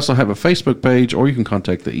 They also have a Facebook page, or you can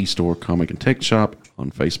contact the eStore Comic and Tech Shop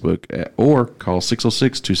on Facebook or call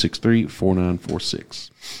 606-263-4946.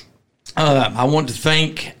 I want to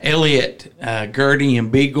thank Elliot, Gertie,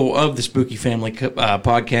 and Beagle of the Spooky Family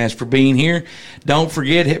podcast for being here. Don't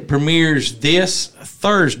forget, it premieres this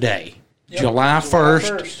Thursday, July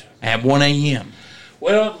 1st at 1 a.m.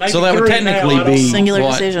 Well, maybe So that would 3 technically now, I don't- be Singular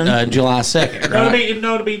what, decision. July 2nd, No, right?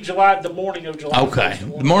 it'll be July, the morning of July. Okay.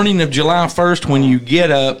 1st. The morning of July 1st, when you get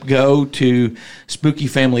up, go to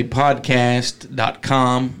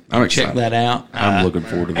spookyfamilypodcast.com. I'm Check excited. that out. I'm looking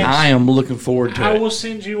forward to this. I am looking forward to I it. will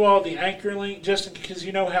send you all the anchor link just because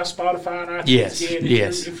you know how Spotify and iTunes Yes, get.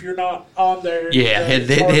 yes. If you're not on there, Yeah, it's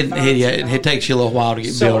hard to find somehow. it takes you a little while to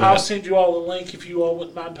get So built I'll up. send you all the link if you all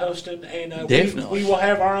wouldn't mind posting. And Definitely. we will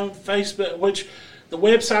have our own Facebook, which the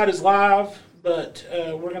website is live, but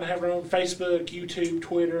we're going to have our own Facebook, YouTube,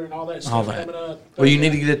 Twitter, and all that stuff All that. coming up. Well, you But,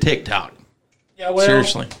 need to get a TikTok. yeah, well,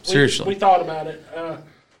 Seriously. We thought about it.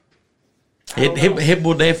 It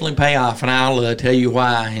will definitely pay off, and I'll tell you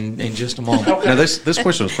why in just a moment. Okay. Now, this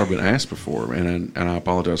question has probably been asked before, and I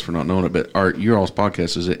apologize for not knowing it, but your all's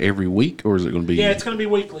podcast, is it every week, or is it going to be Yeah, it's going to be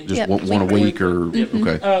weekly. just Yep. one a week? Or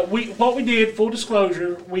okay. What we did, full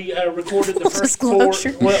disclosure, we recorded the first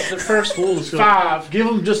disclosure. the first five. Give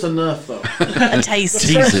them just enough, though. A taste.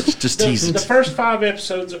 Tease it. Just tease The it. first 5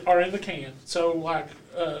 episodes are in the can. So, like,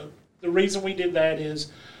 the reason we did that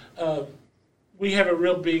is we have a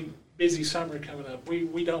real busy summer coming up.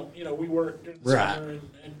 We don't, we work during the Right. summer,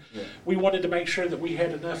 and we wanted to make sure that we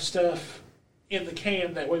had enough stuff in the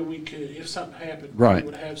can. That way we could, if something happened, Right. we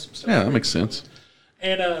would have some stuff. Yeah, that ready makes to go. sense.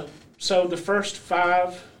 And so the first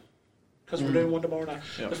 5, because we're doing one tomorrow night,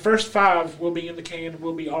 the first 5 will be in the can,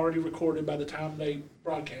 will be already recorded by the time they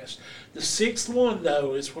broadcast. The 6th one,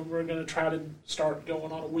 though, is when we're going to try to start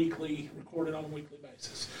going on recorded on a weekly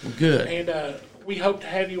basis. Good. And we hope to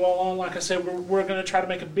have you all on. Like I said, we're going to try to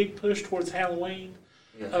make a big push towards Halloween.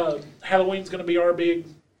 Yeah. Halloween's going to be our big,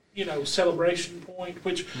 celebration point,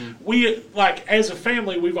 which we, like, as a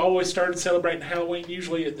family, we've always started celebrating Halloween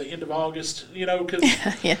usually at the end of August, because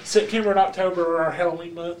Yeah. September and October are our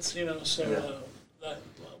Halloween months, so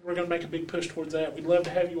we're going to make a big push towards that. We'd love to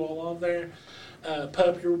have you all on there.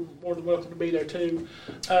 Pup, you're more than welcome to be there too.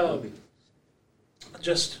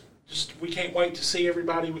 Just we can't wait to see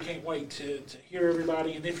everybody. We can't wait to hear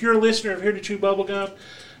everybody. And if you're a listener of Here to Chew Bubblegum,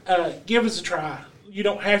 give us a try. You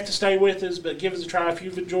don't have to stay with us, but give us a try. If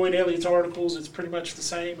you've enjoyed Elliot's articles, it's pretty much the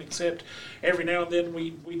same, except every now and then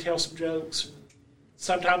we tell some jokes.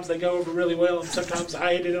 sometimes they go over really well, and sometimes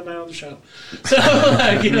I edit them out of the show.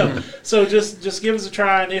 So, so just give us a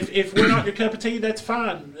try. And if we're not your cup of tea, that's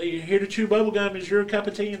fine. Here to Chew Bubblegum is your cup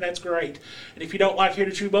of tea, and that's great. And if you don't like Here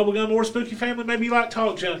to Chew Bubblegum or Spooky Family, maybe you like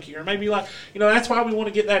Talk Junkie, or maybe you like, that's why we want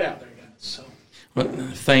to get that out there, guys. So. Well,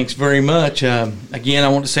 thanks very much. Again, I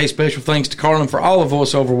want to say special thanks to Carlin for all the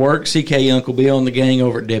voiceover work, CK Uncle Bill and the gang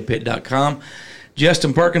over at deadpit.com.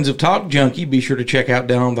 Justin Perkins of Talk Junkie. Be sure to check out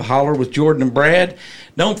Down on the Holler with Jordan and Brad.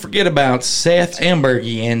 Don't forget about Seth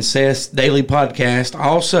Ambergy and Seth's daily podcast.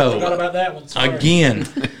 Also, forgot about that one. Sorry. Again,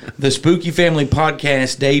 the Spooky Family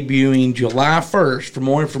Podcast debuting July 1st. For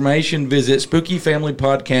more information, visit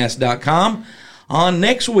spookyfamilypodcast.com. On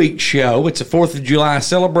next week's show, it's a 4th of July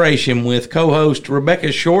celebration with co-host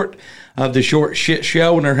Rebecca Short of The Short Shit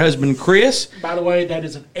Show and her husband Chris. By the way, that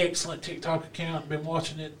is an excellent TikTok account. Been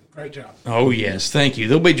watching it. Great job. Oh, yes. Thank you.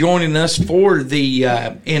 They'll be joining us for the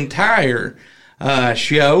entire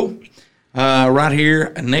show right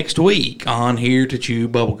here next week on Here to Chew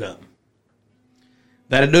Bubblegum.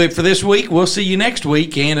 That'll do it for this week. We'll see you next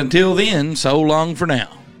week. And until then, so long for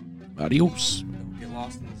now. Adios. Get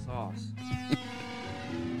lost in the sauce.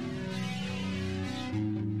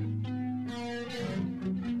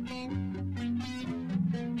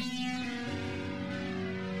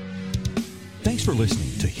 Thanks for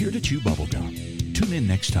listening to Here to Chew Bubblegum. Tune in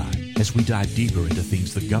next time as we dive deeper into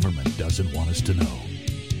things the government doesn't want us to know.